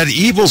and if that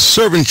evil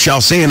servant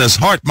shall say in his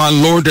heart, my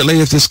Lord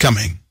delayeth his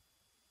coming.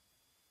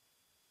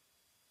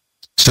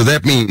 So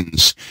that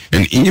means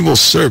an evil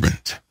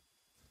servant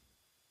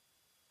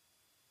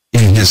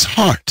in his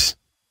heart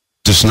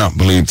does not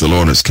believe the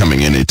Lord is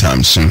coming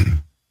anytime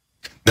soon.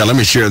 Now, let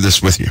me share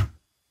this with you.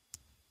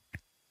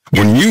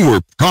 When you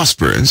were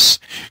prosperous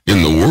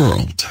in the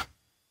world,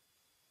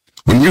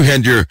 when you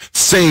had your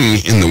thing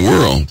in the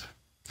world,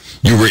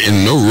 you were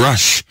in no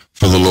rush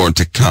for the Lord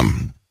to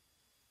come.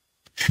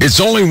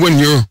 It's only when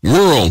your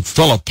world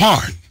fell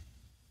apart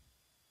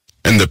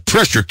and the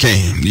pressure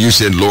came, you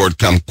said, Lord,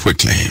 come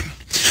quickly.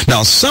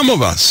 Now, some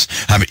of us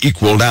have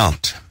equaled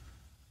out.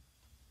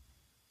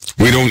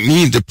 We don't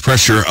need the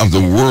pressure of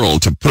the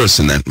world to put us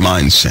in that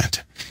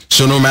mindset.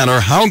 So no matter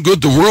how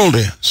good the world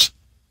is,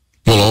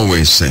 we'll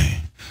always say,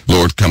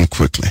 Lord, come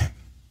quickly.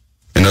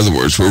 In other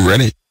words, we're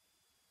ready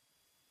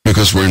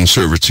because we're in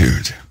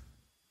servitude.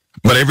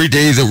 But every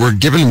day that we're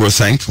given, we're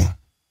thankful.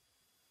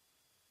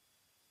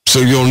 So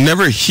you'll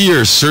never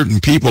hear certain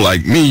people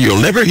like me,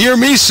 you'll never hear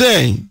me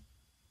say,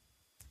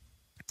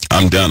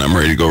 I'm done, I'm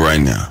ready to go right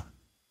now.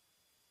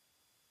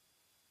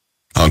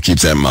 I'll keep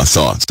that in my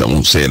thoughts. I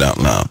won't say it out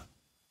loud.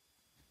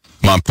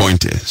 My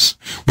point is,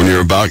 when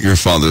you're about your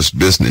Father's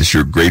business,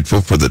 you're grateful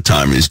for the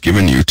time he's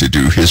given you to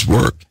do his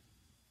work.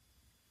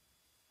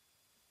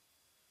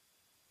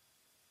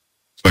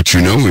 But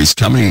you know he's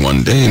coming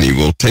one day and he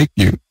will take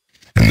you,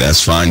 and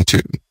that's fine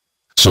too.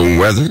 So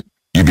whether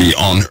you be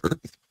on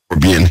earth or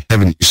be in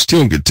heaven, you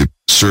still get to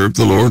serve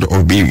the Lord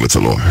or be with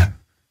the Lord.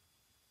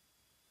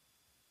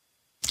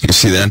 You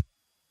see that?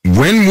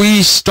 When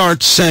we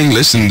start saying,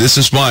 listen, this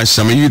is why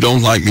some of you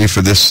don't like me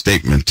for this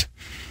statement.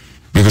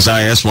 Because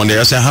I asked one day,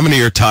 I said, how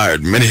many are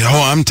tired? Many,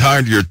 I'm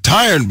tired. You're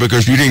tired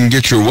because you didn't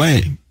get your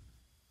way.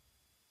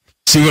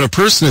 See, when a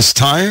person is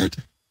tired,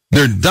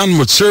 they're done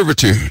with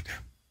servitude.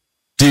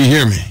 Do you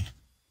hear me?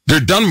 They're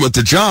done with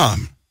the job.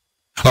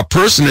 A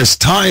person is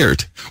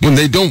tired when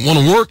they don't want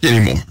to work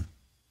anymore.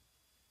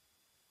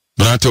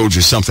 But I told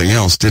you something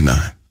else, didn't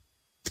I?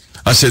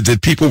 I said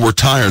that people were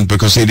tired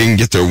because they didn't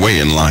get their way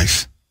in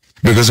life,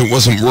 because it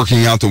wasn't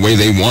working out the way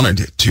they wanted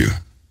it to.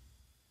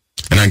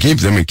 And I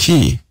gave them a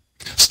key.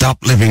 Stop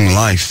living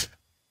life.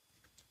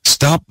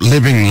 Stop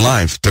living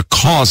life to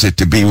cause it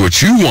to be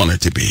what you want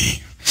it to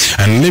be,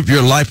 and live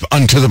your life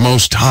unto the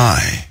Most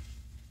High.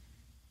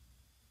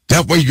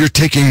 That way you're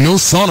taking no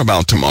thought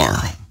about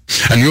tomorrow.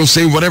 And you'll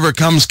say, whatever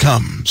comes,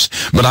 comes.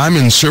 But I'm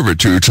in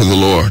servitude to the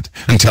Lord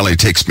until he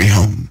takes me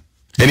home.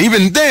 And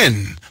even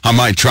then, I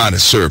might try to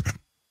serve him.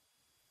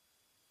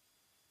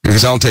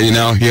 Because I'll tell you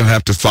now, he'll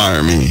have to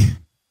fire me.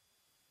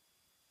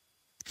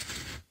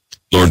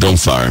 Lord, don't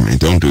fire me.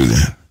 Don't do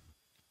that.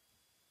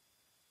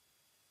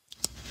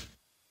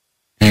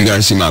 You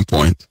guys see my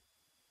point?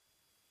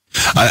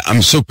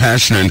 I'm so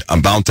passionate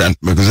about that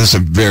because that's a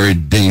very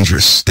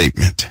dangerous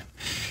statement.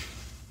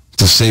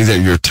 To say that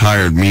you're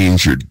tired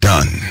means you're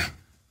done.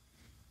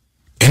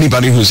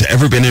 Anybody who's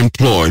ever been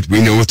employed,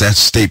 we know what that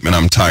statement,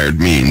 I'm tired,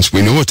 means.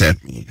 We know what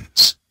that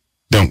means,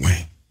 don't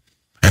we?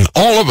 And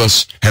all of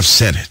us have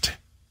said it.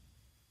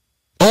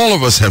 All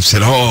of us have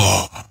said,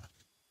 oh,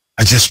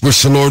 I just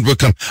wish the Lord would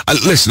come.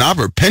 Listen, I've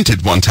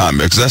repented one time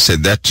because I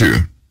said that too.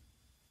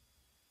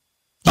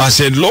 I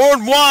said, Lord,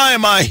 why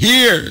am I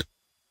here?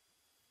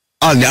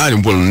 I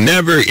will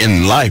never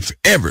in life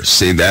ever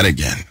say that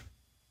again.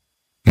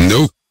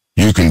 Nope.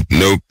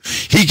 Nope.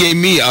 He gave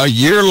me a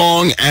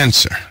year-long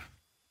answer.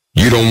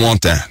 You don't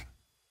want that.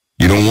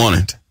 You don't want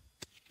it.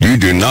 You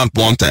do not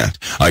want that.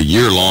 A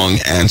year-long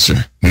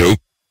answer. Nope.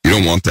 You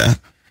don't want that.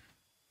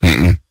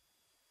 No.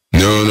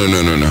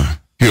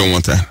 You don't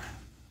want that.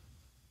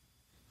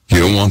 You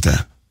don't want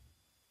that.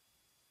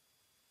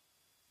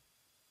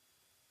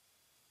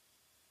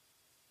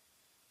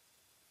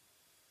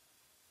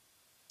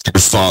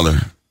 Your Father,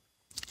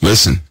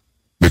 listen,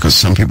 because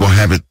some people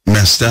have it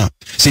messed up.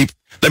 See,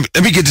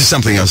 let me get to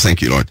something else.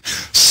 Thank you, Lord.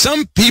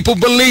 Some people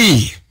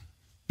believe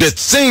that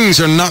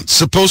things are not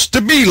supposed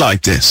to be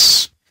like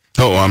this.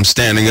 Oh, I'm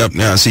standing up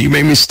now. See, you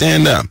made me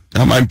stand up.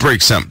 I might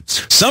break something.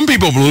 Some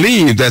people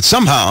believe that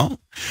somehow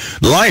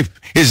life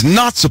is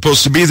not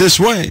supposed to be this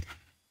way.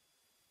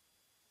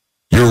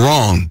 You're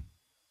wrong.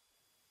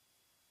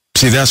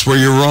 See, that's where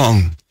you're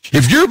wrong.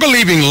 If you're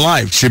believing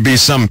life should be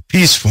some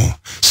peaceful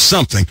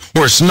something,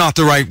 or it's not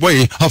the right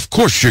way, of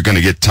course you're going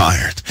to get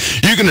tired.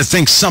 You're going to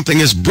think something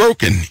is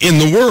broken in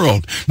the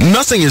world.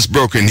 Nothing is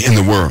broken in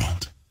the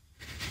world.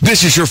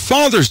 This is your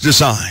Father's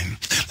design.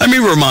 Let me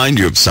remind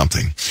you of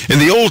something. In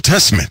the Old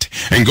Testament,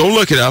 and go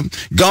look it up,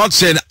 God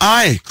said,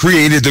 I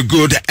created the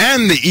good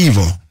and the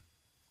evil.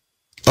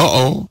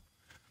 Uh-oh.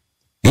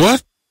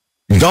 What?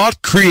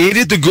 God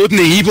created the good and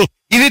the evil?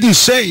 He didn't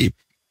say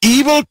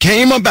evil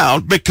came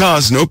about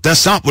because, nope,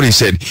 that's not what he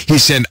said. He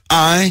said,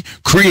 I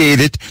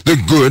created the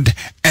good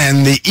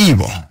and the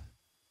evil.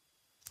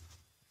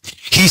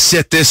 He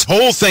set this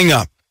whole thing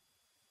up.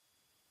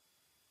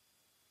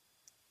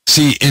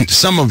 See, in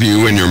some of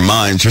you in your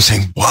minds are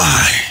saying,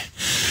 why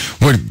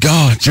would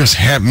God just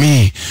have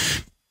me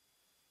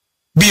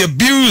be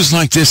abused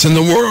like this in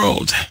the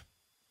world?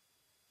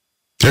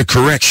 The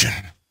correction.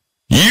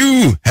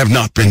 You have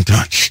not been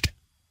touched,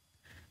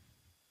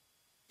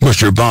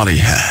 but your body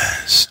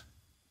has.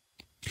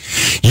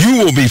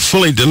 You will be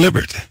fully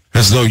delivered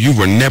as though you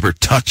were never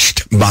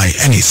touched by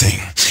anything,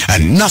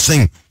 and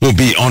nothing will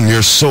be on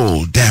your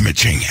soul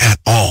damaging at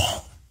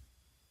all.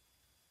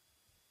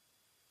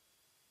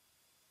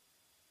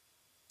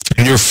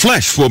 And your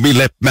flesh will be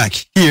left back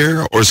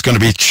here, or it's going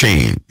to be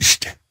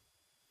changed.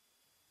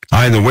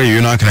 Either way,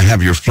 you're not going to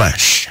have your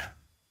flesh.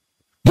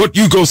 What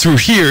you go through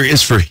here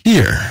is for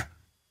here.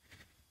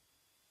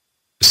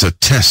 It's a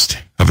test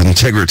of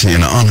integrity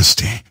and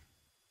honesty.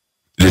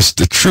 It is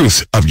the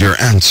truth of your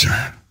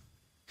answer.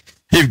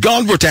 If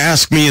God were to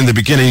ask me in the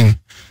beginning,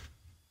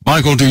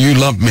 Michael, do you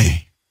love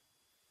me?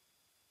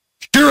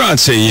 Sure, I'd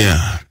say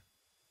yeah.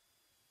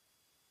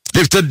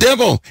 If the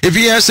devil, if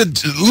he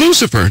asked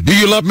Lucifer, do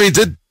you love me?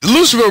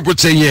 Lucifer would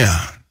say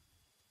yeah.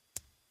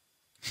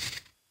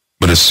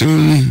 But as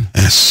soon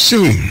as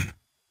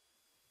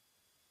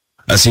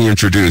he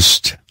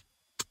introduced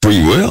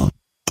free will,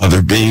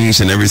 other beings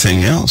and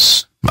everything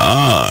else,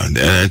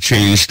 that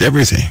changed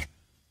everything.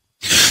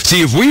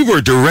 See, if we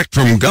were direct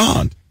from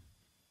God,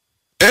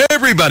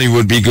 everybody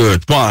would be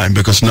good. Why?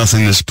 Because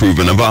nothing is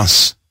proven of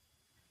us.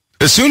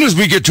 As soon as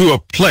we get to a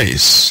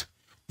place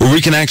where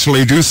we can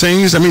actually do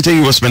things, let me tell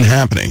you what's been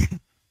happening.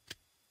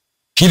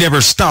 He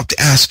never stopped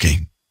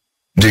asking,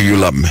 do you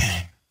love me?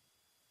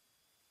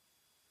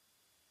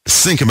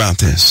 Think about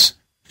this.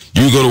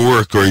 You go to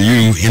work or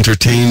you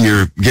entertain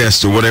your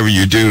guests or whatever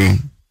you do,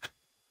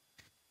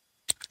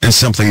 and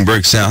something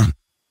breaks out.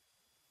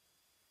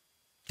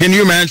 Can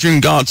you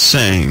imagine God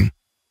saying,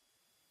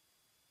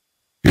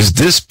 is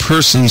this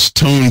person's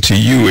tone to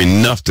you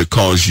enough to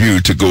cause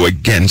you to go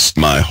against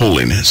my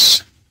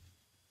holiness?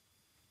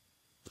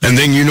 And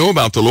then you know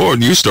about the Lord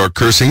and you start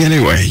cursing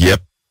anyway.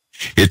 Yep,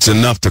 it's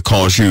enough to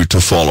cause you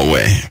to fall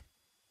away.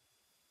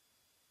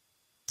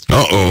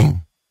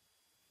 Uh-oh.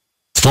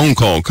 Phone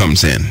call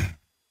comes in.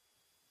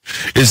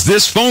 Is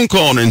this phone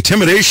call and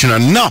intimidation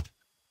enough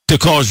to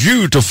cause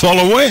you to fall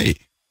away?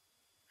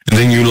 And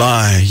then you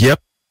lie. Yep,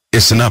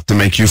 it's enough to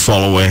make you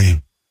fall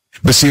away.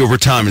 But see, over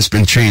time it's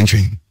been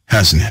changing,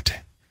 hasn't it?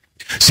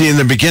 See, in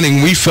the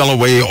beginning we fell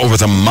away over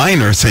the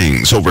minor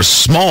things, over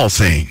small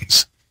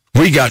things.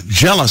 We got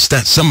jealous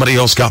that somebody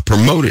else got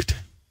promoted,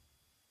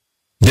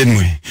 didn't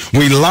we?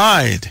 We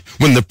lied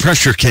when the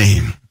pressure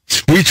came.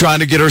 We tried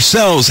to get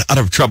ourselves out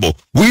of trouble.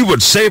 We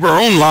would save our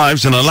own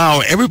lives and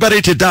allow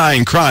everybody to die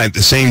and cry at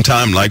the same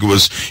time like it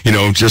was,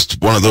 just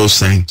one of those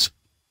things.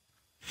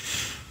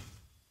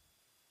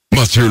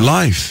 But through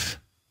life,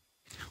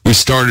 we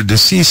started to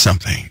see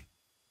something.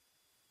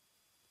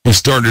 We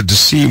started to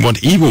see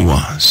what evil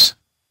was.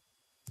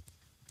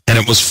 And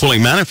it was fully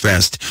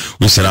manifest.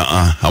 We said,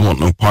 I want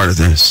no part of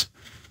this.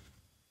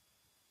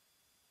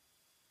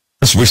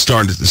 That's what we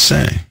started to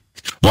say.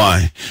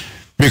 Why?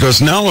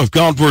 Because now if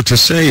God were to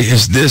say,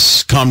 is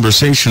this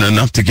conversation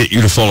enough to get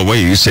you to fall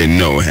away? You say,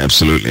 no,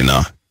 absolutely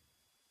not.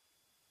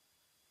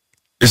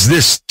 Is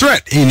this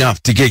threat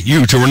enough to get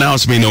you to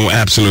renounce me? No,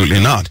 absolutely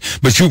not.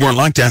 But you weren't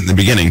like that in the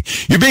beginning.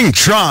 You're being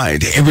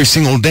tried every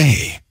single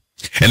day.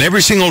 And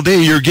every single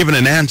day you're given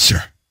an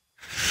answer.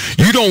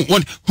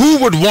 Who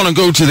would want to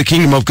go to the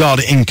kingdom of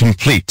God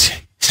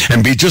incomplete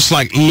and be just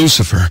like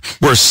Lucifer,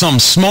 where some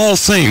small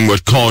thing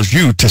would cause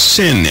you to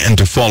sin and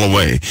to fall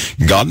away?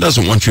 God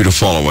doesn't want you to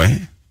fall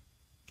away.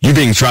 You're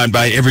being tried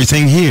by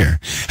everything here.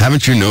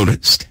 Haven't you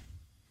noticed?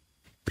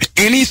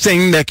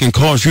 Anything that can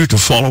cause you to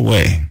fall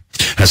away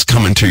has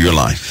come into your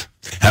life.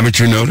 Haven't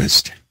you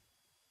noticed?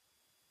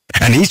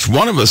 And each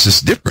one of us is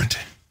different.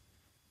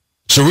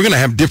 So we're going to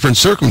have different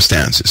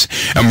circumstances.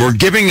 And we're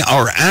giving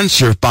our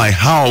answer by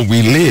how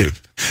we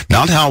live,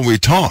 not how we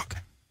talk.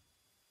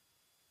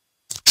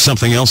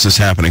 Something else is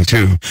happening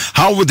too.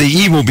 How would the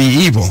evil be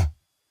evil?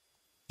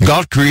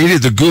 God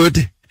created the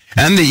good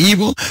and the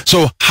evil.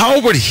 So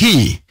how would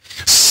he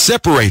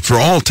separate for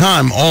all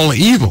time all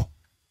evil?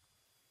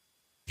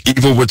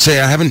 Evil would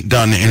say, I haven't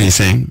done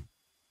anything.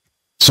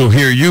 So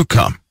here you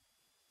come.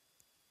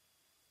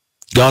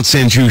 God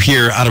sends you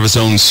here out of his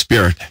own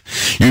spirit.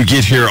 You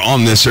get here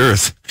on this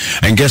earth.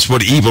 And guess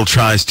what evil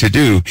tries to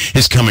do?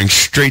 Is coming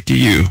straight to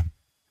you.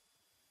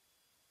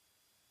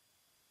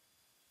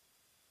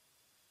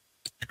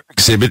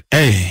 Exhibit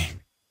A.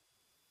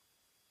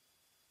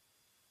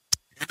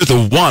 You're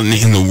the one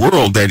in the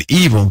world that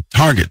evil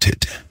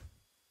targeted.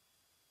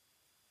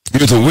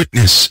 You're the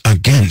witness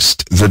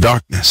against the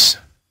darkness.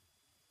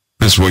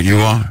 That's what you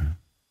are.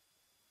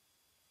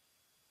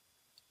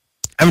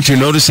 Haven't you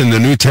noticed in the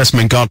New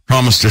Testament, God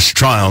promised us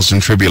trials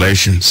and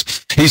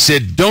tribulations? He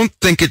said, don't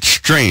think it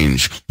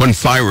strange when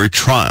fiery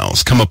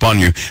trials come upon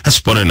you.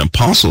 That's what an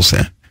apostle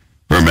said.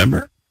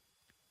 Remember?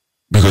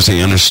 Because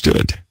they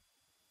understood.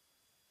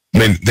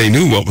 They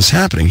knew what was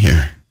happening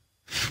here.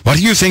 Why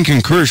do you think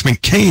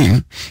encouragement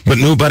came, but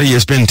nobody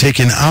has been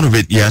taken out of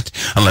it yet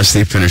unless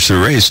they finish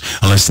their race,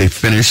 unless they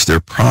finish their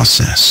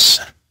process?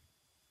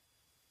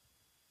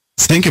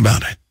 Think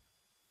about it.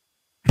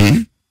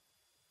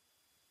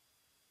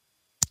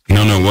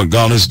 No, what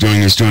God is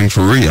doing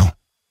for real.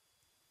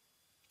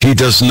 He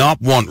does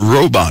not want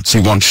robots. He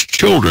wants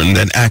children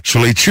that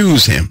actually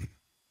choose him.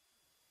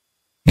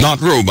 Not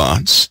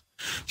robots,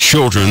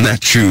 children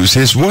that choose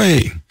his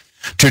way.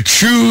 To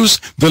choose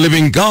the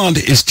living God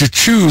is to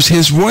choose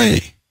his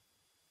way.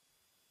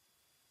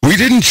 We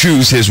didn't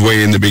choose his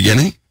way in the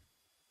beginning.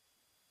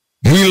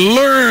 We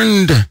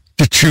learned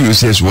to choose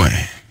his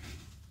way.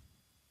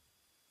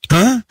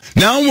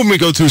 Now when we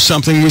go through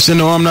something, we say,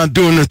 no, I'm not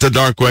doing it the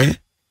dark way.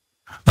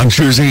 I'm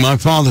choosing my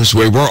Father's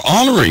way. We're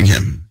honoring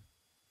him.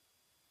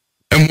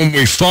 And when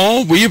we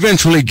fall, we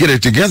eventually get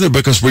it together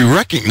because we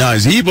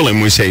recognize evil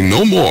and we say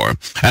no more.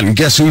 And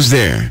guess who's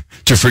there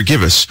to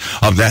forgive us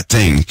of that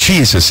thing?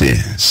 Jesus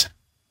is.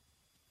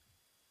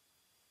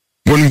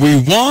 When we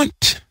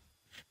want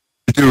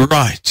to do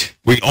right,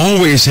 we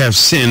always have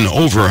sin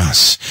over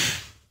us.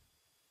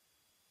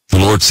 The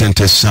Lord sent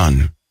his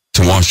Son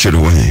to wash it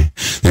away,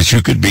 that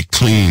you could be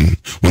clean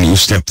when you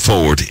step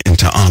forward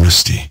into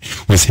honesty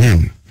with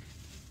him.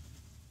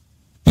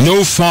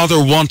 No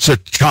father wants a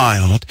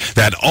child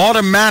that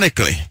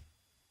automatically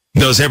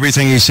does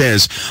everything he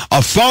says.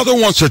 A father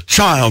wants a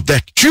child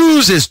that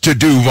chooses to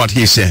do what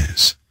he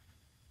says.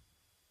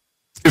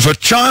 If a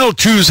child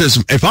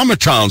chooses, if I'm a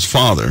child's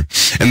father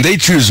and they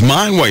choose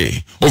my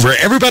way over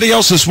everybody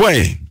else's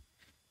way,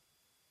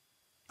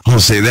 I'll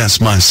say, that's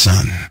my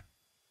son.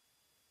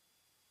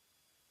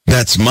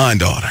 That's my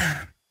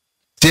daughter.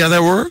 See how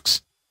that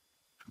works?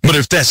 But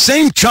if that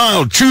same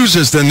child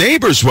chooses the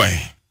neighbor's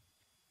way,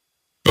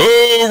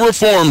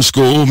 reform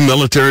school,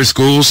 military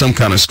school, some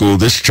kind of school,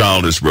 this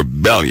child is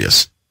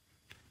rebellious.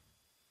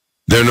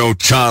 They're no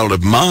child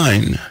of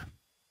mine.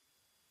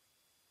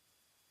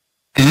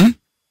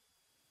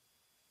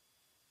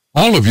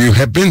 All of you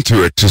have been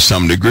through it to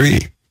some degree.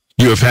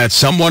 You have had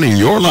someone in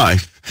your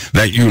life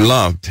that you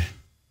loved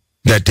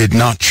that did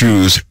not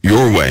choose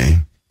your way,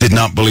 did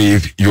not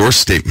believe your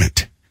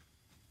statement.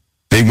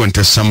 They went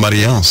to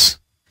somebody else.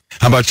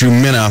 How about you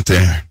men out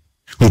there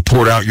who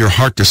poured out your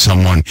heart to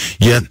someone,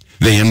 yet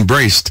they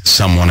embraced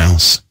someone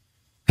else?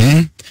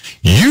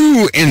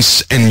 You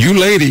and you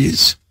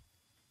ladies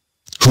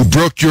who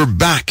broke your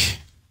back,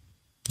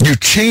 you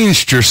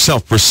changed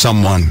yourself for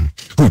someone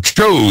who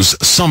chose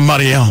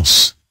somebody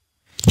else.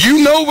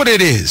 You know what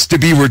it is to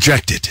be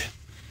rejected.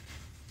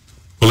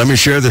 Well, let me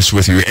share this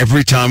with you.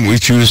 Every time we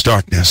choose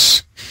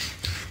darkness,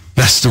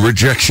 that's the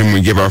rejection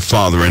we give our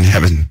Father in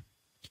heaven.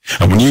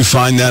 And when you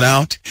find that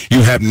out,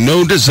 you have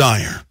no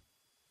desire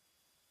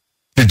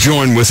to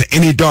join with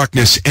any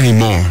darkness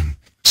anymore.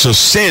 So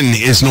sin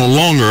is no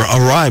longer a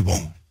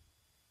rival.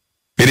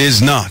 It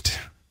is not.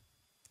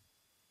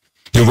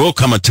 There will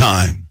come a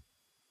time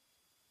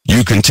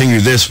you continue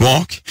this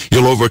walk,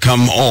 you'll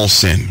overcome all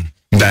sin.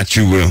 That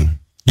you will.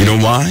 You know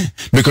why?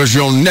 Because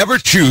you'll never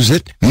choose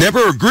it,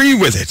 never agree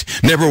with it,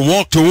 never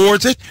walk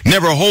towards it,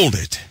 never hold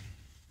it.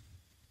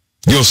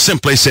 You'll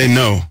simply say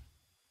no.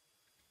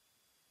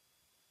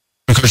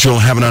 Because you'll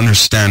have an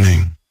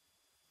understanding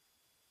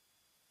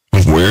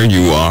of where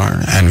you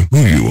are and who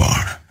you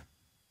are.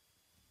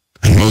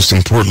 And most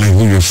importantly,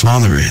 who your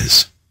Father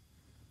is.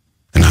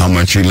 And how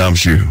much he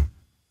loves you.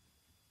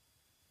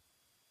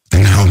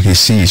 And how he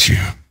sees you.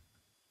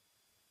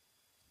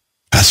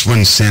 That's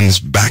when sin's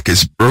back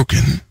is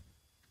broken.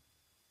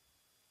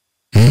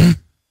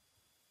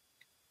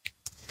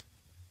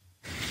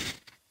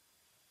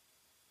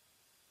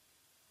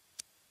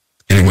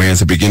 Anyway, at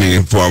the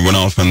beginning before I went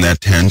off on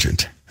that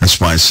tangent. That's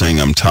why saying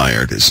I'm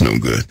tired is no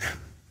good.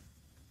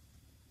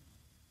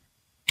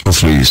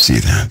 Hopefully you see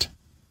that.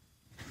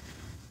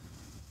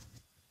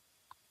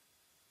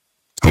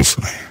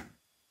 Hopefully.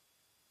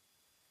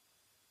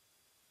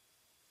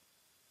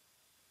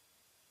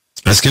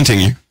 Let's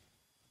continue.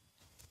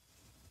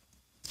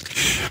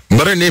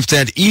 But and if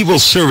that evil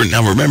servant,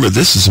 now remember,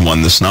 this is the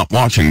one that's not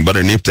watching, but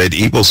and if that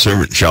evil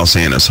servant shall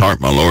say in his heart,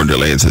 my Lord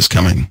delayeth his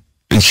coming,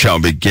 and shall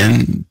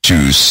begin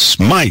to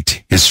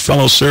smite his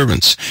fellow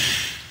servants.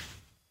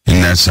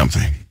 Isn't that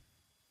something?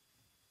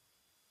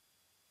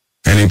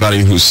 Anybody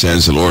who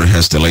says the Lord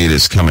has delayed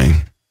his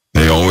coming,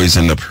 they always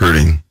end up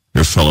hurting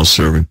their fellow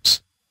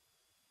servants,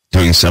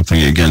 doing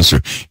something against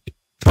their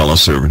fellow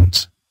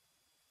servants.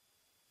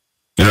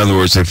 In other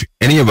words, if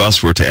any of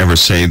us were to ever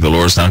say the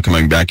Lord's not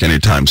coming back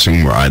anytime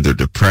soon, we're either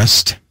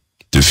depressed,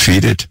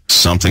 defeated,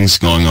 something's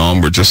going on,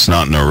 we're just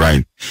not in the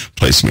right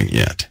placement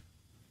yet.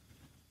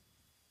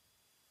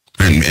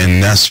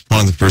 And that's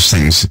one of the first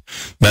things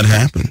that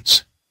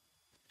happens.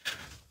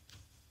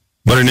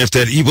 But and if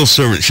that evil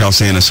servant shall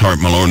say in his heart,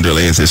 my Lord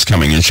delayeth his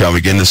coming, and shall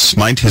begin to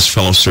smite his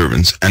fellow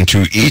servants, and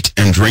to eat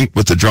and drink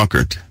with the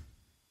drunkard.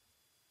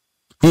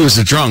 Who is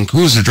the drunk?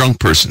 Who is the drunk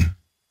person?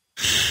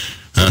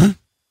 Huh?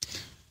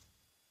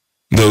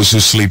 Those who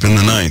sleep in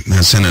the night.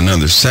 That's in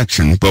another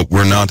section, but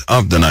we're not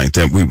of the night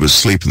that we would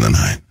sleep in the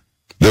night.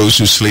 Those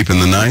who sleep in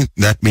the night,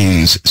 that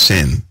means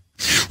sin.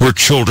 We're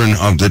children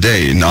of the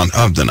day, not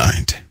of the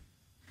night.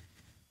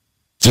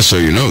 Just so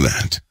you know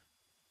that.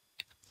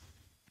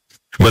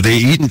 But they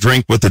eat and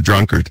drink with the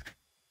drunkard.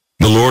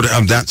 The Lord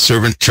of that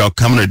servant shall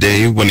come in a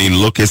day when he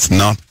looketh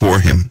not for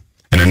him,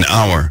 and an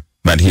hour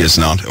that he is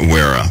not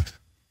aware of.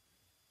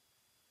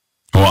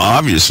 Well,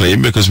 obviously,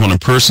 because when a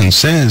person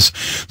says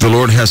the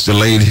Lord has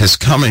delayed his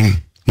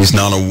coming, he's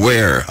not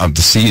aware of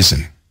the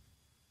season.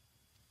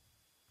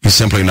 He's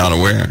simply not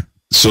aware.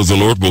 So the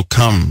Lord will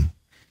come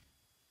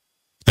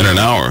in an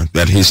hour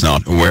that he's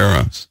not aware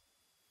of,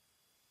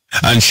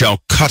 and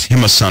shall cut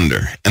him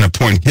asunder, and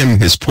appoint him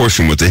his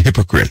portion with the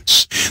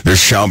hypocrites. There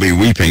shall be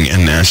weeping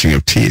and gnashing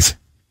of teeth.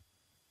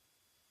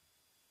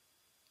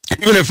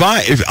 Even if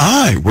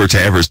I were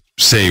to ever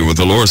say, well,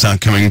 the Lord's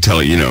not coming until,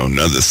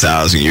 another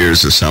 1,000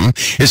 years or something,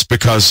 it's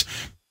because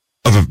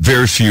of a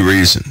very few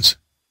reasons.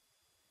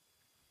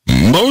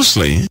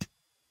 Mostly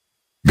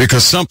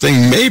because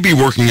something may be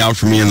working out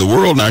for me in the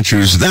world, and I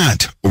choose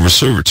that over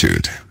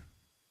servitude.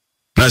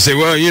 And I say,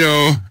 well,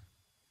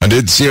 I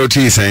did the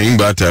COT thing,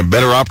 but a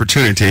better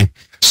opportunity.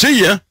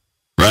 See ya,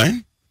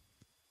 right?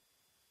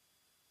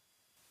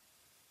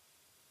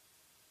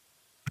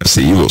 That's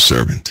the evil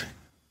servant.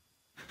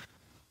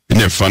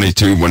 Isn't it funny,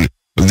 too, when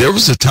there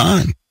was a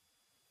time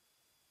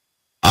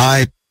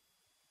I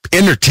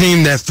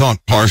entertained that thought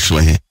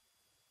partially.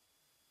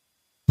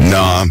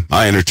 No,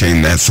 I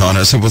entertained that thought.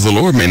 I said, well, the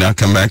Lord may not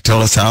come back till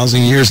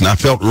 1,000 years, and I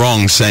felt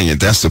wrong saying it.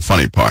 That's the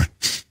funny part.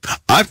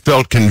 I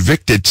felt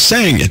convicted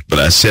saying it, but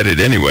I said it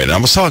anyway, and I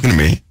was talking to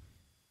me.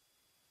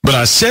 But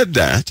I said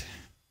that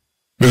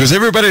because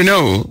everybody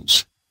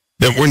knows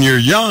that when you're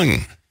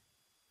young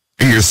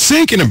and you're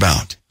thinking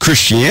about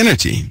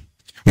Christianity,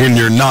 when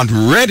you're not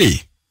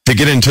ready to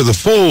get into the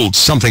fold,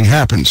 something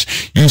happens.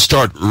 You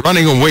start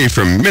running away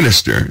from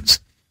ministers.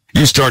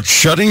 You start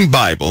shutting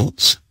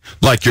Bibles,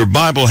 like your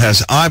Bible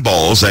has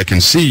eyeballs that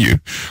can see you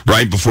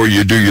right before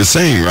you do your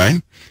thing,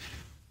 right?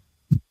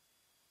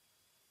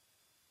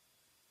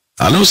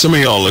 I know some of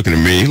y'all looking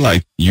at me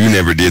like you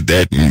never did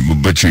that,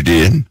 but you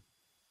did.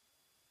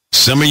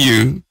 Some of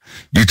you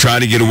try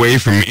to get away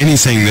from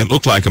anything that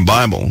looked like a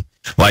Bible,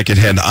 like it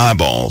had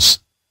eyeballs.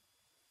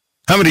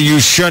 How many of you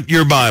shut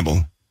your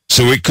Bible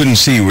so it couldn't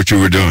see what you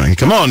were doing?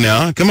 Come on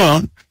now, come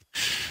on.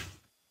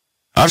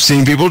 I've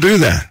seen people do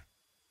that.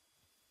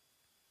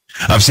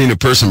 I've seen a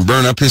person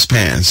burn up his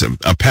pants.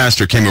 A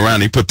pastor came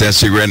around, he put that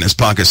cigarette in his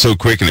pocket so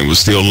quick and it was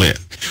still lit.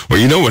 Well,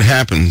 you know what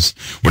happens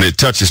when it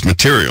touches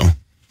material?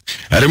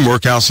 That didn't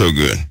work out so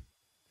good,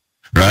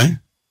 right?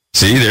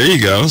 See, there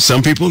you go.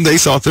 Some people, they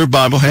thought their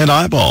Bible had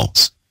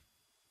eyeballs.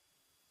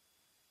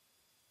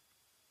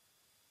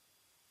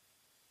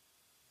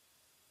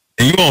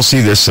 And you all see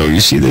this, so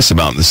you see this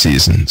about the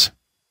seasons.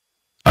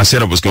 I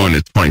said I was going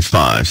to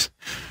 25.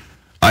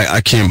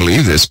 I can't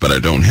believe this, but I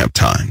don't have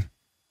time.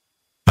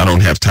 I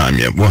don't have time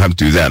yet. We'll have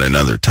to do that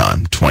another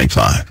time,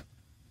 25.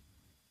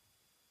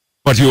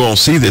 But you all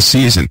see this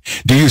season.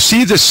 Do you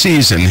see the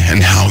season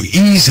and how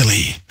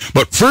easily?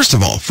 But first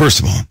of all,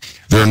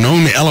 there are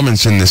known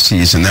elements in this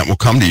season that will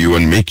come to you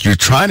and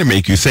try to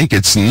make you think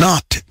it's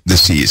not the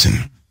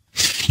season.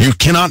 You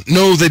cannot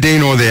know the day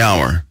nor the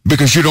hour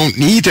because you don't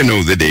need to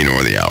know the day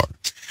nor the hour.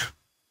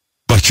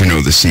 But you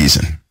know the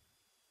season.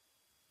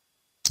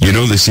 You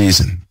know the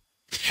season.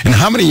 And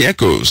how many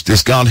echoes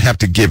does God have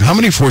to give? How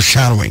many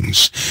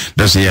foreshadowings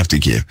does he have to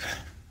give?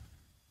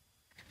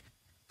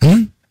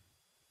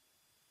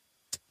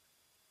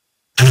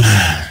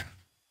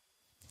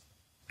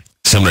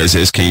 Somebody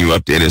says, can you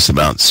update us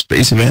about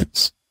space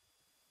events?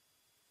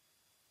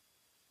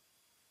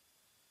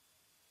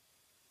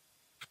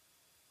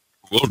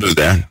 We'll do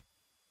that.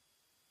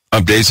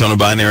 Updates on a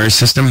binary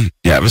system?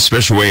 Yeah, I have a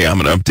special way I'm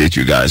going to update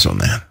you guys on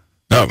that.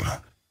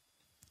 Oh,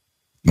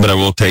 but I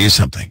will tell you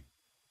something.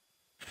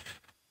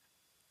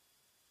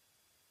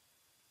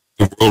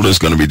 The world is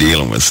going to be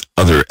dealing with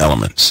other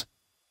elements.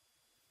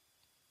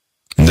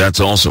 And that's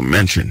also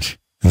mentioned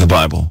in the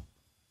Bible.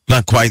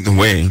 Not quite the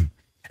way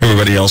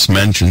everybody else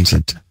mentions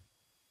it.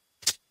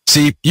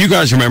 See, you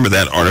guys remember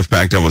that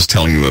artifact I was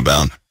telling you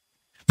about?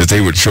 That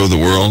they would show the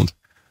world?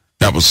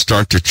 That will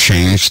start to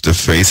change the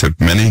faith of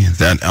many.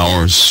 That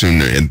hour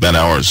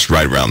is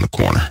right around the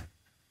corner.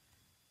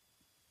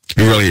 It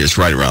really is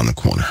right around the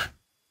corner.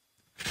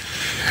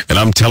 And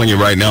I'm telling you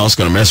right now, it's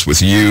going to mess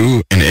with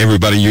you and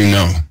everybody you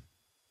know.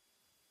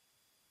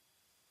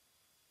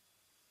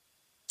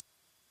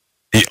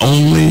 The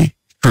only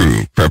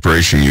true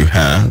preparation you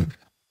have,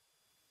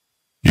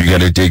 you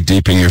got to dig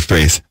deep in your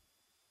faith.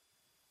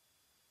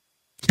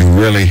 You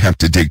really have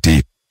to dig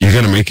deep. You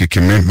got to make a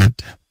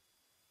commitment.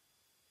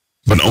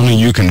 But only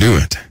you can do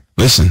it.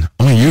 Listen,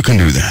 only you can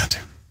do that.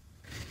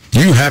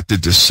 You have to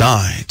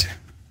decide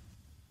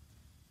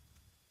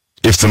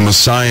if the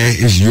Messiah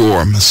is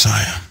your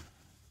Messiah.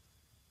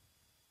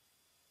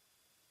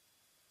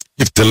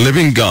 If the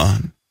living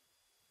God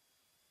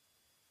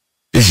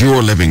is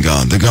your living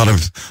God, the God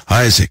of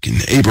Isaac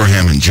and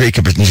Abraham and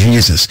Jacob and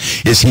Jesus,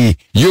 is he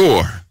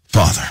your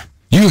Father?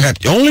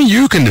 Only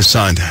you can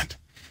decide that.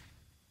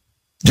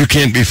 You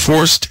can't be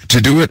forced to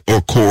do it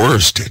or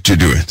coerced to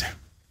do it.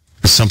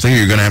 It's something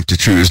you're going to have to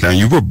choose. Now,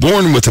 you were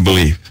born with a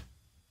belief.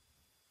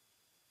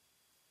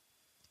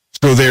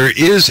 So there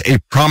is a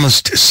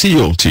promised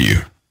seal to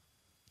you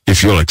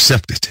if you'll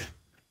accept it.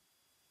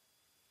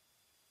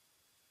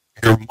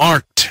 You're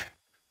marked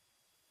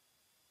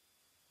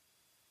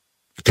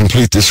to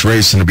complete this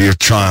race and to be a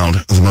child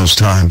of the Most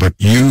High, but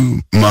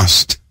you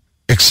must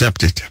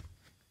accept it.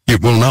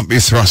 It will not be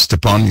thrust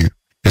upon you.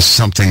 It's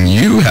something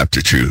you have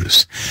to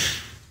choose.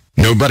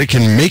 Nobody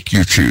can make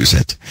you choose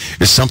it.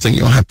 It's something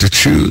you'll have to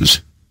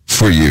choose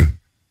for you.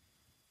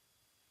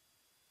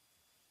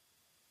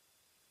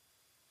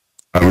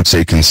 I would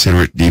say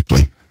consider it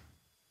deeply.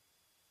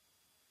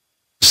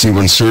 See,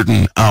 when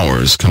certain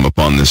hours come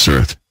upon this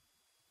earth,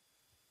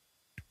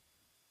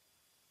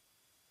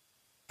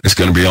 it's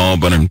going to be all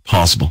but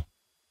impossible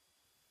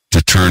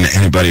to turn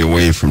anybody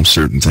away from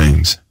certain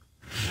things.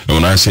 And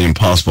when I say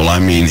impossible, I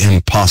mean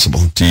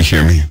impossible. Do you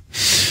hear me?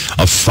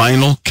 A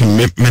final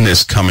commitment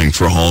is coming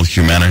for all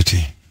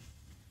humanity.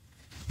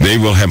 They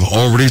will have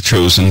already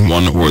chosen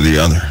one or the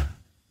other.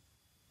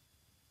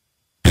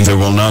 And there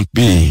will not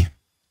be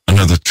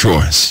another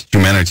choice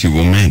humanity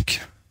will make.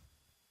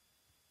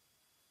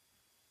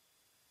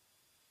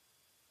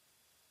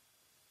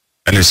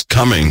 And it's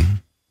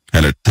coming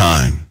at a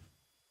time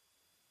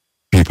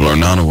people are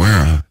not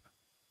aware of.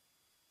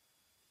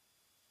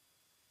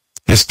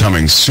 It's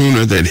coming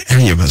sooner than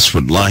any of us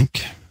would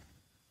like.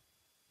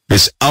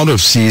 It's out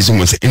of season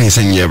with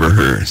anything you ever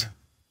heard.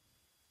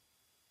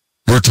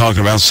 We're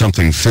talking about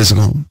something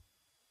physical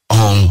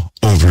all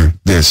over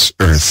this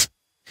earth.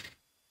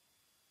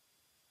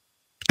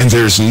 And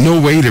there's no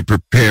way to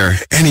prepare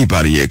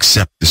anybody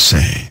except to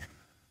say,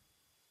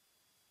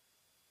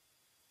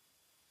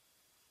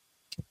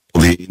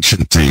 the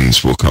ancient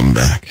things will come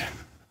back.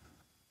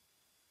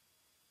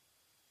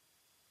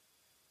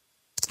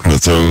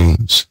 But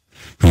those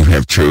who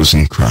have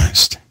chosen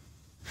Christ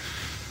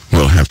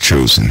will have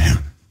chosen him,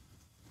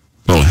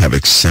 will have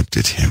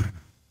accepted him,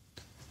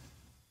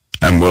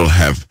 and will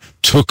have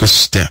took a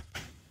step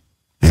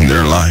in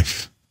their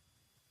life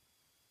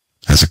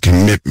as a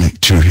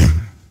commitment to him.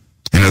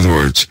 In other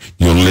words,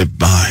 you'll live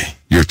by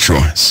your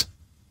choice.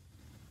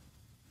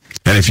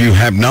 And if you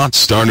have not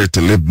started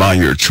to live by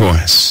your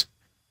choice,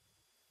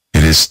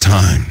 it is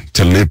time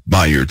to live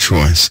by your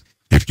choice.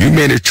 If you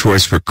made a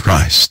choice for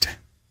Christ,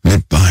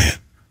 live by it.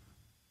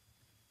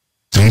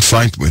 Don't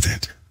fight with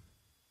it.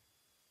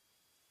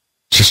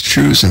 Just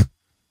choose him.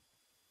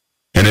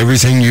 And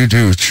everything you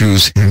do,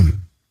 choose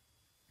him.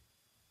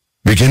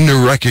 Begin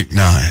to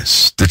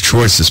recognize the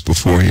choices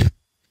before you.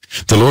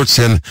 The Lord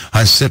said,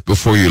 I set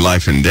before you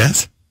life and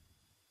death,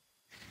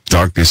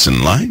 darkness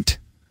and light.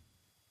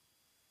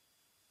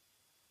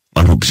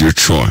 I hope your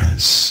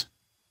choice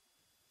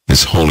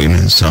is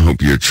holiness. I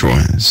hope your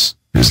choice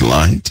is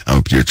light. I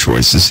hope your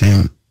choice is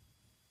him.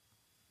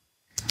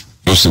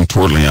 Most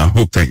importantly, I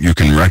hope that you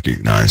can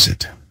recognize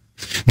it.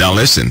 Now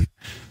listen,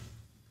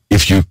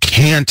 if you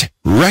can't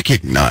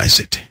recognize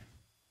it,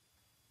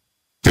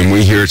 then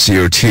we here at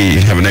COT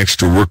have an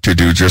extra work to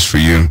do just for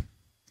you.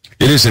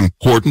 It is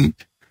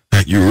important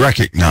that you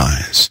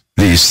recognize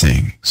these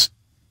things.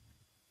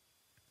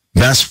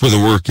 That's where the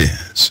work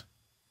is.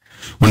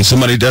 When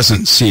somebody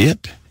doesn't see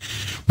it,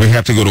 we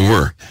have to go to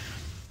work.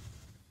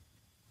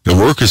 The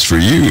work is for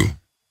you,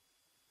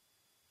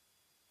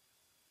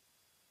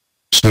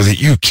 so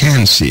that you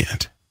can see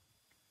it.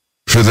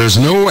 For there's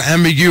no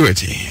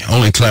ambiguity,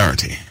 only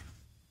clarity.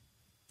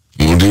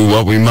 We'll do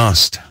what we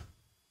must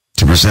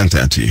to present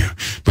that to you,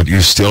 but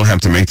you still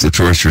have to make the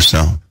choice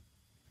yourself.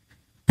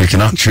 We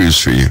cannot choose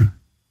for you.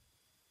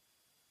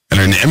 And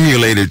an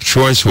emulated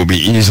choice will be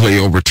easily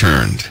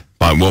overturned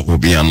by what will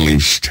be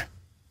unleashed.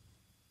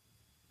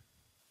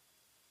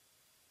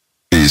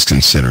 Please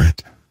consider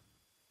it.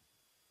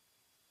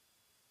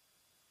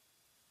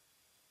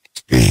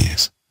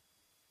 Please.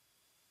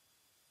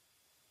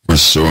 We're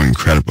so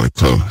incredibly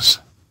close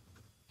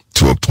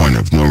to a point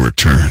of no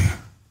return.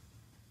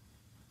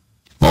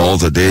 All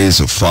the days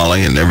of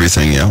folly and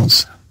everything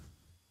else,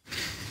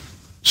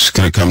 it's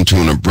going to come to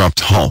an abrupt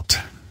halt.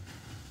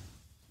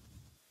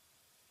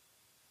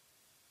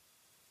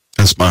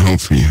 That's my hope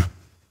for you.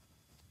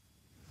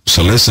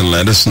 So listen,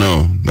 let us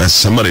know. Let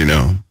somebody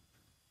know.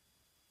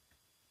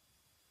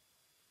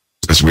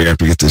 Because we have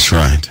to get this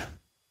right.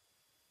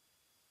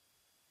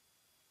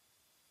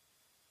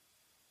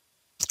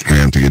 We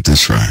have to get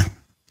this right.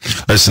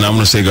 Listen, I'm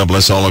going to say God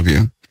bless all of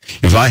you.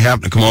 If I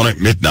happen to come on at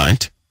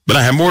midnight, but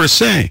I have more to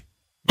say.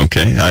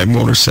 Okay, I have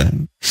more to say.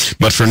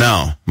 But for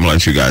now, I'm going to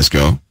let you guys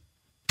go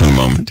for the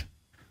moment.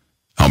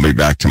 I'll be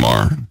back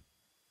tomorrow.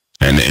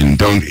 And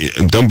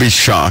don't be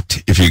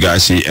shocked if you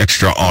guys see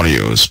extra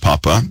audios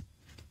pop up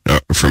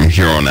from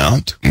here on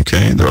out.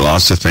 Okay, there are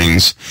lots of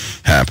things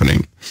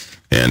happening,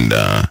 and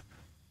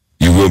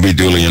you will be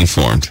duly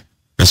informed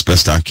as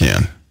best I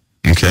can.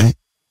 Okay,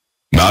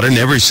 not in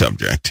every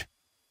subject,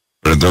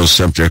 but in those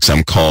subjects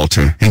I'm called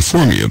to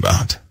inform you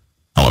about,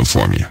 I'll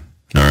inform you.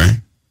 All right.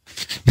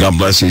 God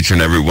bless each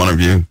and every one of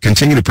you.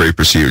 Continue to pray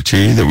for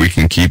COT that we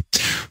can keep.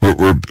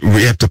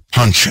 We have to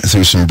punch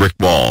through some brick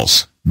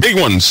walls, big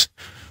ones.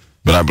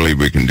 But I believe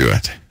we can do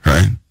it,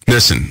 right?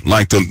 Listen,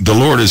 like the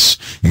Lord is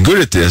good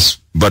at this,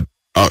 but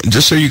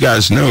just so you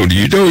guys know,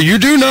 you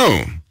do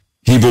know,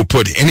 He will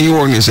put any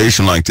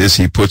organization like this,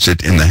 He puts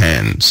it in the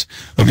hands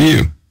of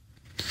you.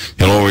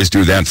 He'll always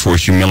do that for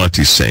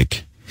humility's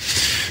sake.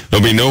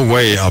 There'll be no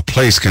way a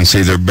place can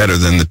say they're better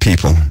than the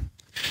people.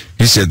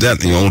 He said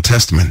that in the Old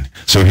Testament.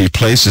 So He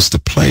places the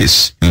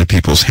place in the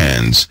people's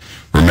hands.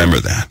 Remember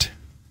that.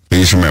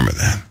 Please remember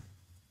that.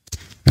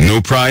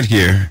 No pride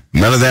here,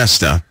 none of that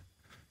stuff.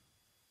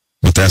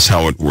 But that's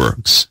how it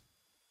works,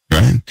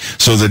 right?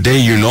 So the day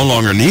you no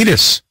longer need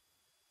us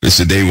is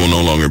the day we'll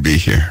no longer be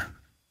here.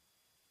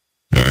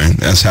 All right?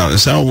 That's how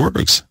it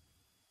works.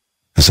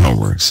 That's how it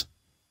works.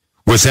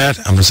 With that,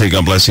 I'm going to say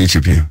God bless each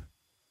of you.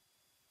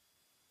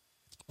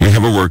 We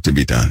have a work to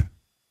be done.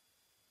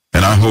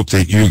 And I hope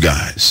that you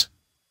guys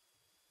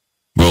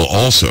will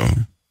also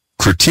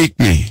critique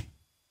me,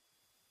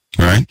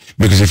 right?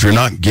 Because if you're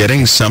not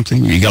getting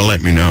something, you got to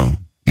let me know.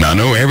 Now, I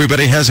know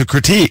everybody has a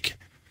critique.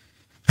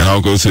 And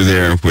I'll go through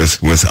there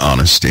with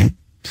honesty.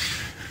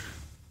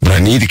 But I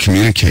need to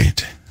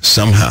communicate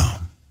somehow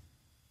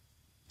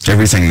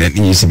everything that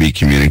needs to be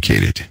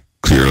communicated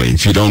clearly.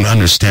 If you don't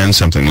understand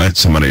something, let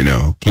somebody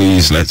know.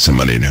 Please let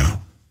somebody know.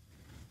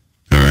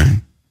 All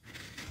right?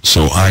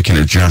 So I can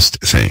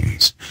adjust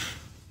things.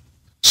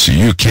 So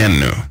you can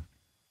know.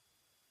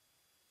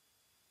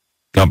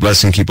 God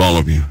bless and keep all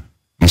of you.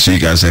 I'll see you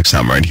guys next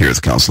time right here at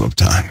the Council of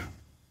Time.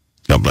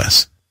 God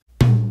bless.